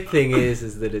weird thing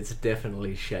is that it's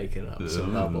definitely shaken up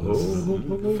some bubbles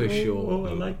for sure.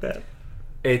 I like that.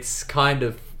 It's kind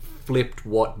of flipped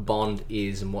what Bond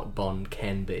is and what Bond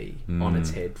can be on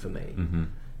its head for me. Mm-hmm.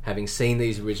 Having seen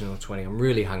these original 20, I'm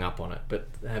really hung up on it. But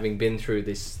having been through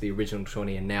the original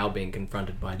 20 and now being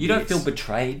confronted by You this, don't feel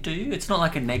betrayed, do you? It's not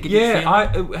like a negative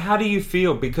Yeah, feeling. how do you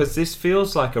feel? Because this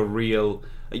feels like a real...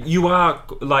 You are,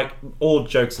 like, all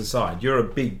jokes aside, you're a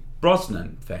big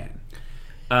Brosnan fan.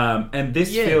 And this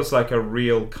feels like a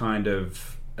real kind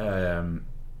of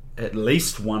at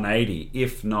least 180,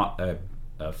 if not a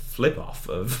flip-off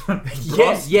of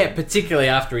Brosnan. Yeah, particularly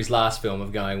after his last film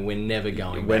of going, we're never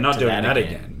going We're back not to doing that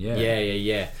again. again,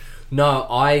 Yeah. No,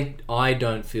 I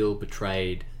don't feel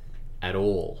betrayed at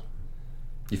all.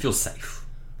 You feel safe.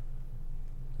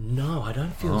 No, I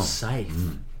don't feel safe.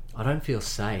 I don't feel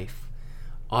safe.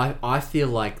 I feel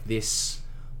like this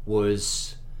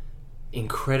was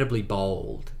incredibly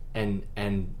bold and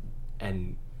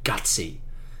gutsy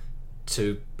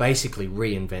to basically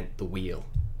reinvent the wheel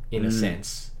in a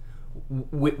sense,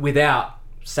 without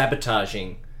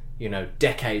sabotaging,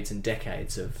 decades and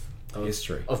decades of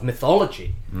history, of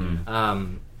mythology.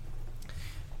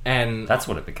 And That's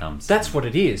what it becomes. that's what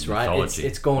it is, right? Mythology.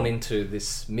 It's gone into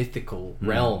this mythical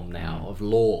realm now of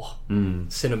lore,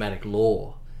 cinematic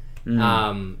lore.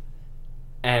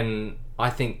 And I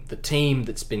think the team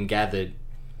that's been gathered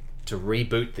to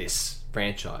reboot this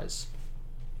franchise,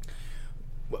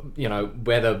 you know,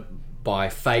 whether by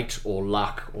fate or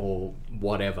luck or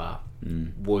whatever,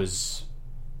 was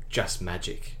just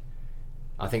magic.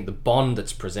 I think the Bond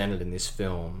that's presented in this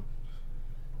film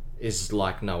is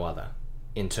like no other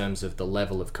in terms of the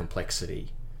level of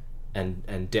complexity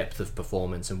and depth of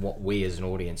performance and what we as an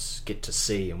audience get to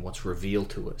see and what's revealed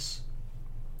to us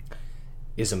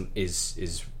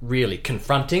is really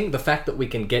confronting. The fact that we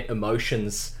can get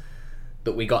emotions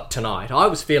that we got tonight. I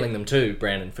was feeling them too,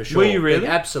 Brandon, for sure. Were you really?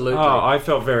 Absolutely. Oh, I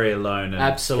felt very alone. And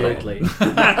Absolutely.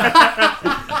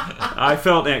 I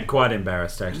felt quite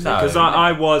embarrassed actually, because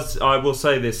I will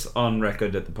say this on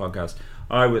record at the podcast.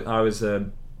 I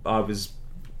was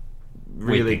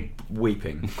really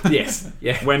weeping. Yes.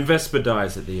 Yeah. When Vesper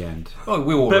dies at the end. Oh,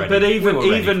 we were But ready. even We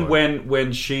were ready even for it.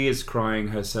 when she is crying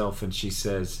herself and she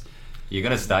says, You're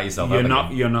going to start yourself "You're up not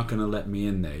again. you're not going to let me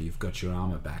in there. You've got your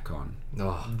armor back on."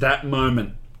 Oh, That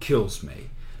moment kills me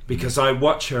because I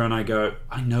watch her and I go,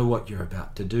 "I know what you're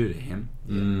about to do to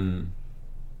him.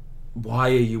 Why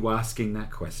are you asking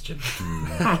that question?"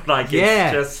 Like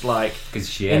Yeah. it's just like Because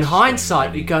she in has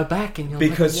hindsight, been you go back and you're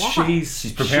because like, why?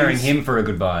 she's preparing him for a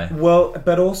goodbye. Well,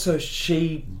 but also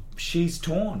she's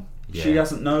torn. She Yeah.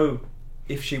 doesn't know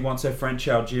if she wants her French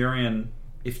Algerian,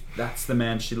 if that's the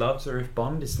man she loves, or if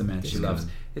Bond is the man she loves.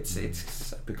 It's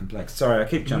super complex. Sorry, I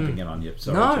keep jumping in on you.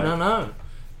 Sorry, Jake. No.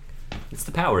 It's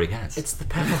the power he has. It's the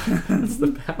power. It's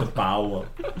the power. Power.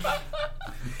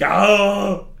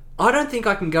 Go. I don't think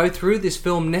I can go through this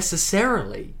film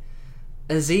necessarily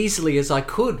as easily as I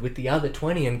could with the other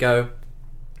 20 and go,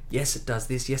 yes, it does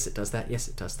this, yes, it does that, yes,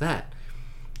 it does that.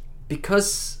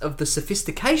 Because of the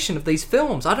sophistication of these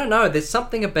films. I don't know, there's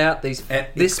something about these.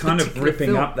 It's this kind of particular ripping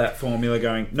film. up that formula,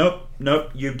 going, nope,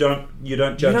 you don't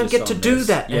judge. don't us get to on do this.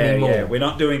 that Yeah, anymore. Yeah, we're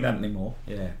not doing that anymore.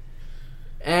 Yeah,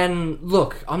 And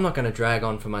look, I'm not going to drag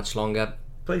on for much longer.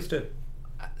 please do.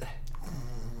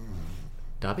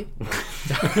 Darby?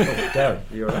 Darren,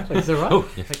 you all right? Is that right? Oh,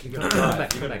 yeah. You're gonna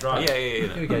drive. You're gonna drive. Yeah.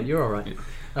 Here we go, you're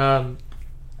alright.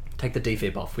 Take the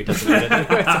defib off. We doesn't need it.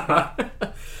 It's all right.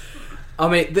 I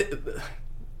mean,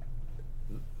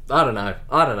 I don't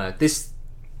know.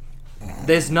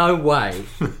 There's no way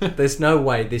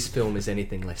this film is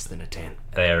anything less than a 10.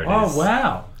 There it is. Oh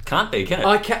wow! Can't be, can it?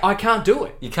 I can't do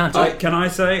it. You can't do it. Can I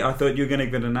say I thought you were going to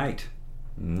give it an 8?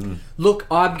 Look,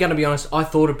 I'm going to be honest. I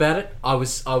thought about it. I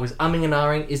was umming and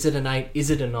ahhing. Is it an 8? Is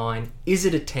it a 9? Is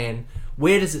it a 10?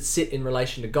 Where does it sit in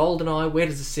relation to GoldenEye? Where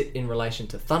does it sit in relation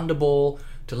to Thunderball?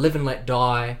 To Live and Let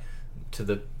Die? To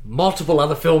the multiple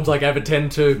other films I gave a 10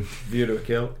 to? View to a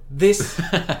Kill. This...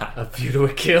 A View to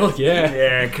a Kill, yeah.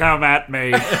 Yeah, come at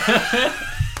me.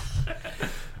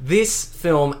 This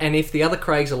film, and if the other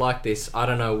Craigs are like this, I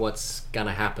don't know what's going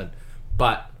to happen.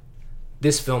 But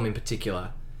this film in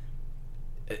particular...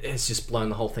 It's just blown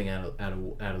the whole thing out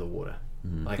of the water.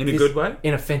 Like In a good way?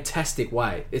 In a fantastic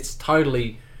way. It's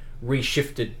totally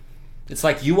reshifted. It's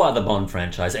like you are the Bond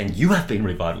franchise and you have been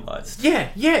revitalized. Yeah,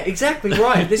 exactly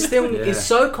right. This film is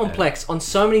so complex on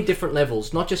so many different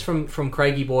levels, not just from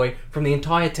Craigie Boy, from the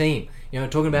entire team. You know,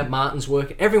 talking about Martin's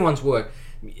work, everyone's work.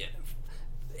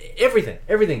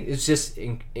 Everything is just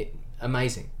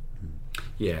amazing.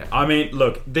 Yeah, I mean,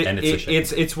 look, And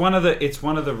it's one of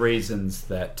the reasons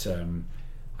that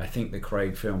I think the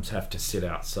Craig films have to sit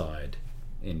outside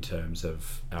in terms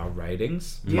of our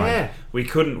ratings. Yeah. Like, we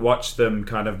couldn't watch them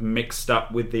kind of mixed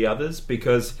up with the others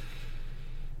because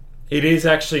it is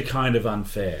actually kind of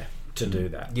unfair to do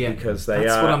that. Yeah, because that's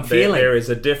what I'm feeling. There is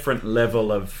a different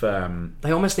level of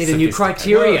They almost need a new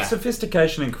criteria. well,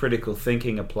 sophistication and critical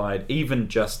thinking applied even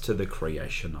just to the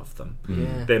creation of them.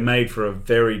 Yeah. They're made for a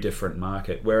very different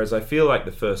market, whereas I feel like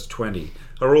the first 20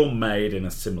 are all made in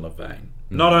a similar vein.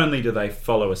 Not only do they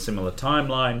follow a similar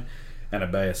timeline and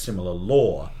obey a similar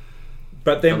law,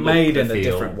 but they're The look, made the in a feel,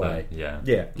 different way. They're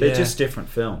Yeah. just different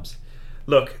films.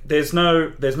 Look, there's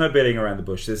no beating around the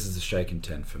bush. This is a shaken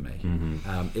 10 for me.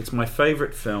 It's my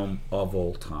favourite film of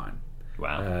all time.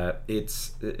 Wow.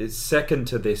 It's second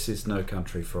to this is No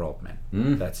Country for Old Men.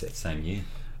 That's it. Same year.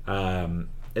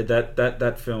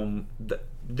 That film,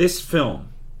 this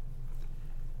film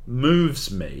moves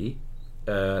me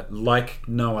like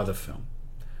no other film.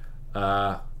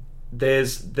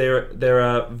 There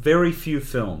are very few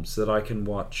films that I can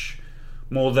watch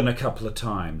more than a couple of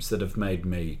times that have made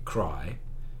me cry,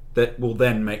 that will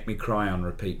then make me cry on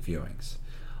repeat viewings.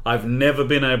 I've never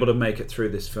been able to make it through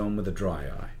this film with a dry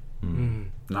eye.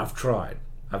 And I've tried.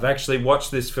 I've actually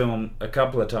watched this film a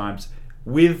couple of times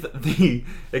with the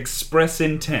express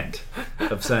intent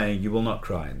of saying, you will not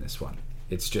cry in this one.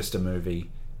 It's just a movie.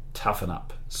 Toughen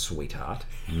up, sweetheart.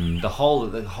 The hole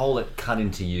that cut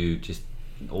into you just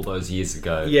all those years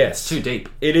ago. Yes. It's too deep.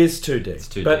 It is too deep. It's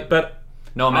too deep. But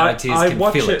no amount of tears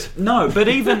can feel it. No, but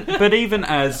even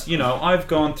as, you know, I've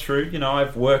gone through, you know,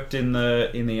 I've worked in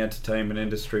the entertainment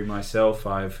industry myself.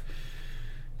 I've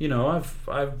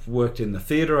worked in the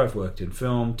theatre, I've worked in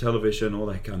film, television, all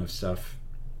that kind of stuff.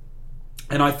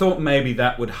 And I thought maybe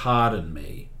that would harden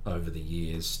me over the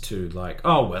years to like,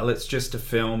 oh well, it's just a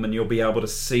film, and you'll be able to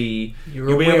see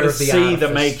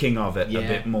the making of it a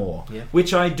bit more,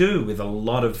 which I do with a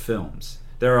lot of films.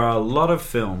 There are a lot of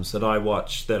films that I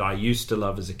watch that I used to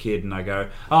love as a kid, and I go,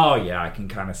 oh yeah, I can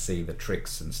kind of see the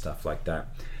tricks and stuff like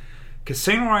that.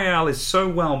 Casino Royale is so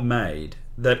well made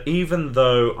that even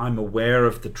though I'm aware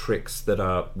of the tricks that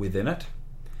are within it,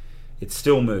 it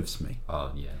still moves me.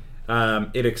 Oh yeah.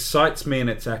 It excites me in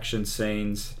its action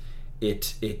scenes.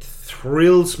 It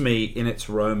thrills me in its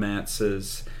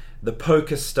romances. The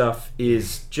poker stuff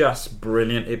is just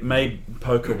brilliant. It made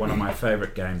poker one of my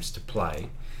favourite games to play.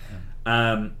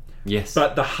 Yes.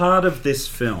 But the heart of this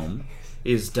film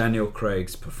is Daniel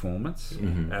Craig's performance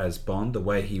as Bond, the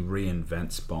way he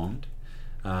reinvents Bond.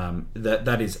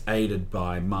 That is aided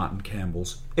by Martin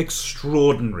Campbell's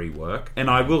extraordinary work. And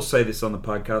I will say this on the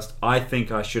podcast, I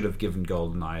think I should have given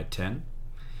GoldenEye a 10.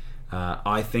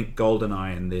 I think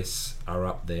GoldenEye and this are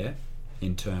up there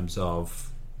in terms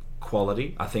of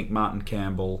quality. I think Martin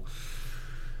Campbell,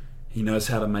 he knows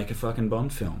how to make a fucking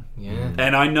Bond film. Yeah.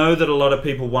 And I know that a lot of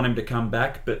people want him to come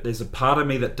back, but there's a part of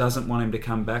me that doesn't want him to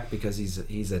come back because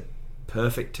he's a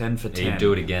perfect 10 for 10. He'd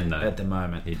do it again, though. At the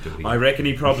moment. He'd do it again. I reckon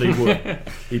he probably would.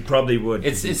 He probably would.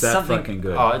 It's that something, fucking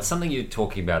good. Oh, it's something you're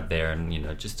talking about there, and, you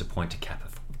know, just to point to cap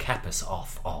us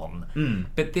off on.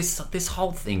 But this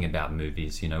whole thing about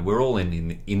movies, you know, we're all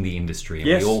in the industry, and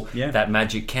Yes, we all yeah. that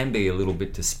magic can be a little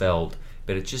bit dispelled,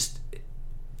 but it just,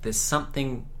 there's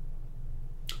something.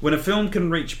 When a film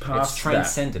can reach past It's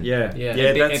transcendent. that.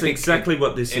 Yeah. That's exactly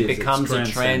what this is. It becomes It's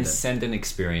a transcendent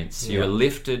experience. Yeah. You're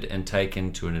lifted and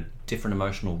taken to a different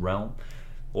emotional realm.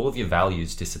 All of your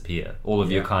values disappear. All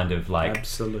of your kind of like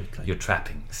Absolutely. your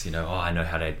trappings. You know, oh, I know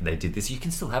how they did this. You can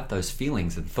still have those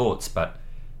feelings and thoughts, but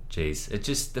geez, it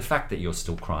just, the fact that you're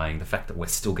still crying, the fact that we're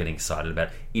still getting excited about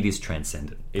it is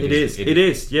transcendent. It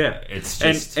is. Yeah. It's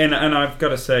just and I've got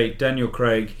to say, Daniel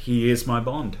Craig, he is my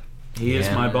Bond. He is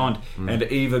my Bond. And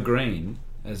Eva Green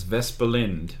as Vesper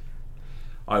Lind.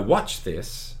 I watch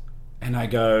this and I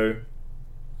go,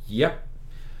 yep,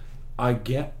 I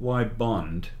get why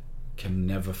Bond can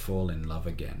never fall in love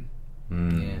again.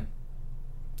 Yeah.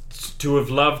 To have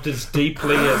loved as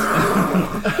deeply as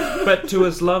but to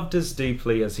have loved as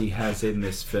deeply as he has in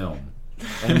this film,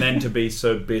 and then to be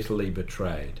so bitterly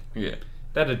betrayed,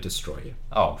 that'd destroy you.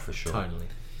 Oh, for sure. Totally.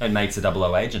 It makes a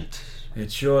 00 agent.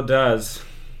 It sure does.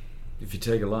 If you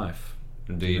take a life,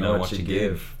 Do you know what you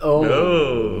give? Oh,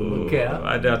 no, look out.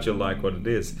 I doubt you'll like what it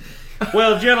is.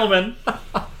 Well, gentlemen,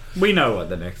 we know what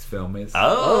the next film is.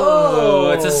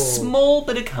 Oh, it's a small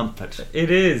bit of comfort.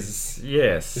 It is,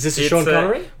 yes. Is this a It's Sean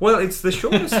Connery? Well, it's the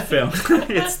shortest film.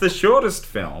 It's the shortest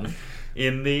film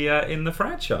in the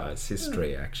franchise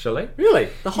history, actually. Really?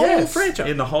 The whole Yes, franchise?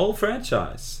 in the whole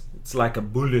franchise. It's like a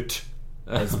bullet,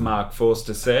 as Mark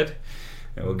Forster said.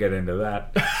 And we'll get into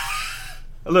that.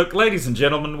 Look, ladies and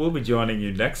gentlemen, we'll be joining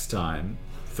you next time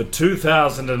for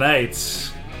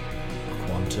 2008's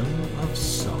Quantum of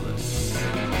Solace.